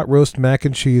the pot roast mac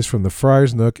and cheese from the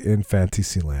Friars Nook in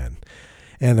Fantasyland.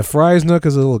 And the Friars Nook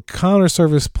is a little counter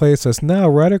service place that's now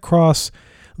right across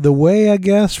the way, I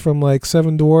guess, from like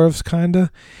Seven Dwarfs, kind of,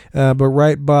 but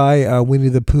right by Winnie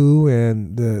the Pooh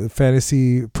and the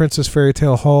Fantasy Princess Fairy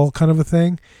Tale Hall kind of a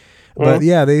thing. But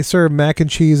yeah, they serve mac and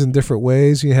cheese in different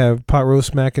ways. You have pot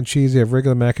roast mac and cheese, you have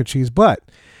regular mac and cheese, but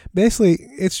basically,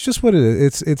 it's just what it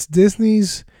is. It's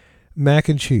Disney's mac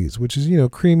and cheese, which is,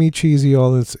 creamy, cheesy,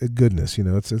 all this goodness.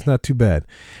 It's not too bad.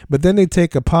 But then they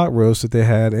take a pot roast that they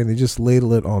had and they just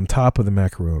ladle it on top of the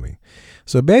macaroni.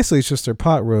 So basically, it's just their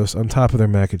pot roast on top of their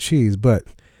mac and cheese, but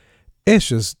it's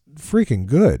just freaking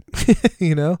good.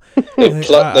 They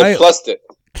plussed it.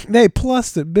 They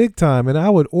plussed it big time, and I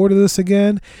would order this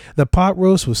again. The pot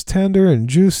roast was tender and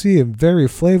juicy and very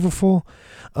flavorful.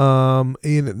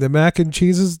 The mac and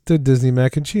cheese is the Disney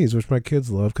mac and cheese, which my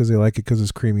kids love because they like it because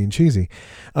it's creamy and cheesy.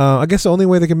 I guess the only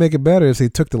way they can make it better is they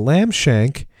took the lamb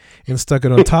shank and stuck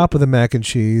it on top of the mac and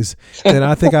cheese. Then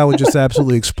I think I would just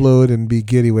absolutely explode and be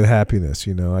giddy with happiness. So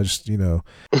you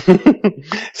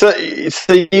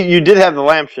did have the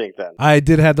lamb shank then? I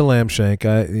did have the lamb shank.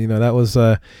 That was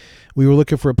we were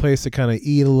looking for a place to kind of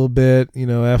eat a little bit,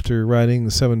 after riding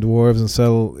the Seven Dwarves and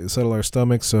settle our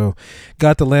stomachs. So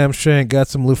got the lamb shank, got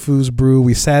some LeFou's brew.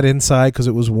 We sat inside because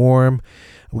it was warm.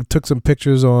 We took some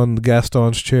pictures on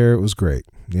Gaston's chair. It was great,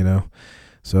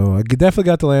 So I definitely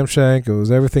got the lamb shank. It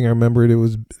was everything I remembered it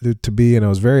was to be, and I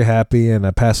was very happy. And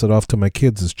I passed it off to my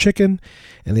kids as chicken,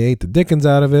 and they ate the dickens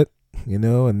out of it,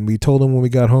 And we told them when we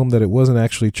got home that it wasn't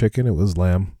actually chicken; it was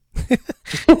lamb.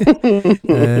 But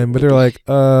they're like,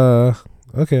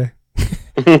 okay.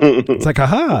 It's like,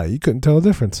 aha, you couldn't tell the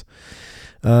difference.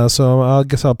 So I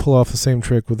guess I'll pull off the same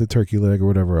trick with the turkey leg or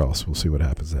whatever else. We'll see what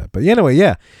happens with that. But anyway,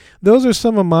 yeah, those are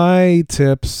some of my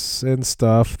tips and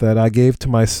stuff that I gave to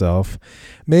myself.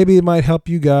 Maybe it might help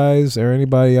you guys or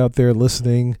anybody out there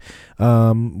listening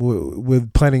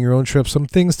with planning your own trip. Some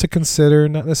things to consider,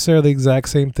 not necessarily the exact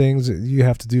same things that you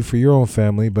have to do for your own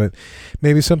family, but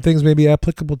maybe some things may be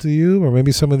applicable to you, or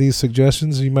maybe some of these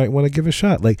suggestions you might want to give a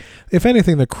shot. Like, if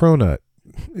anything, the cronut,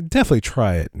 definitely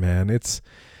try it, man. It's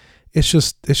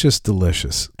just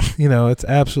delicious. It's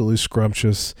absolutely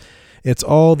scrumptious. It's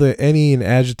all the any and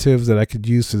adjectives that I could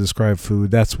use to describe food.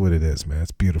 That's what it is, man.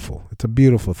 It's beautiful. It's a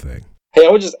beautiful thing. Hey, I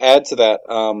would just add to that.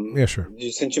 Yeah, sure.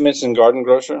 Since you mentioned Garden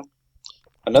Grocer,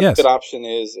 another good option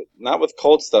is not with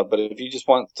cold stuff, but if you just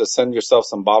want to send yourself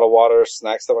some bottled water,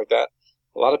 snacks, stuff like that.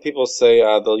 A lot of people say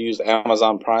they'll use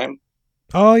Amazon Prime.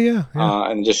 Oh yeah.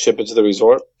 And just ship it to the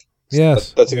resort. So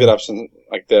yes, that's a good option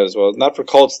like that as well. Not for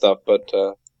cold stuff, but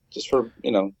just for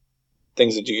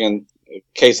things that you can, a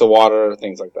case of water,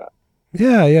 things like that.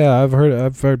 Yeah,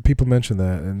 I've heard people mention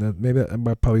that, and maybe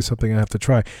that probably something I have to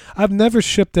try. I've never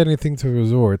shipped anything to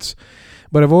resorts,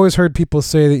 but I've always heard people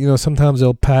say that sometimes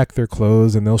they'll pack their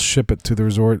clothes and they'll ship it to the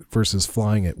resort versus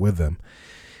flying it with them,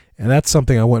 and that's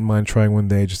something I wouldn't mind trying one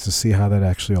day just to see how that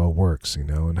actually all works,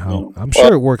 and how I'm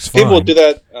sure it works fine. People do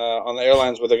that on the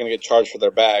airlines where they're going to get charged for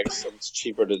their bags, so it's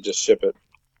cheaper to just ship it.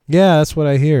 Yeah, that's what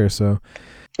I hear. So.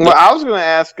 Well, I was going to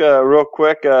ask real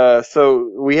quick.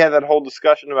 So we had that whole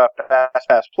discussion about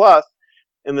FastPass Plus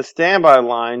in the standby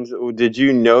lines. Did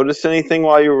you notice anything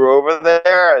while you were over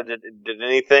there? Did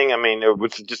anything? I mean,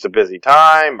 was it just a busy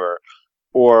time,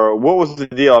 or what was the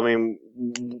deal? I mean,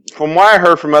 from what I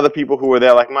heard from other people who were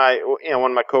there, like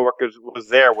one of my coworkers was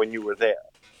there when you were there.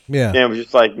 Yeah, and it was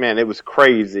just like, man, it was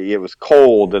crazy. It was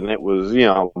cold and it was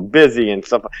busy and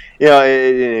stuff.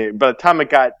 By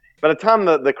the time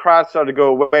the crowd started to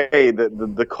go away,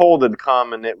 the cold had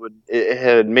come, and it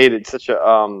had made it such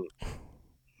a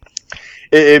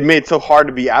it made it so hard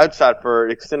to be outside for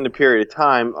an extended period of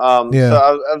time. So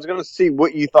I was going to see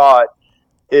what you thought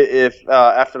if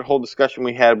after the whole discussion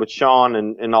we had with Sean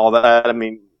and all that. I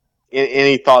mean,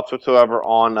 any thoughts whatsoever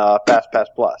on FastPass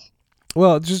Plus?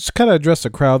 Well, just kind of address the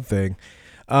crowd thing.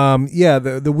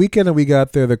 The weekend that we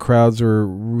got there, the crowds were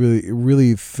really,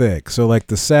 really thick. So like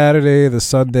the Saturday, the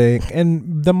Sunday,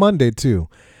 and the Monday too.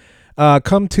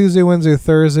 Come Tuesday, Wednesday,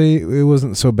 Thursday, it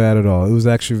wasn't so bad at all. It was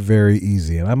actually very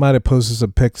easy. And I might have posted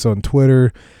some pics on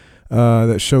Twitter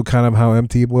that show kind of how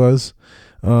empty it was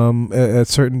at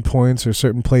certain points or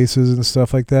certain places and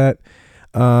stuff like that.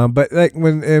 But like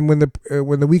when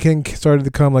the weekend started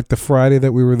to come, like the Friday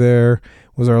that we were there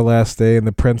was our last day, and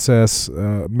the Princess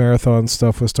marathon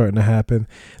stuff was starting to happen.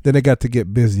 Then it got to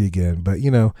get busy again. But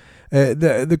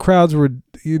the crowds were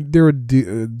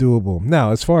doable.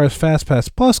 Now, as far as FastPass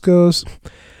Plus goes,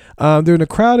 during the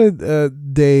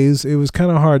crowded days, it was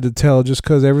kind of hard to tell just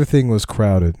because everything was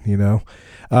crowded.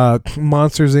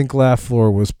 Monsters Inc. laugh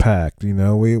floor was packed.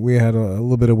 We had a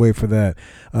little bit of wait for that.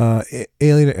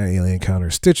 Alien Encounter,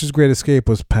 Stitch's Great Escape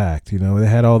was packed. They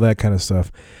had all that kind of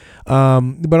stuff.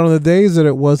 But on the days that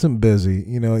it wasn't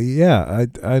busy,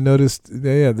 I noticed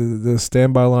the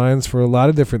standby lines for a lot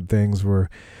of different things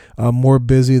were more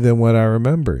busy than what I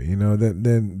remember.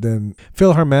 Than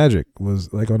PhilharMagic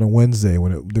was like on a Wednesday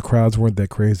when the crowds weren't that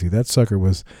crazy. That sucker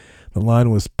the line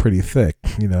was pretty thick.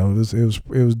 It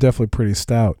was definitely pretty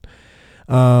stout.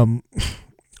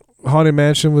 Haunted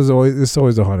Mansion it's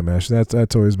always a Haunted Mansion.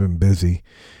 That's always been busy.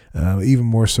 Even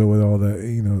more so with all the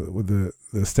with the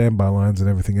standby lines and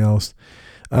everything else.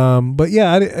 But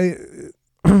yeah,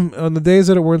 on the days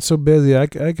that it weren't so busy, I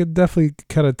could definitely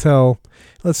kind of tell.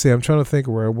 Let's see, I'm trying to think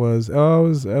of where I was. Oh, I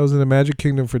was in the Magic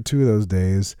Kingdom for 2 of those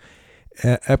days,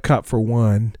 at Epcot for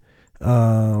 1,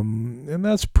 and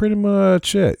that's pretty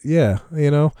much it. Yeah,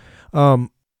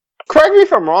 Correct me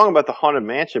if I'm wrong about the Haunted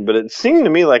Mansion, but it seemed to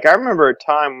me like I remember a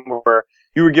time where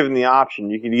you were given the option.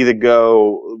 You could either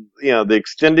go, the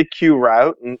extended queue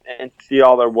route and see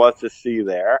all there was to see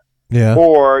there, Yeah.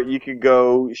 or you could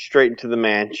go straight into the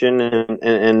mansion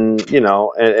and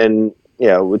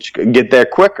which could get there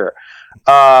quicker.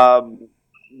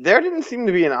 There didn't seem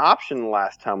to be an option the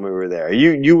last time we were there.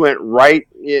 You went right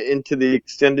into the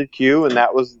extended queue, and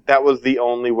that was the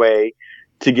only way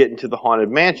to get into the Haunted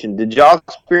Mansion. Did y'all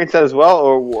experience that as well,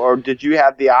 or did you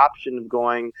have the option of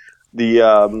going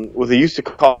what they used to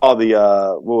call the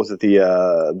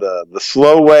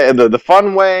slow way, the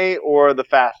fun way, or the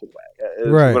fast way? Is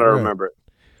Right, what I right. remember.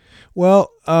 Well,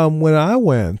 when I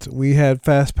went, we had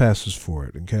fast passes for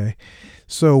it. Okay,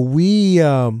 so we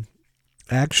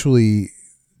actually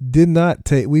did not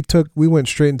take. We went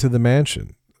straight into the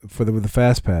mansion with the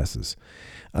fast passes.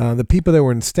 The people that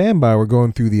were in standby were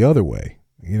going through the other way.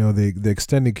 The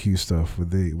extended queue stuff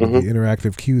with the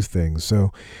interactive queue things.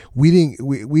 So we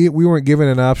weren't given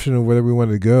an option of whether we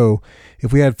wanted to go.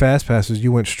 If we had fast passes,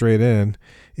 you went straight in.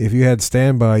 If you had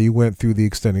standby, you went through the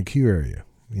extended queue area.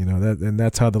 And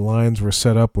that's how the lines were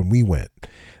set up when we went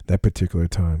that particular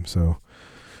time. So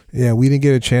yeah, we didn't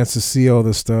get a chance to see all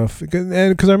this stuff. Because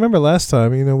I remember last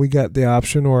time, we got the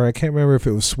option, or I can't remember if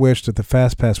it was switched that the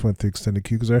fast pass went through extended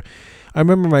queue. Because I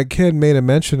remember my kid made a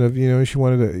mention of,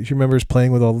 she remembers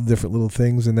playing with all the different little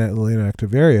things in that little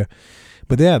interactive area.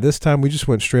 But yeah, this time we just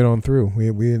went straight on through. We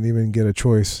didn't even get a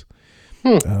choice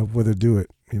of whether to do it,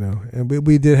 and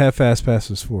we did have fast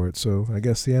passes for it. So I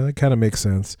guess, yeah, that kind of makes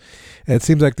sense. And it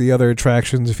seems like the other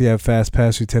attractions, if you have fast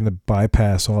pass, you tend to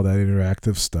bypass all that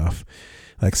interactive stuff.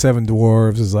 Like Seven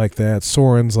Dwarves is like that.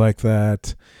 Soarin's like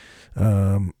that.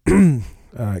 I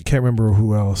can't remember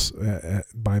who else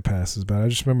bypasses, but I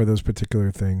just remember those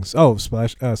particular things. Oh,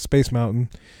 Space Mountain.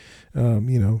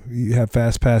 You have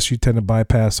fast pass, you tend to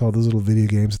bypass all those little video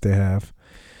games that they have.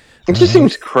 It just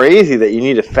seems crazy that you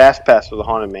need a fast pass for the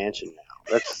Haunted Mansion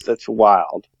now. That's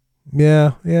wild.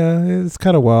 Yeah, it's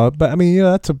kind of wild, but I mean,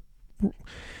 that's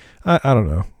I don't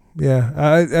know.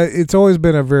 Yeah, it's always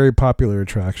been a very popular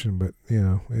attraction, but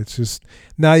it's just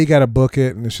now you got to book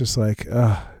it, and it's just like,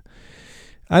 I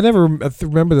never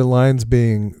remember the lines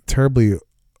being terribly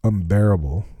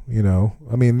unbearable.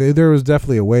 I mean, there was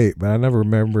definitely a wait, but I never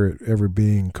remember it ever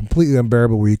being completely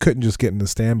unbearable where you couldn't just get into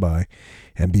standby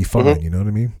and be fine. You know what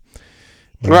I mean?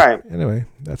 But right. Anyway,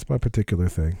 that's my particular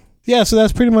thing. Yeah, so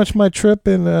that's pretty much my trip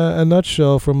in a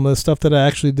nutshell, from the stuff that I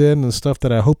actually did and the stuff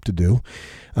that I hope to do.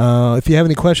 If you have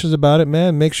any questions about it,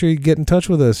 man, make sure you get in touch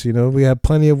with us. We have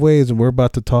plenty of ways, and we're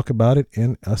about to talk about it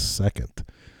in a second.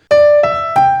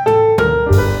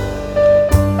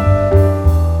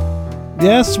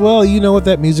 Yes, well, you know what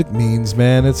that music means,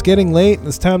 man. It's getting late, and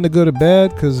it's time to go to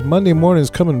bed, because Monday morning is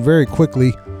coming very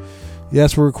quickly.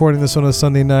 Yes, we're recording this on a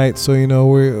Sunday night, so we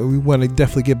want to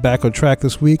definitely get back on track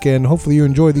this week, and hopefully you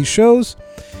enjoy these shows.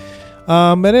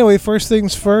 But anyway, first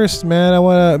things first, man. I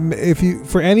want to,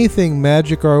 for anything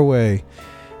Magic Our Way,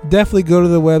 definitely go to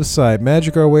the website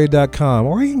magicourway.com,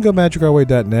 or you can go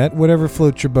magicourway.net, whatever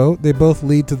floats your boat. They both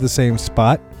lead to the same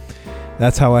spot.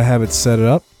 That's how I have it set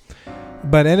up.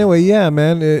 But anyway, yeah,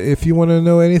 man, if you want to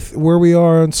know where we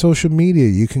are on social media,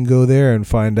 you can go there and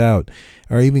find out.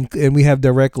 And we have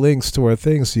direct links to our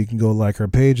things, so you can go like our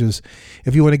pages.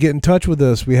 If you want to get in touch with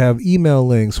us, we have email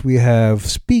links, we have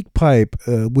SpeakPipe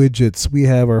widgets, we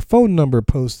have our phone number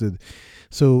posted.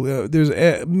 So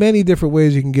there's many different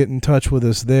ways you can get in touch with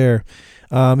us there.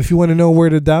 If you want to know where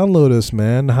to download us,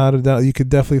 man, you could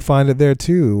definitely find it there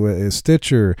too.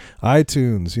 Stitcher,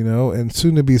 iTunes, and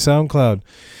soon to be SoundCloud.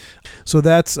 So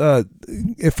that's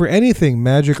if for anything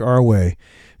Magic Our Way,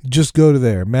 just go to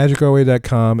there,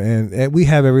 magicourway.com, and we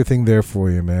have everything there for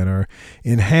you, man. Our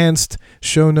enhanced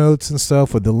show notes and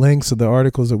stuff with the links of the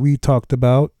articles that we talked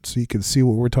about, so you can see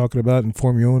what we're talking about and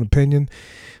form your own opinion.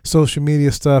 Social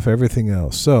media stuff, everything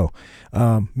else. So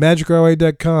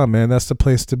magicourway.com, man, that's the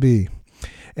place to be.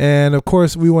 And of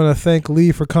course, we want to thank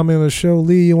Lee for coming on the show.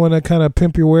 Lee, you want to kind of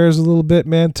pimp your wares a little bit,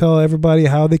 man? Tell everybody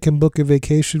how they can book a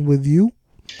vacation with you.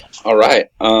 All right.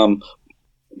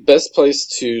 Best place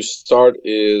to start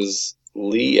is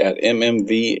Lee at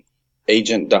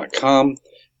mmvagent.com. You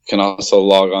can also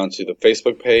log on to the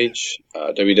Facebook page,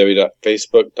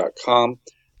 www.facebook.com,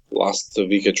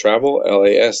 Lastovica Travel,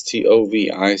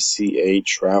 Lastovica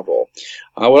Travel.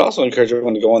 I would also encourage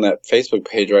everyone to go on that Facebook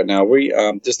page right now. We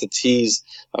just to tease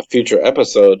a future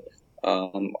episode.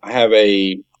 I have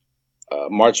a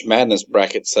March Madness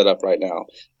bracket set up right now.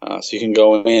 So you can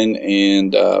go in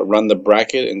and run the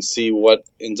bracket and see what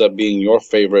ends up being your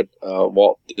favorite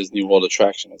Walt Disney World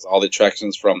attraction. It's all the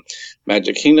attractions from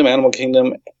Magic Kingdom, Animal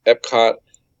Kingdom, Epcot,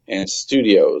 and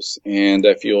Studios. And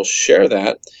if you'll share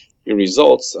your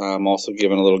results, I'm also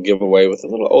giving a little giveaway with a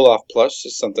little Olaf plush,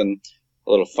 just something a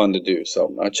little fun to do.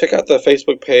 So check out the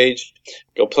Facebook page,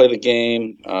 go play the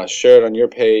game, share it on your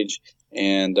page,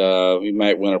 and we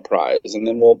might win a prize. And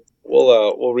then we'll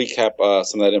recap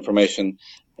some of that information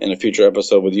in a future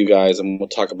episode with you guys, and we'll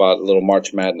talk about a little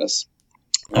March Madness.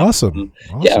 Awesome.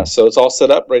 Yeah, so it's all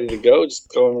set up, ready to go.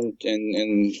 Just go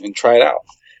and try it out.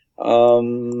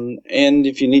 And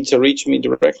if you need to reach me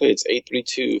directly, it's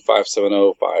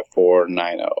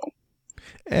 832-570-5490.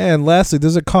 And lastly,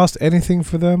 does it cost anything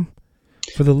for them,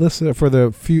 for the listener, for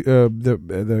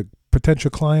the potential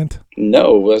client?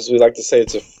 No, as we like to say,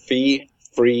 it's a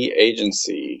fee-free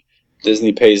agency.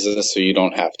 Disney pays us, so you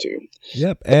don't have to.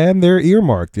 Yep, and they're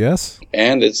earmarked, yes?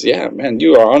 And it's, man,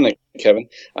 you are on it, Kevin.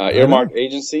 Earmarked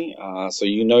agency, so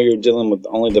you're dealing with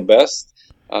only the best.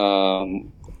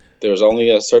 There's only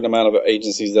a certain amount of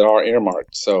agencies that are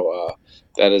earmarked, so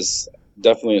that is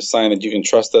definitely a sign that you can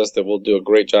trust us, that we'll do a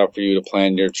great job for you to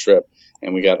plan your trip.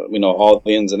 And we know all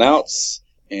the ins and outs,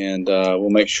 and we'll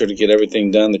make sure to get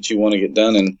everything done that you want to get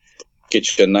done and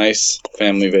get you a nice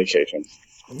family vacation.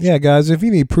 Yeah, guys, if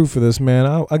you need proof of this, man,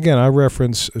 I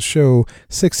reference show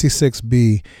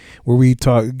 66B, where we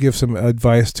give some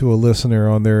advice to a listener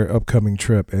on their upcoming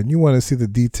trip, and you want to see the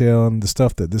detail and the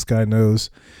stuff that this guy knows,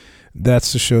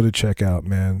 that's the show to check out,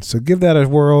 man. So give that a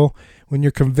whirl. When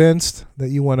you're convinced that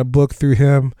you want to book through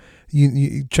him,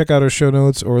 you check out our show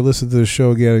notes or listen to the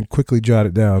show again and quickly jot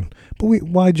it down. But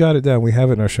why jot it down? We have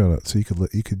it in our show notes, so you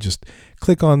could just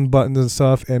click on buttons and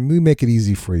stuff, and we make it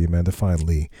easy for you, man, to find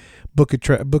Lee. Book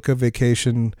a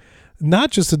vacation,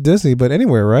 not just at Disney, but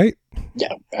anywhere, right?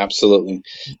 Yeah, absolutely.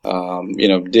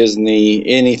 Disney,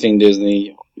 anything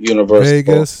Disney, Universal,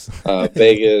 Vegas.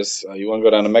 Vegas. You want to go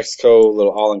down to Mexico, a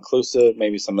little all-inclusive,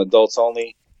 maybe some adults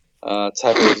only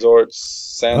type of resorts,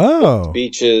 sand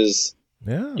beaches.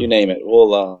 Yeah, you name it.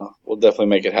 We'll definitely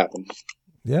make it happen.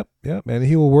 Yep, and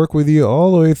he will work with you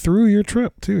all the way through your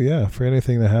trip too. Yeah, for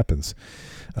anything that happens.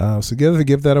 So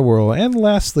give that a whirl. And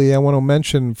lastly, I want to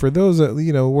mention for those that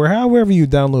however you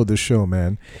download the show,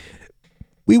 man,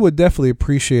 we would definitely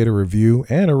appreciate a review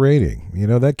and a rating.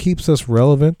 That keeps us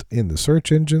relevant in the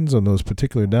search engines on those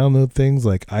particular download things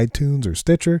like iTunes or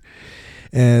Stitcher,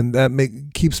 and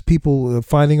that keeps people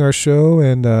finding our show,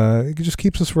 and it just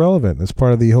keeps us relevant as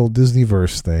part of the whole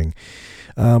Disneyverse thing.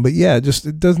 But yeah,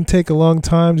 it doesn't take a long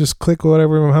time. Just click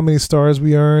how many stars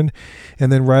we earn,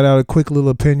 and then write out a quick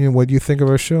little opinion. What do you think of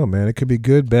our show, man? It could be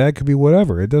good, bad, could be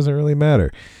whatever. It doesn't really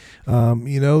matter.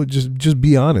 Just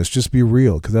be honest, just be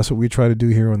real, because that's what we try to do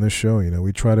here on this show.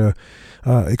 We try to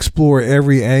explore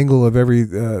every angle of every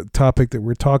topic that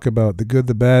we're talking about, the good,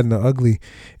 the bad, and the ugly,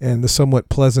 and the somewhat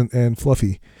pleasant and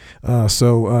fluffy.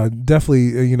 So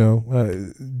definitely,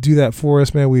 do that for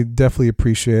us, man. We definitely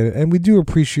appreciate it. And we do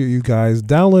appreciate you guys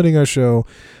downloading our show,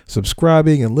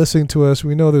 subscribing, and listening to us.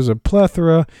 We know there's a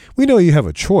plethora. We know you have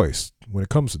a choice when it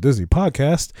comes to Disney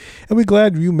podcast, and we're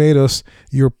glad you made us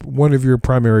one of your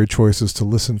primary choices to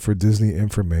listen for Disney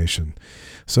information.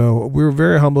 So we're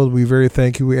very humbled. We very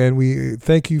thank you, and we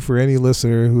thank you for any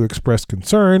listener who expressed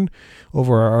concern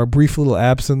over our brief little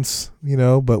absence,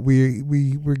 but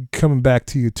we're coming back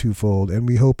to you twofold, and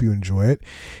we hope you enjoy it,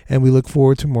 and we look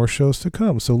forward to more shows to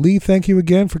come. So Lee, thank you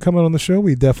again for coming on the show.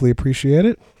 We definitely appreciate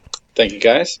it. Thank you,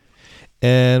 guys.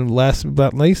 And last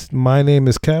but not least, my name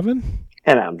is Kevin.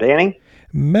 And I'm Danny.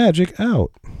 Magic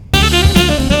out.